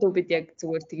би бид яг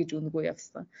зүгээр тэгэж үнгөө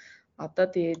явсан. Одоо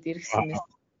тэгээд ирэх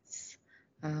семестр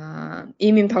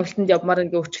ийм тоглолтод явмаар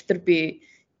ингээ өчигдөр би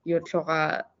юу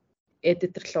руугаа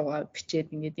эдитер руугаа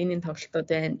бичээд ингээд энэний тоглолтууд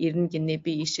байна. Ирнэ гинэ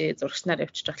би ийшээ зурагчнаар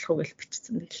явчих болох уу гэж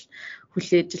бичсэн. Тэгэл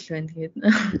хүлээж л байна тэгээд.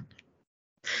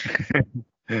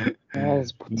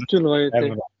 Бүтэж гоё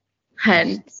тийм.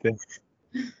 Хан.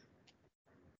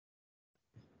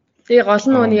 Тэгээ гол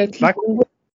нь яг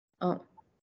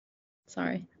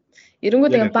sorry.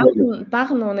 Эрэнгүүд ингээ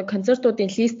бага нэг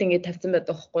концертуудын лист ингээ тавьсан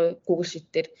байдаг байхгүй Google Sheet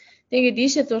дээр. Тэгээд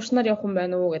ийшээ зурчнаар явах юм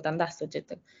байна уу гэж дандаа асууж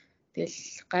байдаг. Тэгэл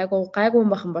гайгүй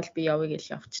бахан бол би явъя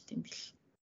гэж явчихт юм бэл.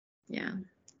 Яа.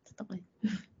 Тэгтээ гоё.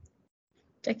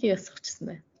 Жаки ясахчихсан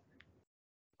бай.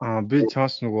 Би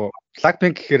чаас нөгөө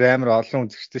Blackpink гэхээр амар олон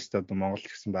үзэгчтэй шүү дээ одоо Монгол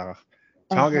гэсэн байгаа.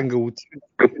 Чааг ингээ үзэх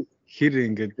хэр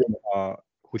ингээ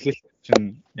хүлээлт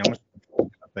чинь ямар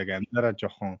одоо амнараа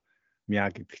жоохон мяа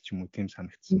гэдэг ч юм уу тийм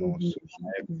санагдсан уу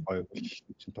гоё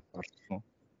чинь тоглолцсон.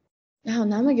 Яа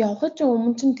намайг явхад ч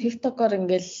өмнө чинь TikTok-оор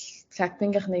ингээл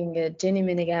Blackpink-ийн ингээ Jenny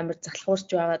Minnie амар залхуурч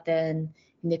яваад байна.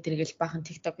 Инээ тэргээл бахан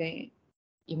TikTok-ийн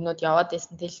юмнууд яваад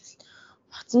байсан. Тэгэл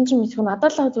хоцсон чинь мэдгүй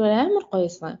надад л зүгээр амар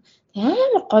гоё байсан.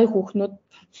 Амар гоё хүүхнүүд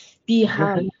би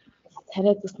хаа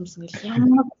царай зүсмсэн гэл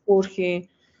ямар хөөрхий.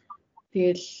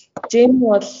 Тэгэл Jenny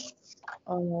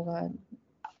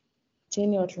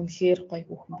бол үнэхээр гоё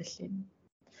хүүхэн байлээ.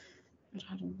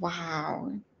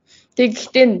 Вау.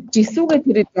 Тэгэхдээ жисүүгээ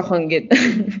тэрийг жоохон ингээд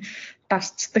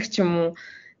дарчдаг ч юм уу.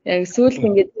 Яг сүүлд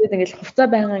ингээд хувцас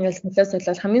байгаа ингээд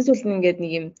солиод хамгийн сүүлд нь ингээд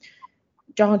нэг юм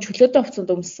жоохон чөлөөтэй хувцас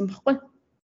өмссөн баггүй.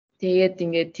 Тэгээд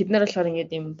ингээд тэд нар болохоор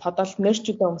ингээд юм подол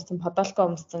мерчүүдээ өмссөн, подолко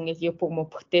өмссөн ингээд юпг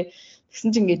мөвхтэй.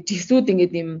 Тэгсэн чинь ингээд жисүүд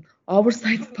ингээд юм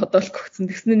оверсайз подолко өгсөн.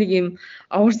 Тэгснэ нэг юм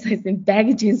оверсайз юм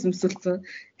баг джинс өмсүүлсэн.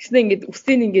 Тэгснэ ингээд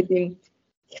үсийн ингээд юм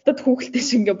хятад хүүхэлтэй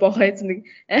шиг ингээд бохоо эзэн нэг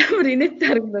амар инээдтэй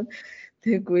харагдана.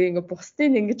 Тэггүй ингээ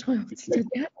бусдын ингэж гоё хувцалж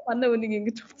байгаа. Яг манай үнийг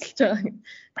ингэж хувцалж байгаа.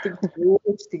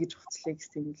 Тэгж хувцлаа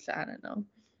гэсэн юм л аа.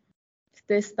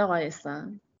 Тэстэ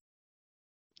гоёсан.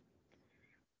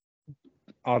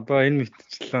 Одоо энэ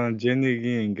мэтчлэн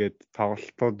Jenny-гийн ингээд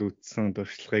тоглолтууд үзсэн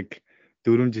туршлагыг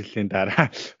 4 жилийн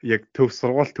дараа яг төв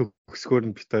сургууль төгсгөөр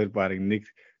нь бит хоёр баг нэг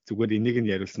зүгээр энийг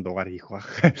нь яриулсан дугаар хийх байх.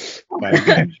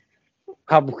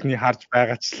 Та бүхний харж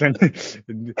байгаачлан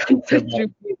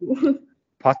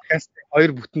подкаст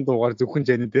хоёр бүтэн дугаар зөвхөн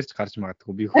Jenny дээр ч гарч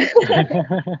магадгүй би хөө.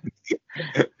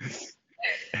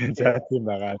 За тийм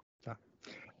байгаа.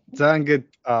 За ингээд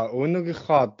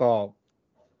өнөөгийнхөө одоо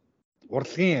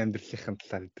урлагийн амьдралын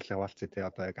талаар хэлбэлээ хаваалцъя тий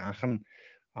одоо яг анх нь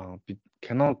би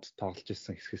кинонд тоглож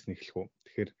ирсэн хэсгээс нь эхлэх үү.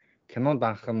 Тэгэхээр кинонд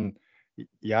анх нь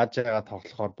яаж яагаад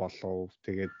тоглохоор болов.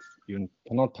 Тэгээд юу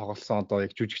кинонд тоглосон одоо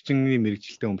яг жүжигчний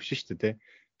мэрэгчлээ хүн биш шүү дээ.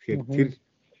 Тэгэхээр тэр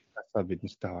асаа бид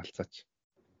нартай хаваалцаач.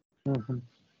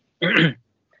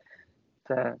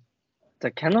 За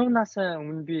киноноос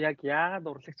өмнө би яг яагаад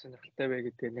урлаг сонирхолтой вэ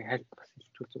гэдгийг нэг хальт бас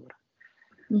хэлчихвэл зүгээр.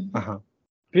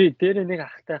 Би дээр нэг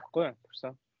ахтай байхгүй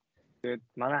төрсөн. Тэгээд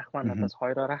манай ах маань надаас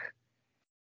 2-оор ах.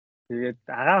 Тэгээд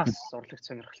агаа бас урлаг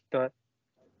сонирхолтой.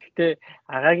 Гэтэ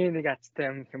агагийн нэг азтай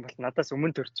юм хэм бол надаас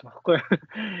өмнө төрчих байхгүй.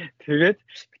 Тэгээд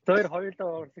бид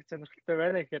хоёулаа урлаг сонирхолтой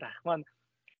байна гэхээр ах маань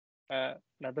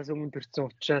надаас өмнө төрсэн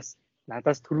учраас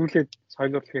надаас төрүүлээд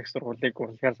соёл урлагийн сургуулийг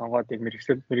урлагаар сонгоод яг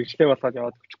мэрэгчлээ болгоод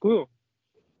яваад өчгүй юу.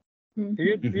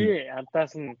 Тэгээд би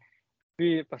алдаас нь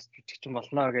би бас жижигчин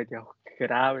болно гэдээ явах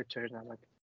гэхээр аав ээж хоёр намайг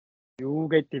юу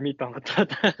гэж дэмий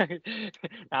донгоцоод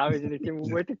аав ээж нэг тийм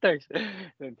үг байдаг таа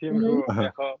гэсэн. Тийм хөө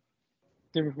яг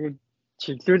тийм хөө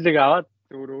чиглүүлэг аваад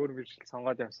өөр мэрэгчлэл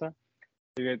сонгоод явсан.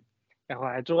 Тэгээд яг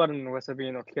хажуугаар нь угаасаа би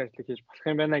энэ урлагийн ажлыг хийж болох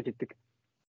юм байна гэдэг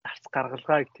зарц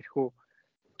гаргалгааг тэрхүү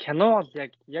кино бол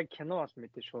яг кино бол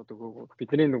мэдээ шууд өгөөгүй.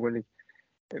 Бидний нөгөө нэг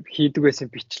хийдэг байсан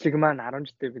бичлэг маань 10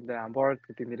 жилдээ бид Amboard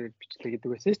гэдэг нэрээр бичлэг гэдэг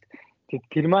байсан шүү дээ.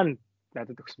 Тэр маань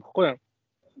надад өгсөн баггүй юу?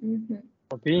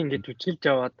 Би ингэж үжилж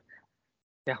аваад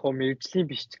яг хөө мэрэгжлийн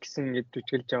биш ч гэсэн ингэж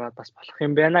үжилж аваад бас болох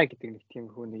юм байна гэдэг нэг тийм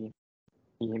хөө нэг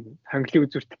юм хонглын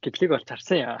үзүүртэх гэдлийг бол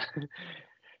харсан яа.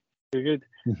 Тэгээд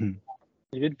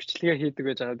бичлэгээ хийдэг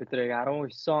байж байгаа бид нэг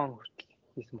 19 он хүртэл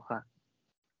хийсэн баха.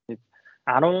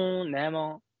 17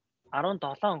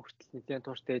 хүртэл нэгэн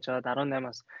тууштай ээж аваад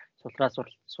 18-аас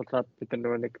сулраад бид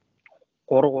нөгөө нэг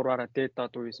 3-3-аараа дээд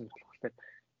доод үйсэн болохоор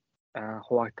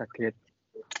хуваагдаад тэгээд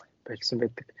болсон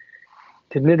байдаг.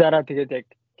 Тэрний дараа тэгээд яг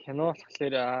кино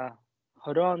болохоор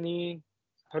 20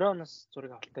 оноос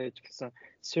зураг авалтаа хийж гисэн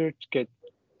search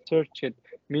гэдэг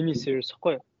mini series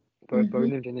хгүй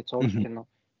богино хэмжээний зураг кино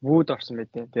Wood орсон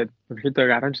байдیں۔ Тэгээд ерөөдөө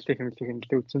 10 жилийн хэмнэлийг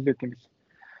нэлээд үзсэн байт юм бэл.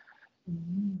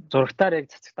 Зурагтаар яг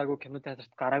цацагтаагүй кино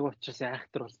театрт гараагүй учраас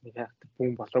айхтар болсон нэг айхтар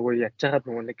бүүн болоогүй яаж чагаад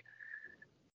нөгөө нэг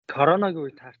коронагийн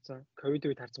үед таарсан, ковид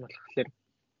үед таарсан болохоор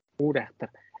бүр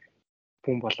айхтар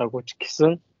бүүн болоогүй ч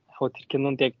гэсэн яг тэр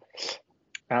кинонд яг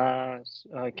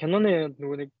киноны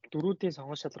нөгөө нэг дөрүүдийн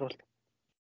сонгон шалралт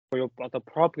буюу одоо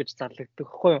prop гэж зарлагддаг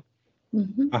байхгүй юу?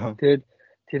 Тэгээд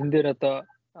тэрэн дээр одоо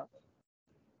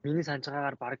миний санаж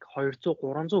байгаагаар бараг 200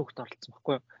 300 хүүхэд оролцсон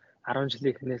байхгүй юу? 10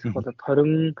 жилийн эхнээс болоод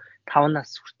 25 нас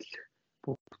хүртэл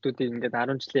хүүхдүүдийг ингээд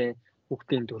 10 жилийн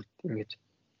хүүхдийн дүрд ингэж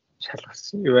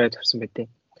шалгасан юу яаж авсан байдیں۔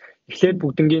 Эхлээд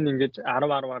бүгднийг ингэж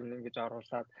 10-10-аар нь ингэж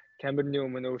оруулаад камерны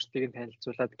өмнө өөрсдийг нь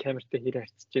танилцуулаад камертай хэр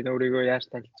харьцаж байна, өөрийгөө яаж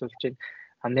танилцуулж байна,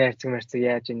 амны харьцаг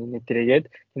яаж энэ дээрээгээд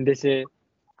тэндээсээ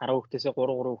 10 хүүхдээсээ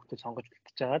 3 хүүхдүүд сонгож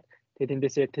үлдчихэж хагаад тэгээд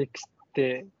тэндээсээ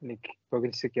тексттэй нэг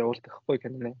богиносыг явуулдаг байхгүй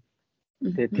киноны.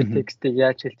 Тэгээд тэр текстийг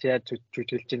яаж хэлж яаж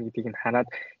жүжиглэж гин гэдгийг нь хараад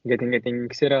ингээд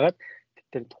ингэсээр хагаад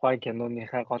тэр тухайн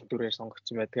киноныхаа гол дүрээр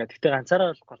сонгогдсон байдаг. Гэхдээ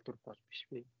ганцаараа гол дүр бол биш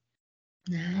бий.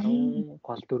 10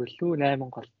 гол дүр лүү 8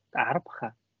 гол 10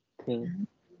 баха. Тийм.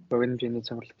 Богино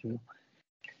цогцолт юм.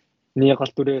 Нэг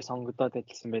гол дүрээ сонгогдоод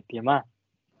ажилласан байдаг юм аа.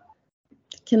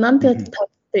 Кинонд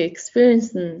тавтай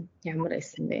experience нь ямар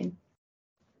байсан бэ?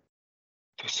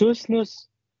 Төсөөлснөөс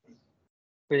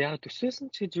яг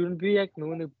төсөөсөн ч гэж юу би яг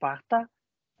нөгөө нэг багтаа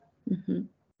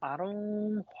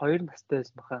 12 настай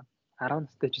байсан баха. 10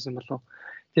 настай жисэн болов.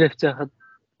 Тэр хавцаа хахад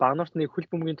багнуурт нэг хөл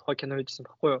бөмбөгийн тухай кино хийжсэн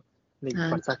байхгүй юу? Нэг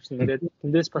бацаач нэрээд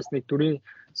тэндээс бас нэг дүрийн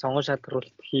сонгон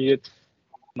шалгаруулалт хийгээд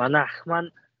манай ах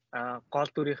маань гол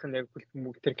дүрийнх нь яг хөл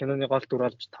бөмбөг тэр киноны гол дүр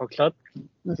болж тоглоод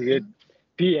тэгээд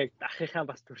би яг ахыхаа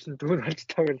бас төрсөн дүр болж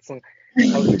тоглосон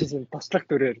тогложсэн тослох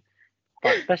дүрээр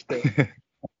багтаа штэ.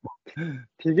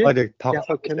 Тэгээд яг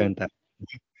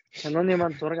киноны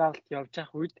маань зураг авалт явж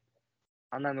явах үед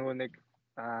манай нөгөө нэг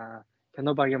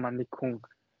кино багийн маань нэг хүн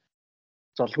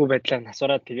золгүй байдлаар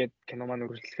насураад тэгээд кино маань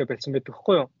үргэлжлэхэ болсон байдаг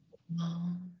байхгүй юу?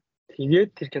 Тэгээд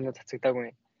тэр кино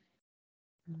цацагдаагүй.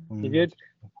 Тэгээд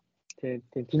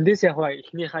тэндээс яг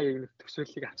эхнийхээ яг нэг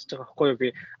төсөөллийг авчиж байгаа байхгүй юу? Би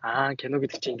кино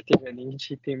гэдэг чинь ингэдэм байна, ингэж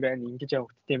хийдэм байна, ингэж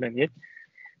явагддсан байна гэд.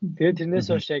 Тэгээд тэрнээс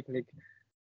хойш яг нэг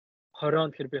 20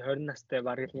 онд хэрэг би 20 настай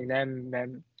бараг нэг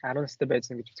 8 10 настай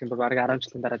байсан гэж үзсэн бол бараг 10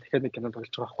 жилийн дараа дахиад нэг кино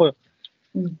тоглож байгаа байхгүй юу?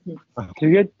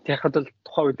 Тэгээд яхад бол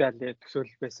тухайн үедээ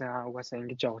төсөөлөл байсан угаасаа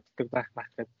ингэж явагддаг байх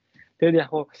гэдэг. Тэгээд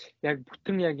яг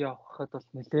бүтэн яг явахад бол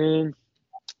нэлээд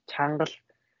чангал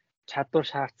чадвар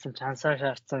шаардсан, чансаа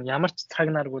шаардсан ямар ч цаг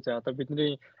наргүй зэ одоо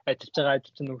бидний ажиллаж байгаа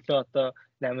ажил чинь өглөө одоо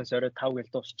 8-аас орой 5 гэж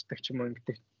дуусчдаг ч юм уу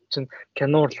ингэдэг чинь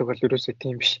кино урлаг бол ерөөсөө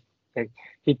тийм биш. Яг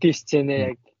хэдийн сценэ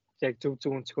яг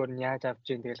зөв өнцгөр нь яаж авч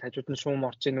ийн тэгэл хажууд нь шуум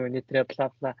орж ийн үү нэтрэ бла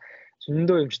бла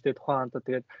зөндөө юм штэ тухайн одоо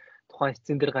тэгээд тухайн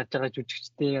эцсийн дээр гарч байгаа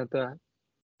жүжигчдийн одоо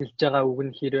хэлж байгаа үг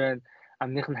нь хэр байна,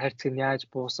 амных нь хайрцаг нь яаж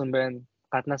буусан байна,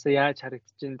 гаднаасаа яаж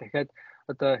харагдчихээн, дахиад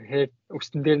одоо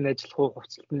өстөн дээр нь ажиллах уу,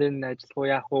 хувцалтан дээр нь ажиллах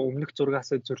уу, яах вэ, өмнөх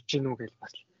зургаасаа зурж гин үү гэж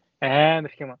бас амар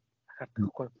их юм анхаардаг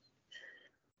байхгүй.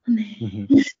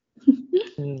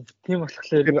 Тийм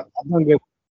болохоор одоо ингээд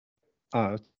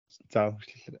за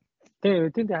хүчлээ.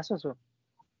 Тийм асуусуу.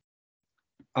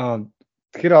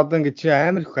 Тэгэхээр одоо ингээд чи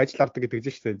амар их ажил авдаг гэдэг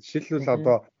чинь шүү дээ. Жишээлбэл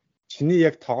одоо чиний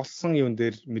яг тоглосон юм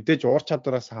дээр мэдээж уур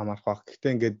чадвараас хамаарах байх.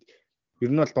 Гэхдээ ингээд ер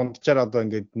нь бол дунджаар одоо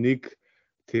ингээд нэг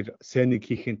тэр сценийг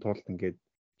хийхин тулд ингээд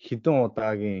хідэн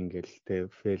удаагийн ингээд тэ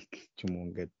фейлд ч юм уу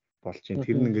ингээд болж чинь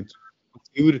тэр нь ингээд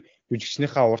цэвэр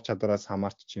жүжигчнийхээ уур чадвараас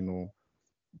хамаарч чинь үү?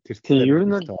 Тийм ер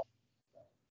нь бол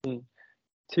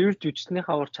цэвэр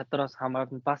жүжигчнийхээ уур чадвараас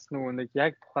хамаарна, бас нөгөө нэг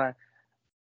яг тухайн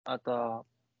одоо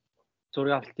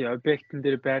зураг авалтын объектын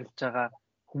дээр байрлаж байгаа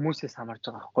хүмүүсээс хамаарж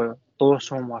байгаа байхгүй юу? Дуу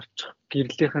шуум орчих,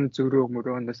 гэрлийнхэн зөрөө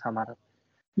мөрөөнөөс хамаарат.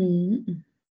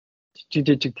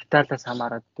 Жижиг деталаас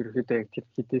хамаарат ерөөдөө яг тэр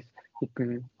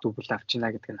хэдэн дүгэл авч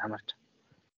ийна гэдг нь хамаарч.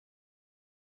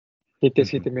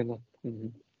 Хэдэн минут.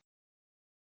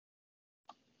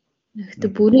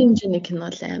 Гэхдээ бүрийн хэмжээний кино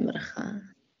л амар хаа.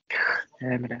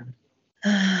 Амар.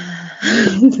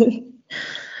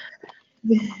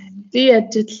 Би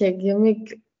яг юмыг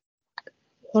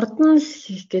хурдан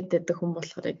хийх гэдэг хүн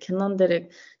болохоор кинон дээр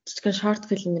жижигхэн шорт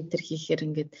фильм энэ хийхээр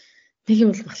ингээд нэг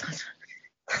юм л болох юм.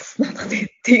 Таснаа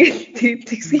тэгээд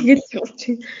тэгсгээл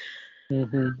явуулчих.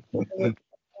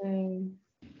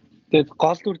 Тэгээд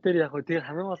гол дүр дээр яг тэр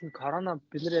хамгийн гол нь корона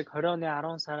бид нар яг 20 оны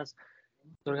 10 сараас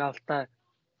зураг авалтаа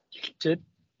эхэлчихэд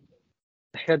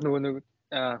дахиад нөгөө нэг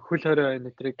хөл хорой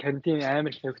нэтрийг карантин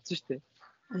амар хэвчсэн шүү дээ.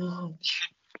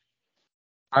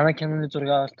 Манай киноны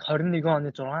зураг авалт 21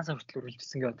 оны 6 сар хүртэл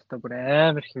үргэлжлсэн гэдэг одоо бүр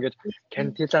амар их ингээд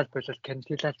карантинлал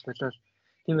болол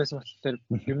тийм байсан болохоор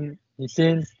юм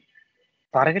нэлээд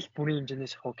бараг л бүрийн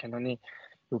хэмжээний шахуу киноны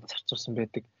юу зарцуулсан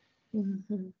байдаг.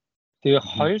 Тэгээ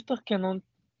хоёр дахь кинонд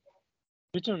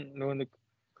би ч нөгөө нэг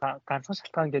ганцхан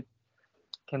шалтгаан гэдэг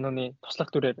киноны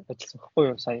туслах дүрээр ажилласан байхгүй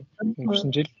юу сая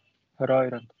өнгөрсөн жил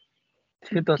 22 онд.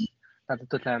 Тэгэхэд бол надад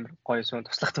бол амар гоё суун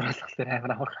туслах дүр болохоор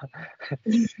амар авах.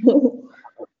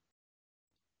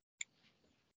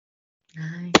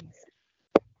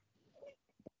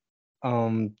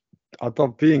 Одоо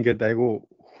би ингээд айгу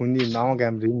хүний намаг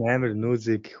амар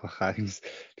нөөзэй гэх баха.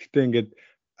 Гэхдээ ингээд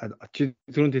чи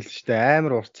түрүүнд хэлсэн шүү дээ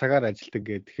амар урт цагаар ажилладаг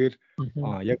гэх. Тэгэхээр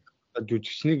яг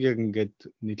жүжигчнийг яг ингээд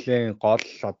нэлээд гол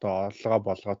одоо орлогоо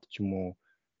болгоод ч юм уу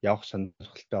явах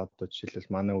сонирхолтой одоо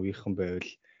жишээлбэл манай үеийнхэн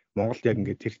байвал Монголд яг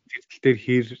ингээд тэр дээр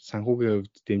хэр санхүүгийн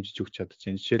хувьд дэмжиж өгч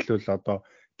чадчих. Жишээлбэл одоо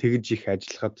тэгж их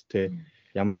ажиллахад те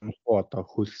ямар одоо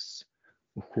хөлс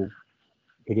өхөө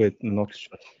ирээд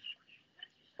нууцч бол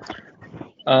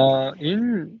энэ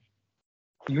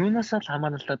юунаас л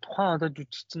хамаарна л да тухайн одоо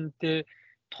жүжигчтэй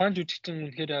тухайн жүжигчин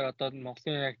үнэхээр одоо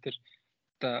Монголын яг тэр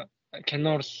одоо кино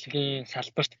урлагийн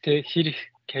салбарт те хэр их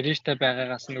карьертай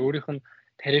байгаагаас нь өөрийнх нь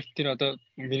тариф дээр одоо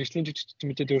мэргэжлийн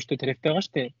жүжигчдүүд өөрсдөө тарифтай байгаа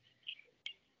шүү дээ.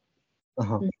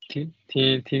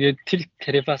 Тэгээд тэр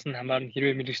тарифаас нь хамаарна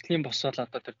хэрвээ мэргэжлийн босоод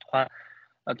одоо тэр тухайн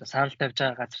одоо санал тавьж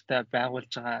байгаа газартаа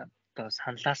байгуулж байгаа одоо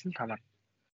саналаас нь хамаарна.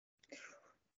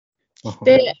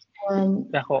 Тэгээ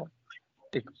яг хоо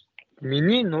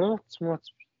миний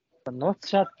нууц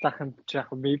шаадлах юм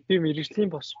яг би мэргэжлийн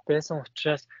бос байсан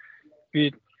учраас би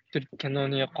тэр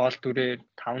киноны гол дүрээр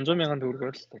 500,000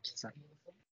 төгрөгөөр л ажилласан.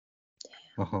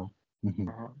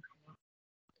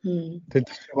 Тэд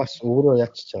бас өөрөө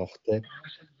ячж байгаа бох те.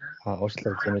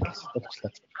 Уучлаарай зэмэл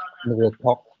хэлчихлээ. Нөгөө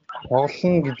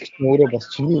тоглон гэдэг чинь өөрөө бас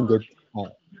чиний ингээд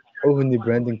өвөний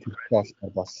брендинг төлөвтэй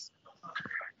болохоор бас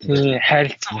тий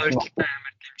харилцаа хоёртой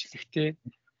амар дэмжлэгтэй.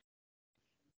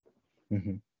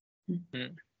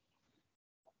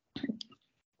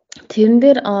 Тэрэн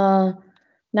дээр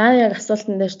наа яг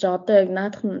асуултан дээр чи одоо яг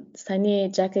наадах нь саяны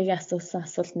Жакигийн асуусан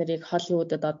асуулт нэрийг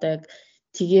Холливуудад одоо яг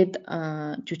тэгээд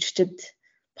жүжигчд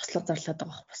бослого зарлаад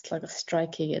байгаа бослого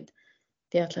страйк хийгээд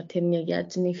тэгээд болохоор тэрнийг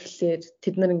яаж нэхлээр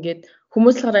тэд нар ингээд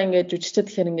хүмүүслээрээ ингээд жүжигчд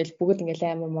гэхээр ингээд бүгд ингээд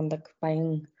амар мундаг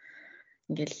баян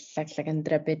ингээд лаглаг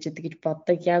андра байж идэг гэж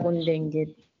боддог. Яг үндэ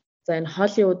ингээд за энэ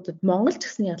Холливуудад Монгол ч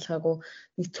гэсэн ялгаагүй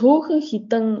нэг цөөхөн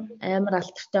хідэн амар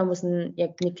алтартай хүмүүс нь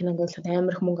яг нэг киног үзэхэд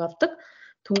амар их мөнгө авдаг.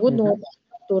 Тэнгүүд нөгөө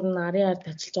дүр нь арын ард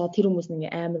ажиллаж байгаа тэр хүмүүс нэг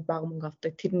амар бага мөнгө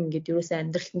авдаг. Тэр нь ингээд ерөөсөө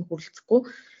амьдралд нь хүрэлцэхгүй.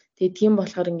 Тэгээд тийм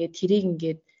болохоор ингээд тэрийг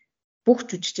ингээд бүх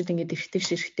жүжигчд ингээд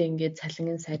эргэжтэй ингээд цалин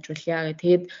нь сайжруулъя гэх.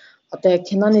 Тэгээд одоо яг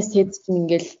киноны сет чинь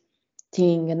ингээд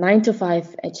тийм ингээд 9 to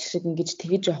 5 ажил шиг ингэж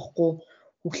тэгэж явахгүй.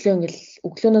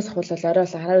 Өглөөнөөс ахвал орой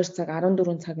 12 цаг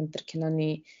 14 цаг энэ төр киноны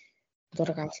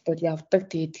зураг авалтууд явдаг.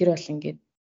 Тэгээд тэр бол ингээд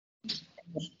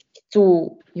хэцүү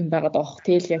юм байгаад байгаа.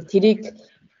 Тэгэл яг тэрийг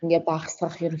ингээд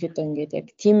багасгах ерөнхийдөө ингээд яг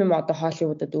тийм юм одоо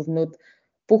Холливуудад өрнөд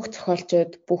бүх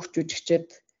зохиолчид, бүх жүжигчид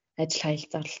ажил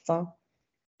хаялт зарласан.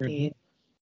 Тэгээд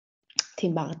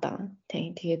тийм байгаад байгаа.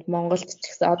 Тэгээд Монголд ч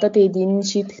гэсэн одоо тэгээд энэ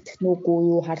шийдэгдэх нүггүй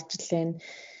юу харж лээ.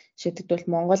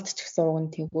 Шийдэгдвэл Монголд ч гэсэн уг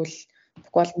нь тэгвэл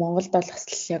тэгвэл Монголд бол бас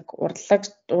л яг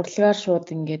урлагаар шууд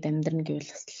ингээд амьдрна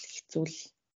гэвэл бас хэцүү л.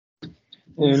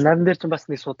 Наран дээр ч бас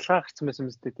нэг судалгаа гарсан байсан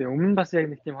мэт дээ. Өмнө бас яг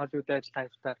нэг тийм Холливуудын ажил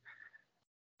хаялтаар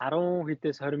 10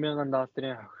 хэдээс 20 мянган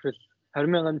долларын хохирол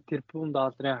 20 мянган тэрбум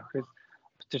долларын хохирол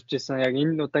учирч ирсэн. Яг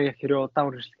энэ удаагийн хэрэг удаан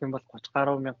үргэлжлэх юм бол 30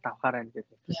 гаруй мянга давхаар байна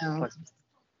гэдэг.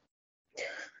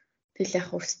 Тэгэл яг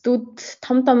студ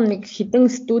том нэг хідэн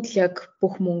студ л яг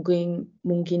бүх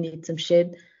мөнгөний эзэмшээд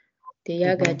тэгээ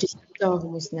яг ажиллаж байгаа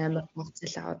хүмүүс амар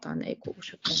хавцал аваад байгаа нь айгуу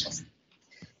шууд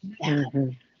байна.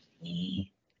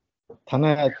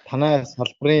 Танай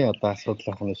салбарын одоо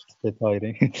асуудал ах нь шүү дээ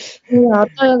хоёрын.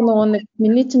 Одоо яг нэг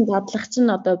миний чинь дадлах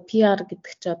чинь одоо PR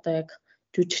гэдэг чи одоо яг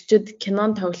жүжигчд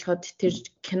кинон тоглоход тэр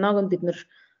киног нь бид нэр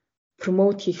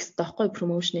промоут хийх хэрэгтэй байхгүй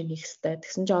промошн хийх хэрэгтэй.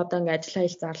 Тэгсэн чи одоо ингээд ажил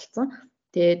хаялт зарлцсан.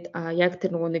 Тэгээд яг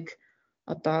тэр нэг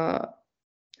одоо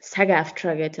сага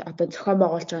автра гэдэг одоо зохион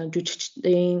байгуулж байгаа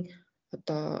жүжигчдийн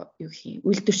одоо юу гэх юм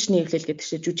үйлдвэрчний эвлэл гэдэг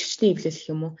чинь жүжигчдийн эвлэл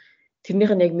гэх юм уу.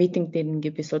 Тэрнийх нь яг митинг дээр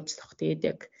ингээд би сууж. Тэгээд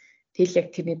яг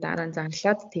тэрний дараа нь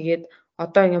зарлаад тэгээд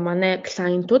одоо ингээ манай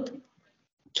клиентууд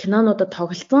кинонуудад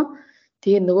тоглолцсон.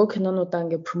 Тэгээд нөгөө кинонуудаа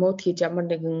ингээ промоут хийж ямар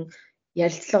нэгэн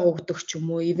ярилцлага өгдөг ч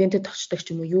юм уу, ивентэд очдог ч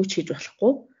юм уу юу ч хийж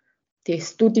болохгүй. Тэгээд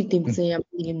студийг дэмжсэн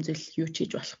ямар нэг юм зүйл юу ч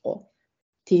хийж болохгүй.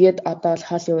 Тэгээд одоо л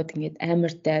Холливуд ингээд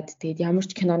амар дайд. Тэгээд ямар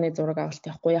ч киноны зураг авалт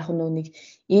явахгүй. Яг нэг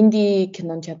инди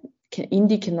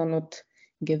кинонууд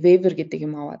ингээ вейвер гэдэг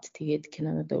юм аваад тэгээд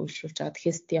кинонуудаа үйлчилж байгаа.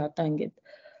 Тэгэхээр тий одоо ингээд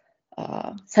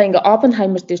сая ингээ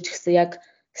Оппенхаймер дээр ч гэсэн яг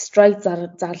страйк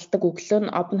зарладаг өглөө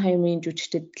нь Оппенхаймерийн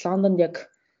жүжигчид Лондонд яг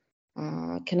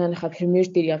киноныхаа премьер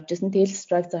дээр явж байсан. Тэгэл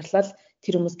страйк зарлал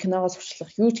тэр хүмүүс киногоос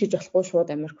сурчлах юу ч хийж болохгүй шууд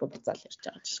Америк руу буцаал ярьж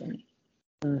байгаа жишээ нь.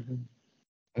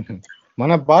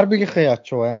 Манай Барбигийнхаа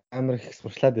ячуу амар их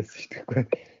сурчлаад байсан шүү дээ.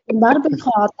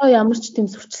 Барбигийнхаа одоо ямар ч тийм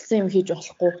сурчилсан юм хийж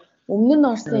болохгүй. Өмнө нь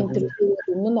орсон интервьюуд,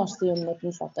 өмнө нь орсон юмнууд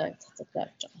нь л одоо цацахтай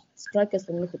явж байгаа. Страйкээс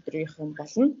өмнөх өдрийнх нь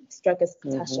болно. Страйкээс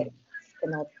цаашаа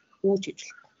кинод юу ч хийж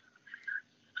болохгүй.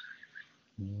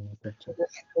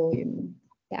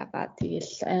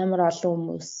 Тэгэл амар олон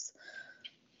хүмүүс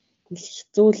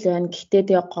хэцүү л байна. Гэхдээ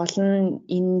тэгээ гол нь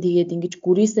энэ тэгээд ингэж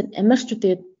гүрээсээр Америкчууд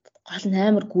тэгээд гол нь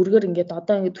амар гүргээр ингээд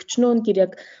одоо ингээд 40 гэр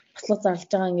яг бослого зарлж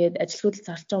байгаа ингээд ажилгүйд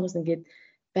зарж байгаа хүмүүс ингээд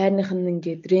байрных нь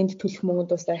ингээд рент төлөх мөнгө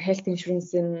дуусаа health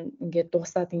insurance-ын ингээд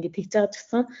дуусаад ингээд тэгж байгаа ч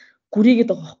гэсэн гүрийгээд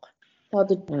байгаа байхгүй.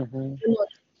 Одоо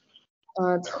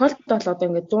зохиолт бол одоо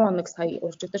ингээд 100 хоног сая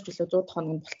уржигдаж билүү 100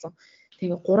 хоног болцсон.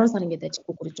 Тэгээ 3 сар ингээд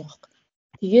ажилгүй гүрийж байгаа байхгүй.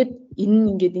 Тэгээд энэ нь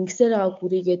ингээд ингэсээр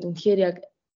гүрийгээд үнэхээр яг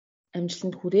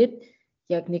амжилтанд хүрээд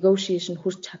яг negotiation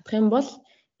хүрч чадах юм бол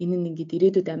энэ нь ингээд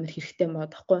ирээдүйд амар хэрэгтэй юм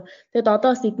байна таахгүй. Тэгэд одоо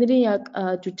бас эднэрийн яг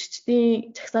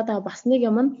жүжигчдийн чагсаад байгаа бас нэг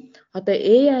юм нь одоо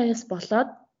AI-с болоод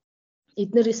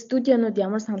эднэр студионууд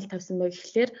ямар санал тавьсан бэ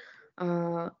гэхлээр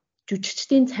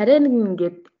жүжигчдийн царай нэг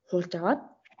ингээд хуулж аваад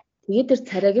тэгээд тэр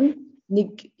царайг нь нэг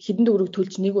хэдэн төгрөг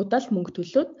төлж нэг удаа л мөнгө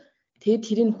төлөөд тэгээд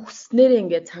тэрийг хүснээрээ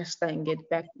ингээд цаашдаа ингээд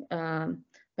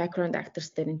background actors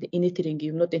дээр энэ тэр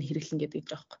ингээд юмнуудыг хэрэглэн гэдэг гэж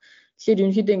байгаа юм. Тэгэхээр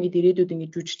ерөнхийдөө ингээд ирээдүйд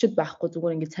ингээд жүжигчд байхгүй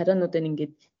зүгээр ингээд царайнуудыг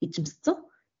ингээд эзэмссэн.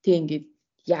 Тэг ингээд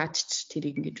яаж ч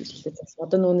тэрийг ингээд жүжиглэж байна.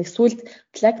 Одоо нөгөө нэг сүлд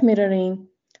Black Mirror-ийн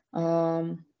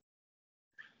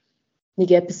нэг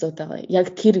эпизод байгаа. Яг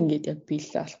тэр ингээд яг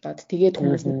биелээ болох гээд тэгээд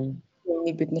хүмүүс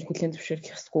нэг бид нар хүлэн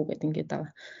зөвшөөрөх ёсгүй гэдэг ингээд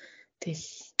байгаа. Тэгэл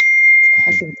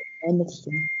Холливуд амар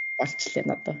юм болчихлоо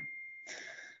надад.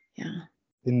 Яа.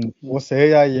 Энэ ус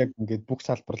AI яг ингээд бүх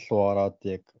салбар руу ороод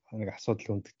яг нэг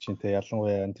асуудал өндөж чинь те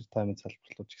ялангуяа entertainment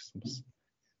салбар руу ч гэсэн бас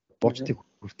дуучдын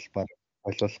хүртэл баг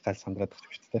ойлгох гал сандраад байгаа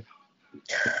юм шүү дээ.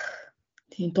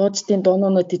 Тийм дуучдын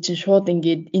дуунууд чинь шууд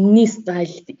ингээд энэний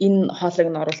стайл энэ хоолойг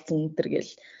нь оруулсан энэ төр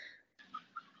гэл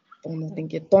дуунууд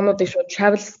ингээд дуунуудыг шууд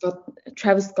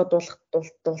Travis Scott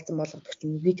дуулсан болгодог ч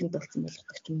юм уу Weekend дуулсан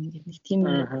болгодог ч юм ингээд нэг тийм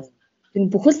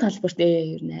энэ бүхэл салбарт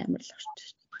AI ер нь амар л орж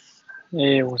шүү.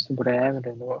 Усан бүр амар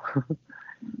байна.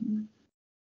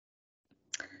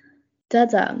 За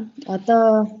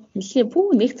одоо нэлээ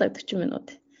бүх 1 цаг 40 минут.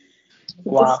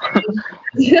 Вау.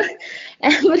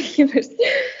 Амар их юм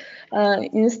байна.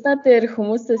 Инста дээр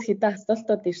хүмүүсээс хэдэн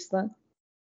асуултууд ирсэн.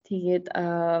 Тэгээд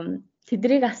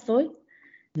тэдрийг асууя.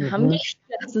 Хамгийн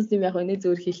их асуусан юм яг нэг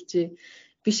зөвөр хэлчихье.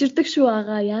 Биширдэг шүү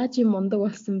агаа, яаж юм мундаг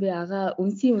болсон бэ агаа,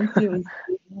 үнсийн.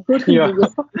 Хөөрхөн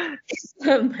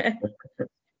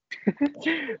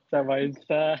За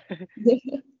баярлалаа.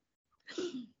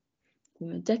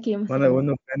 Жаки юм. Манай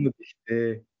өнөө фанууд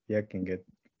ихтэй яг ингээд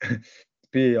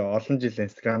би олон жил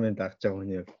Instagram-ыг дагж байгаа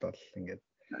хүний хувьд бол ингээд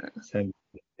сайн.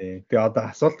 Тэгээ одоо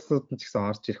асуултууд нь ч гэсэн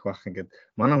орж ирэх байх ингээд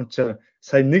манай хүн чинь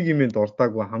сая нэг юм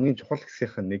дурдаагүй хамгийн чухал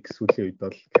хэсгийнх нь нэг сүүлийн үед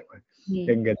бол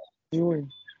ингээд юу юм?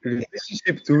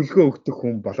 Relationship зөвлөгөө өгдөг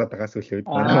хүн болоод байгаа сүүлийн үед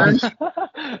манай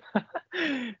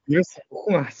Юус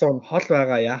бүхэн асуун хол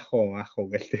байгаа яах уу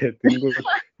гэлээ. Тэнгүүд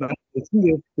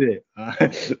эцэндээ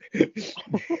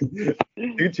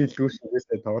тэгж хэлгүй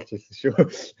шүүсээ тоглож хэлсэн шүү.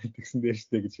 Тэгсэн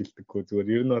дээрштэй гэж хэлдэггүй.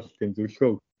 Зүгээр ер нь бол тийм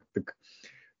зөвлөгөө өгдөг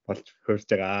болж хөрж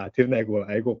байгаа. Тэр нь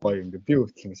айгу гоё юм. Би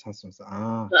өөртөө сонсон.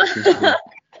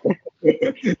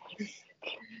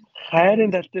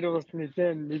 Хайрын тал дээр бас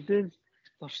нэгэн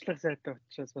туршлага сайтай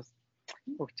учраас бас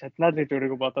өгч чаднаа гэж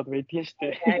өөрийгөө бодоод байдгийн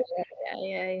штэ.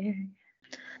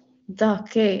 За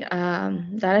окей.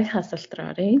 Дараагийн асуулт руу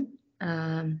оръё.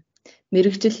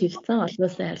 Мэргэжил хилцэн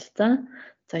олноосоо харилцаа.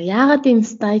 За яагаад ийм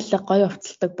стайлыг гоё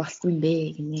хувцалдаг болсон бэ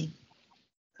гинэ?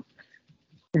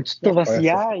 Үнэхээр бас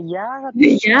яагаад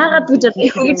гэж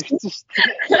хэлж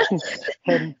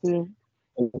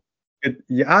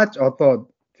яаж одоо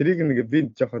тэрийг нэг би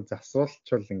жоохон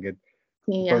засуулчвал ингээд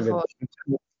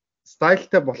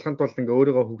стайлтай болохын тулд ингээ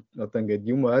өөрийгөө одоо ингээд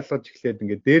юм ойлгож эхлээд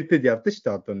ингээ дээрдэд явдаг шүү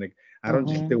дээ. Одоо нэг 10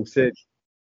 жилдээ үсээд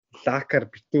лакар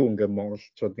битүү ингээ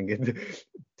монголчууд ингээ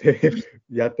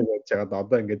яадаг байж байгаад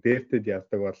одоо ингээ дээрдэд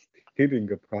явдаг бол тэр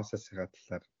ингээ процессийн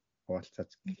талаар хуваалцаж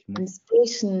гэх юм.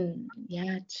 Inspiration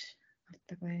яаж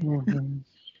авдаг вэ?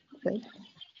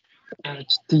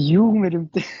 Юу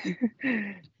мэрэмтэй.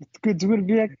 Итгэхгүй зүгээр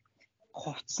би яг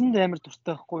хувцсанд амар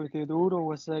дуртай байхгүй. Тэгээд өөрөө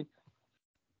угаасаа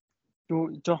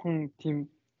жоохон тийм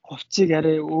хувцсыг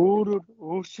арай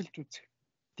өөрчилж үзэх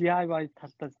DIY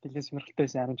талдаа нэлээд сонирхолтой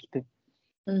байсан 10 жилдээ.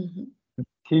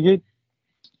 Тэгээд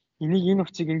энэ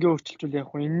хувцсыг ингээ өөрчилжүүл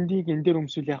яах вэ? Энийг энэ дээр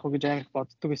өмсүүл яах вэ гэж амар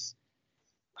боддог байсан.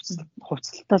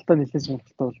 Хувцсал талдаа нэлээд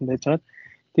сонирхолтой болно байж байгаа.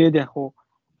 Тэгээд яг уу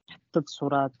хятад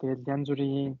сураад тэгээд янз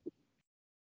бүрийн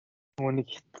нэг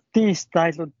хятадын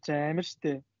стайлууд амар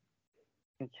штэ.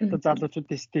 Хятад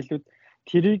залуучуудын стилүүд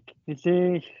тэрийг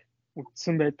нэлээд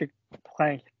үтсэн байдаг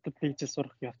тухайн хятад хийж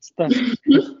сурах явцтай.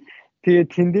 Тэгээд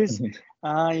тэндээс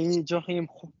энэ жоохон юм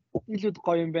илүүд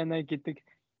гоё юм байна гэдэг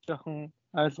жоохон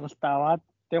ойлголт аваад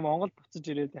тэгээд Монголд буцаж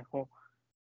ирээд яг уу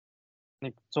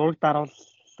нэг зураг даруулах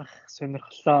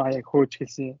сонирхлоо яг хөөж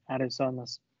хэлсэн 19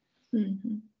 оноос.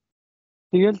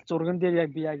 Тэгэл зурган дээр яг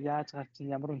би яаж гарч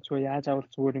ямар өнцгөө яаж авах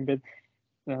зүгээр юм бэ?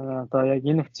 Одоо яг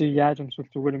энэ хувцсыг яаж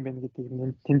өмсвөл зүгээр юм бэ гэдгийг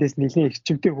тэндээс нэлийн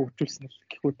эрчимтэй хөгжүүлсэн л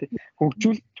гэхүү те.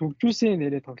 Хөгжүүлсэн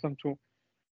нэрээ тоглоомч.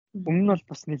 Өмнө нь бол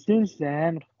бас нэлийн л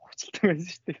амар хувцалтай байсан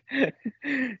шүү дээ.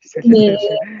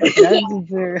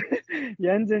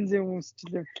 Янз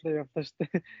өмсчлээ явлаа шүү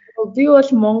дээ. Би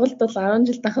бол Монголд бол 10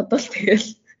 жил тахад бол тэгэл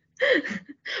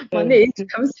манай ээж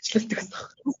камсчлалт гэсэн.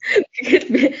 Тэгээд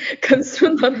би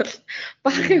камсрын дор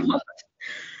бах юм.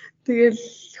 Тэгэл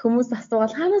хүмүүс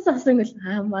асуувал хаанаас асан гэл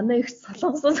манай их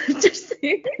солонгосоос ирж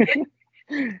ирсэн.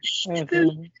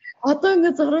 Одоо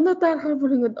ингээд зурнуудаа харахаар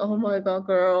бүр ингээд oh my god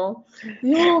girl.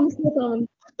 Юу юмсаа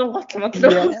готлмод л.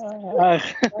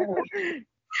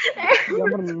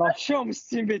 Ямар машин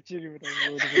өмссөн байж юм бэ?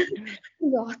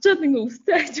 Ингээд очоод ингээд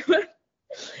өстэй байж байна.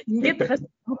 Ингээд хас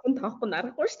тавхан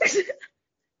аргагүй шүү дээ.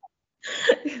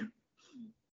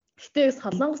 Гэтэ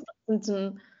солонгос гэсэн чинь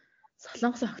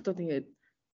солонгос охтууд ингээд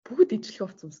бүгд ижлэх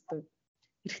хувц өмсдөг.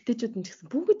 Эрэгтэйчүүд нь ч гэсэн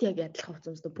бүгд яг адилхан хувц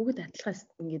өмсдөг. Бүгд адилхан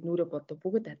ингээд нүрэ боддог.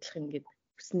 Бүгд адилхан ингээд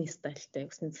өсний стайлтай,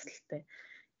 өсний цэцэлтэй.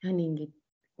 Яаны ингээд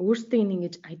өөртөө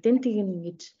ингэж identity-г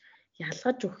ингэж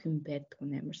ялгаж өгөх юм байдаг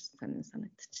амар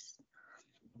санагдчихсэн.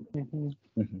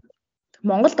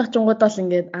 Монголд очингууд бол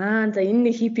ингээд за энэ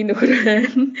нэг хиппи нөхөр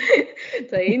байна.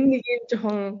 За энэ нэг юм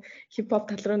жоохон хипхоп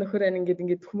тал руу нөхөр байна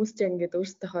ингээд хүмүүс ч яг ингээд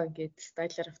өөрсдийнхөө ингээд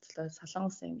стайлаар автлаа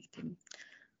солонгос ингээд тийм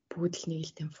бүгд л нэг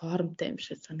л тийм формтой юм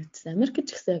шиг санагдсан. Америкч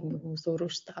гэсэн яг хүмүүс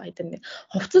өөрөөсөө айдэн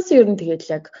хувцас ер нь тэгээд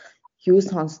яг юу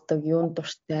сонсдог, юунд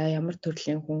дуртай, ямар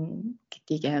төрлийн хүн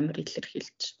гэдгийг амар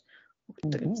илэрхийлж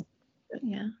өгдөг.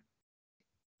 Яа.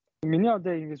 Миний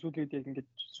одоо ингэ сүүлийн үед яг ингэ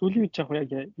сүүлийн үед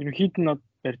яг ерөнхийд нь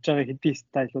барьж байгаа хэдийн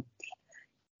стайлууд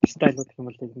гэх юм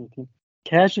бол яг нэг тийм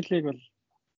casual-ыг бол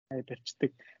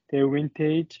барьцдаг. Тэгээ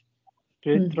vintage,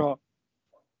 retro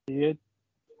тэгээд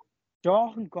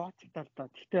жоохон готик талдаа.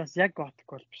 Гэхдээ бас яг готик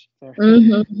бол биш.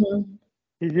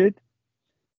 Тэгээд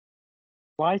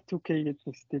Y2K гэдэг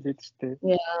нэг стил байдаг шүү дээ.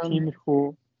 Тиймэрхүү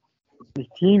нэг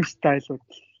team стайлууд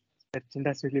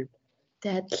барьжиндаа сүүлийн үед.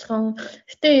 Тэ адилхан.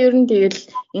 Гэтэ ер нь тэгэл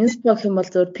инспо гэх юм бол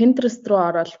зөв Pinterest руу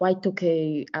ороод Y2K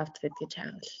outfit гэж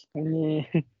хаавал.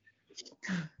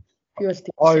 Би бол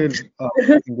тийм. Хоёр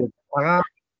ингээд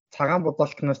цагаан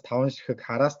бодолтноос 5 шихэг,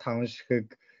 хараас 5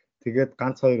 шихэг тэгээд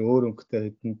ганц хоёр өөр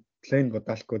өнгөтэй хэдэн плейн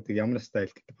бодолткуудыг ямар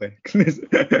стайл гэдэг бай.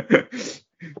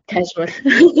 Casual.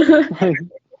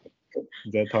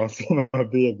 За тоосон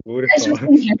би яг өөрөөгөө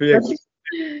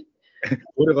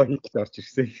хийх орж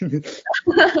ирсэн.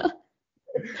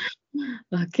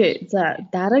 Окей. За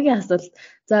дараагийн асуулт.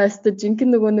 За өстө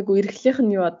жинхэнэ нөгөө нэг үерхлийнх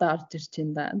нь юу одоо орж ирж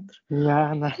байна да.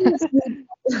 Яана.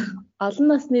 Олон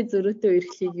насны зөрүүтэй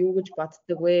үерхлийг юу гэж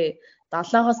боддог вэ?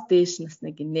 7-оос дээш насны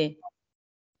гинэ.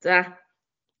 За.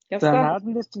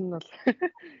 Наадан дээр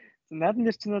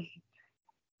чинь бол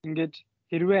ингээд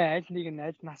хэрвээ аль нэг нь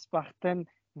аль нас багтай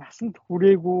насанд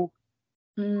хүрээгүй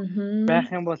байх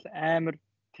юм бол амар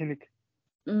тэнэг.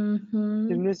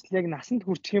 Тэрнээс л яг насанд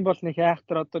хүрчих юм бол нэг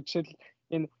яахтар одоо жишээл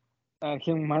энэ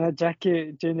хин манай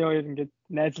Жаки Жени хоёр ингээд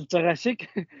найзалж байгаа шиг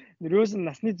нэрөөс нь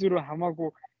насны зөрүү хамаагүй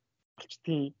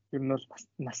болчтیں۔ Ер нь бол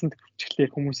насанд хүрчихлээ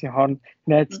хүмүүсийн хооронд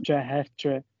найзч бай, хайрч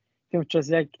бай. Тийм учраас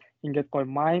яг ингээд гоё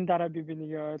майндаараа би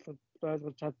нэгийг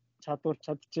ойлгуулж чадварч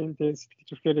чадчихээн. Тэгээ сэтгэж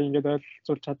өрхөөр ингээд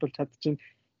ойлцуулж чадчихээн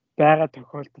байгаа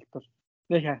тохиолдолд бол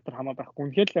нэг яахтар хамаа байхгүй.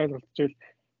 Үнэхээр л ойлголцвол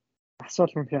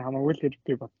асуул үнэхээр хамаагүй л гэж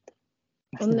би боддог.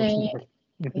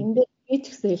 Энд ч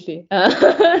гэсэн хэлээ.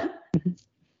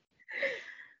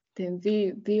 Тийм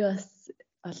би бас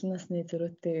олон насны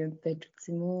зөрүүтэй байж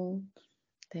үзсэн юм уу?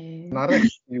 Тийм. Нараа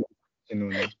юу гэж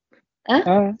нүнэ?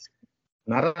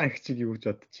 Нараа их чиг юу гэж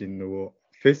бодож байна нөгөө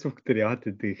Facebook дээр яад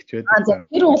гэдэг ихч байдаг.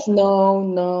 Тэр бол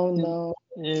no.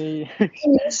 Тийм.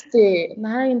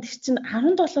 Нараа тэр чинь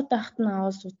 17 таахт нь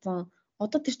аваад суусан.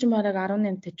 Одоо тэр чинь бараг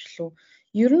 18 тажилуу.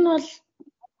 Ер нь бол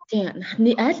тийм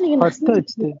аль нэг нь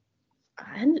насны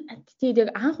тийм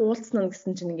яг анх уулзсан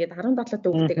гэсэн чинь ингээд 17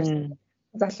 дэх үгтэйг авсан.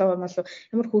 Залуу малуу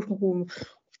ямар хөөрхөн хүн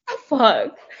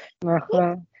fuck.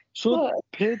 Шууд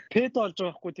пэд олж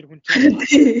байгаа хгүй тэр хүн чинь.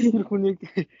 Тэр хүнийг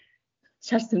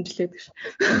шар сэмжлээд гэж.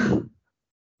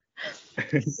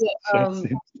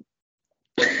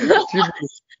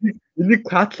 Энийг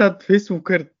катлаад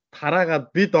фэйсбүүкээр тараагаад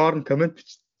би доор нь комент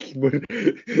биччихлээ.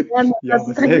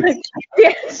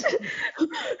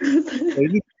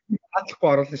 Энийг катлахгүй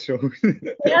оруулна шүү.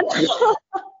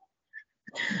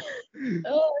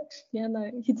 Яна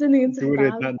хизээ нэгэн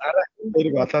зүгээр нараа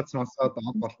хэрэг болоод сонсоод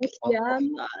болчихлоо.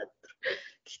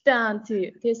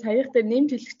 Гэтэ тэгээ саяхтай нэмж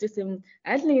хэлчихсэн юм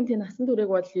аль нэгэн тийм насанд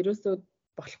хүрээг бол ерөөсөө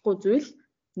болохгүй зүйл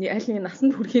аль нэгэн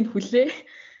насанд хүрэхийг хүлээ.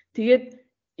 Тэгээд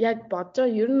яг бодожоо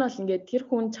ер нь бол ингээд тэр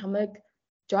хүн чамайг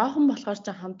жоохон болохоор ч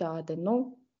хамт аваад байна уу?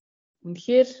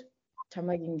 Үнэхээр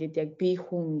чамайг ингээд яг би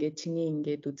хүн ингээд чиний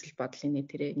ингээд үзэл бодлын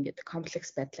тэрэ ингээд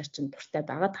комплекс байдлаар чинь дуртай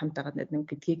байгаад хамт байгаа нэг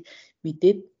гэдгийг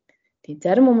мэдээд тий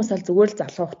зарим хүмүүс аль зүгээр л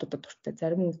залуу хүмүүсд дуртай,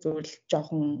 зарим хүмүүс зүгээр л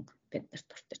жоохон биднэрт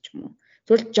дуртай ч юм уу.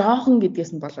 Зүгээр л жоохон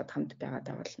гэдгээс нь болоод хамт байгаад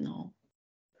авалнаа.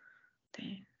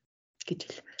 Тий гэж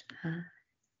хэлмээр.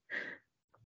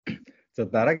 За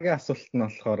дараагийн асуулт нь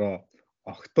болохоор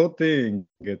октоодын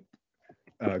ингээд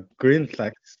green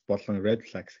flags болон red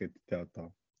flags гэдэгтэй одоо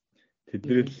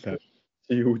тэдний л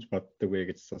юу гэж боддог вэ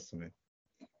гэж асуусан байна.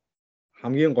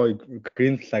 Хамгийн гоё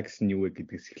green flags нь юу вэ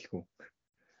гэдгээс эхлэх үү?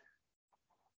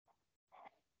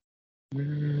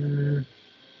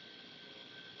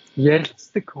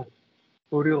 Ярилцдаг хүн.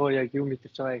 Өөрийгөө яг юу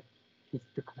мэдэрч байгааг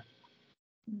хэлдэг хүн.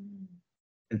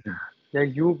 Яг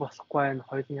юу болохгүй байх,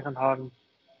 хоёрын хооронд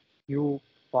юу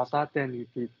болоод байна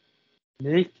гэдгийг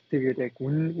нэгтгэгээр яг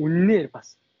үннээр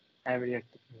бас амар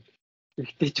ярьдаг юм.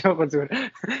 Ихтэй ч байгаа зүгээр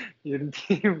ер нь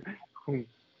тийм хүн.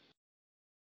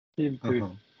 Тийм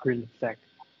green flag.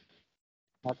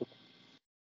 Надад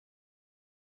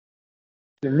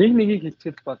нэгийг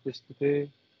хэлчихэл бодсон шүү дээ.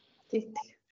 Тэг.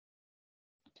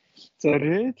 За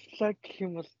red flag гэх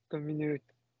юм бол миний үед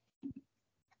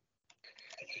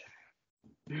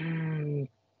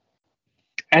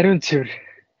ариун цэвэр,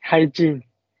 hygiene.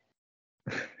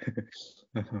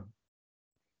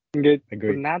 Ингээд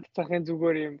наад захын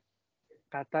зүгээр юм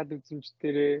гадаад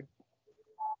үзмжтэрээ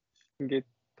ингээд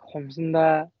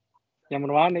хумсандаа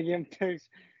ямар нэг юм тег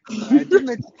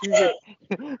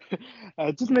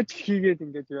ажил мэж хийгээд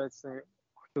ингээд яасан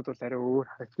хүмүүс бол арай өөр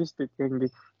харагдаж шүү дээ. Тэгээд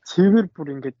ингээд цэвэр бүр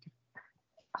ингээд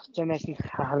авчаанаас нь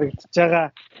харагдаж байгаа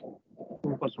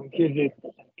юм бол үнхээр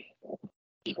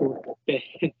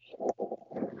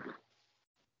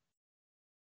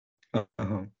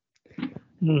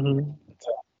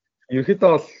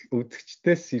Ерөнхийдөө бол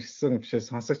үзэгчдээс ирсэн бишээ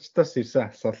сонсогчдоос ирсэн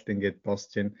асуулт ингээд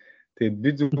дуусч байна. Тэгээд би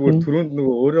зүгээр түрүүнд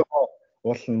нөгөө өөрөө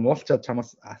муулчаад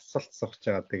чамаас асуулт асууж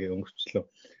байгаа тэгээ өнгөрчлөө.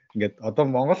 Ингээд одоо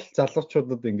Монгол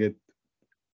залуучуудад ингээд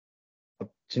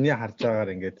чиний харж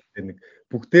байгаагаар ингээд нэг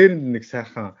бүгдээр нь нэг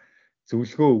сайхан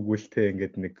зөвлөгөө өгвөл те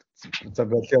ингээд нэг за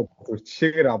болоо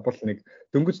жишээгээр авбал нэг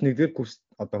дөнгөж нэгдүгээр курс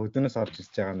одоо хөдөөнөөс орж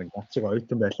ирж байгаа нэг нациг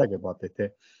оюутан байлаа гэж бодъё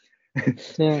те.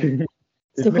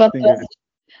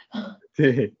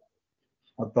 Тий.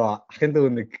 Одоо ахын дөө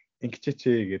нэг ингэчээч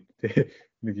гээд те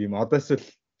нэг юм одоо эсвэл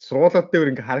сургуулиуд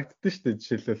дээр ингээ харагддаг шүү дээ.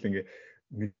 Жишээлбэл ингээ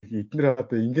нэг эднэр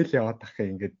одоо ингээл яваад ах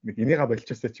ингээд нэг энийга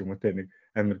болчихсоо ч юм уу те нэг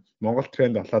амар Монгол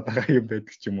тренд болоод байгаа юм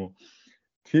байдаг ч юм уу.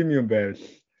 Тим юм байвал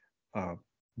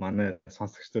манай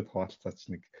сонсогчдод хуваалцаач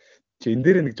нэг чи энэ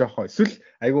дээр нэг жоохон эсвэл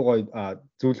айгуу гоё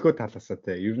зөвлөгөө талаасаа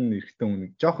те ер нь эрэгтэй хүн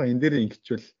нэг жоохон энэ дээр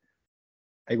ингэчвэл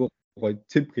айгуу гоё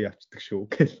цэвг явцдаг шүү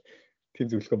гэл тийм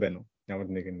зөвлөгөө байна уу?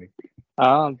 Ямар нэг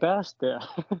байгаа штэ.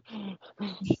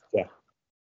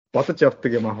 Бодож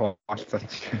явдаг юм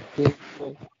хуваалцаач.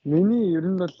 Миний ер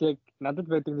нь бол яг надад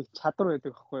байдаг нэг чадвар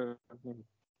байдаг байхгүй юу?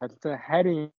 Харилцаа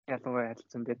хайрын ялангуяа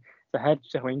харилцан дээр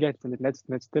хайрч яг ингээд харилцан дээр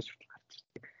найзтай шүтэл гарч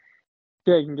ирдэг.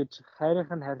 Яг ингэж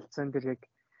хайрынх нь харилцаан дээр яг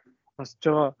сонсож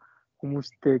байгаа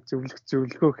хүмүүстэй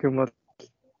зөвлөгөө гэх юм бол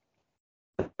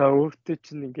өөртөө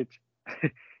чинь ингэж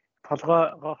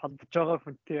толгоогоо холбож байгаа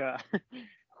хүнтэй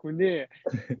хүнээ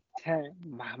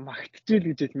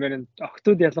магтчихвэл гэж хэлмээр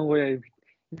октод ялангуяа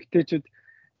эмэгтэйчүүд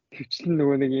төвчлэн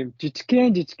нөгөө нэг юм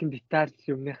жижигхэн деталь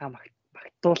юмныхаа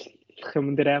магтуулах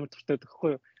юм дээр амар дуртай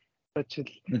байхгүй юу?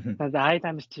 Жишээл ай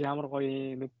таньч чи ямар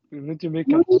гоё өнөөдөр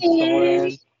мейкап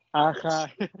хийсэн ааха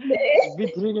би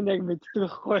тэрийг яг мэддэг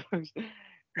байхгүй юу?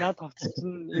 Наад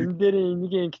хавцсан энэ дээр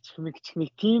энийг ингэчих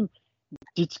нэг тийм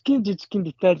жижигхэн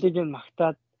деталийг нь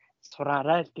магтаад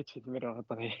сураарай л гэж хэлмээр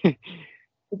байгаа юм.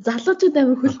 Залуучууд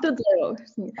амар хөлтөөд байгаа юм.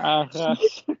 Ааха.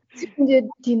 Тэгээд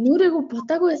тийм нүрээгүй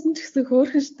будаагүй байсан ч гэсэн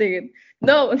хөөрхөн штэ гэд.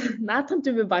 Нөө наадхан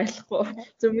ч би баярлахгүй.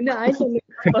 Зөв миний айлыг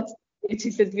бодож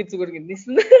хэлээд би зүгээр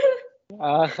гинэсэн.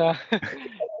 Ааха.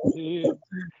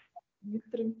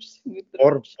 Мэдрэмж.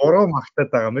 Бороо магтаад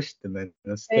байгаа юм шүү дээ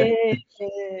манаас тий.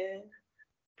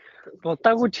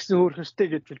 Будаагүй ч гэсэн хөөрхөн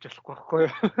штэ гэж хэлж болохгүй байхгүй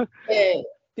юу?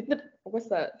 Бид нар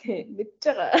угаасаа тий мэдж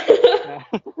байгаа.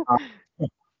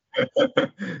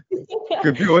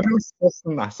 Би өнөөс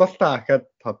болсон асуултаа ахаад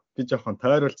би жоохон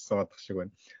тойруулсан байгаа шиг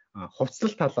байна.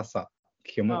 Хувцлал талаасаа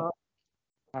гэх юм уу?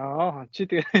 Чи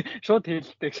тэгээ шууд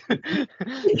хэлдэг.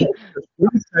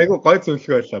 Айгу гой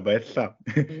зөвлөгөө байлаа.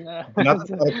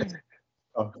 Баярлалаа.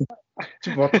 Чи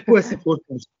бодохгүй байсан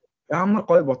хөөрхөн ямар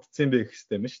гой ботцсон бэ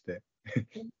гэхтэй юм шүү дээ.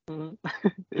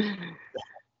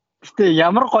 Гэтэ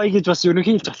ямар гоё гэж бас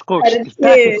ерөнхий хэлж болохгүй гэж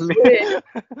байна.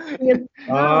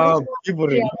 Би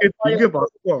бүр ингэ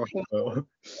бодохгүй байгаа.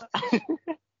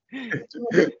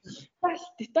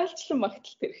 Детальчлан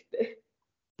магталт хэрэгтэй.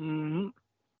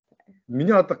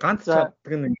 Миний одоо ганц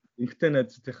чаддаг нэг эмхтэй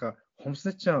найзуудынхаа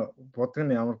хумсны чинь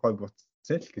будганы ямар гоё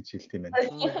буцсан л гэж хэлт юм байна.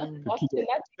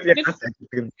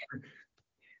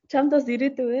 Чамдаас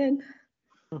ирээдүй байна.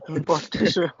 Болчих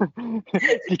шүү.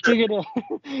 Бичээгээрээ.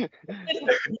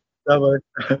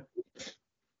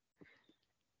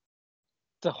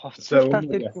 За хувцлалтаа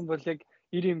тэр хүн бол яг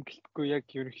ир юм гэлтгүй яг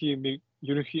ерөнхий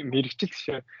мэрэгчл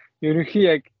шүү. Ерөнхий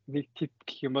яг нэг тип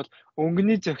гэх юм бол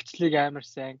өнгөний зохицлыг амар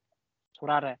сайн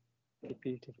сураарай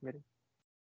гэж хэлмээр.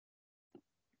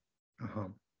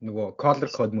 Нөгөө color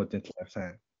code модын талаар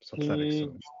сайн судлаарай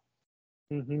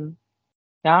гэсэн.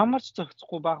 Ямар ч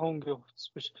зохицохгүй бага өнгөний хувцас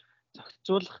биш.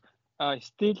 Зохицуулах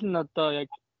стил нь одоо яг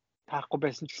таахгүй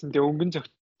байсан ч гэсэн өнгөн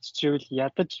зохицчихвэл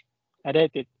ядаж арай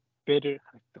дэд бэр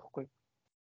харагдахгүй.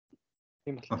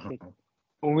 Тийм болохоор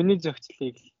өнгөний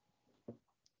зохицлыг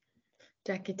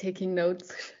Jackie taking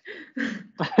notes.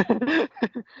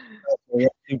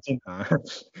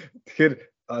 Тэгэхээр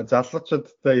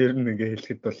залуучуудтай ер нь ингээ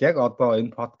хэлэхэд бол яг одоо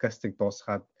энэ подкастыг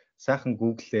дуусгаад сайхан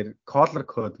Google-ээр color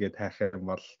code гэж хайх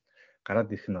юм бол гараад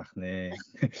ирэх нь бах нэ.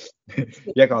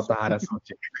 Яг одоо хараа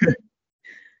сууж.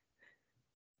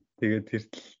 Тэгээд тэр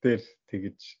тал дээр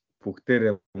тэгэж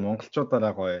бүгдээр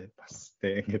монголчуудаараа гоё бас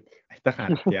тэг ингээд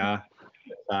айтайхан хардъя.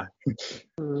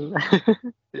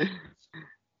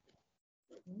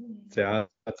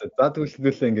 За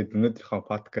тэгвэл ингээд өнөөдрийнхөө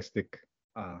подкастыг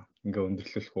ингээ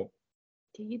өндөрлөх үү.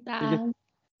 Тэгээ даа.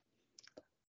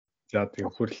 За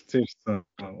тэг хүрэлцэн ирсэн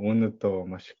өнөөдөө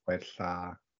маш их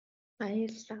баярлалаа.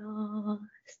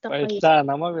 Баярлалаа.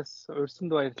 Намайгс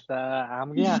өрсөнд баярлалаа.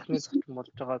 Хамгийн анхны зөвхөн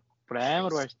болж байгаа бүр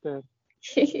амар баяртай.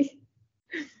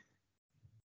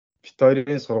 Бид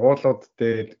хоёрын сургуулиуд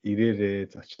дээр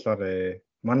ирээрээ зочлоорой.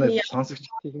 Манай сонсогч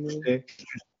тийм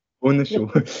өнөө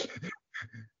шүү.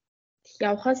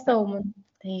 Явхаасаа өмнө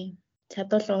тийм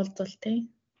чадвал уулзвал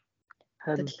тийм.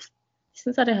 9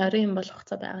 сарын 20 юм болох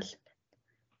хугацаа байгаа л.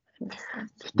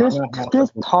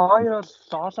 Тэгэл хоёр бол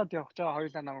доолоод явах гэж байгаа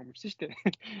хоёулаа намайг мэдсэн шүү дээ.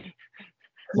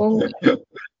 Мөн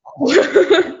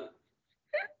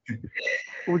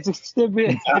үзэгчтэй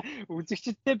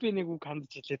би нэг үг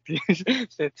хандж хэлээд тийм.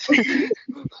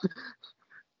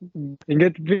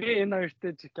 Ингээд би энэ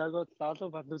хоёртой Чикагод Лало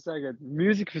Бандусаа гэдэг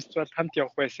music festival хамт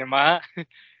явах байсан юм аа.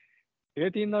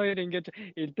 Тэгээд энэ хоёр ингээд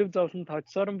элдв зовлон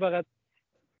тоцсорон байгаад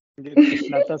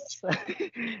ингээд надаас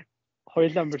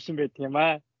хоёлаа мөршин байдаг юм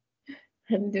аа.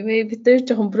 Хэмдвэ бид тэр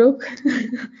жоохон брок.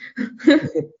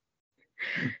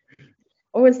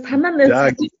 Өөс танаа нэ.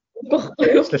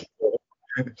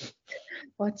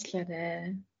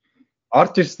 Уучлаарай.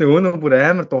 Орж ирснээр өнөө бүр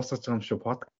амар дуусгаж байгаа юм шүү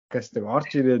подкастыг.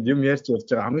 Орж ирээд юм ярьж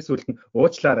байгаа хамгийн сүүлд нь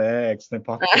уучлаарай гэсэн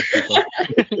подкаст.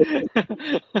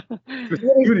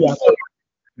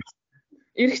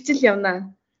 Иргэжил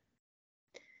явнаа.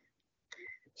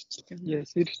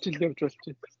 Yes, иргэжил явж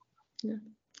болчих.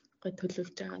 Гой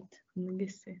төлөвлөж агаад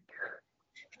үнэнгээсээ.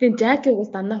 Гэтэ Жакиг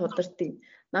бол дандаа худардыг.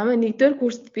 Намайг нэгдүгээр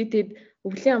курст би тэд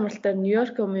өвлийн амралтаар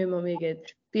Нью-Йорк мөми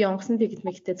гээд би онгоцны тикет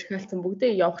мэгтэй захиалсан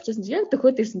бүгдээ явчихсан чи яг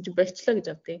дөхөөд ирсэн чи болчлоо гэж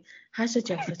авдیں۔ Хаашаа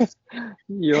ч явсаж.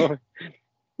 Йоо.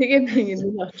 Тэгээ би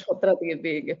ингэ очих худраа тэгээ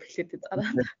би ингэ плэтэд зараа.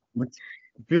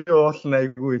 Би уулна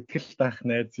айгүй итгэл таах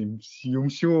найз юм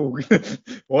шүү.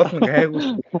 Уулна гайгүй.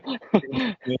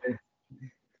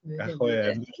 Ахой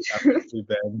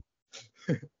байна.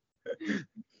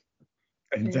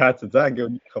 За ингээ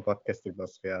өнөөхөө подкастыг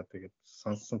босгоё. Тэгээд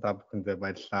сонссон та бүхэндээ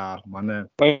баярлалаа. Манай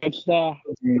баярлалаа.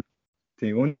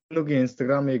 Тийм өнөөгийн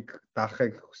инстаграмыг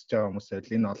даахыг хүсэж байгаа хүмүүс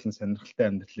байл энэ олон сонирхолтой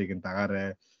амьдралыг нь дагаарай.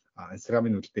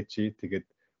 Инстаграмыг үлдээчи. Тэгээд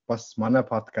бас манай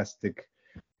подкастыг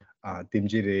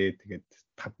дэмжээрэй. Тэгээд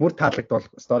бүр таалагдвал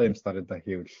стори да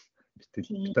хийвэл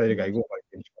бид хоёрыг айгүй гоё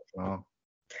дэмж болно.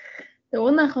 Тэгээд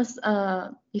өнөөх бас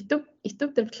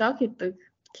YouTube дээр блог хийдэг.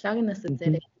 Блогинаас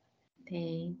үзээрэй.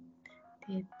 Тийм.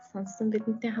 Тэгээд сонссон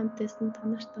бидэнтэй хамт байсан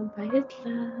танартай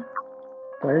баярлалаа.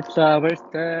 Баярлалаа.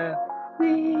 Баярлалаа.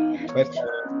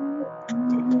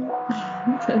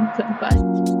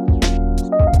 Бай.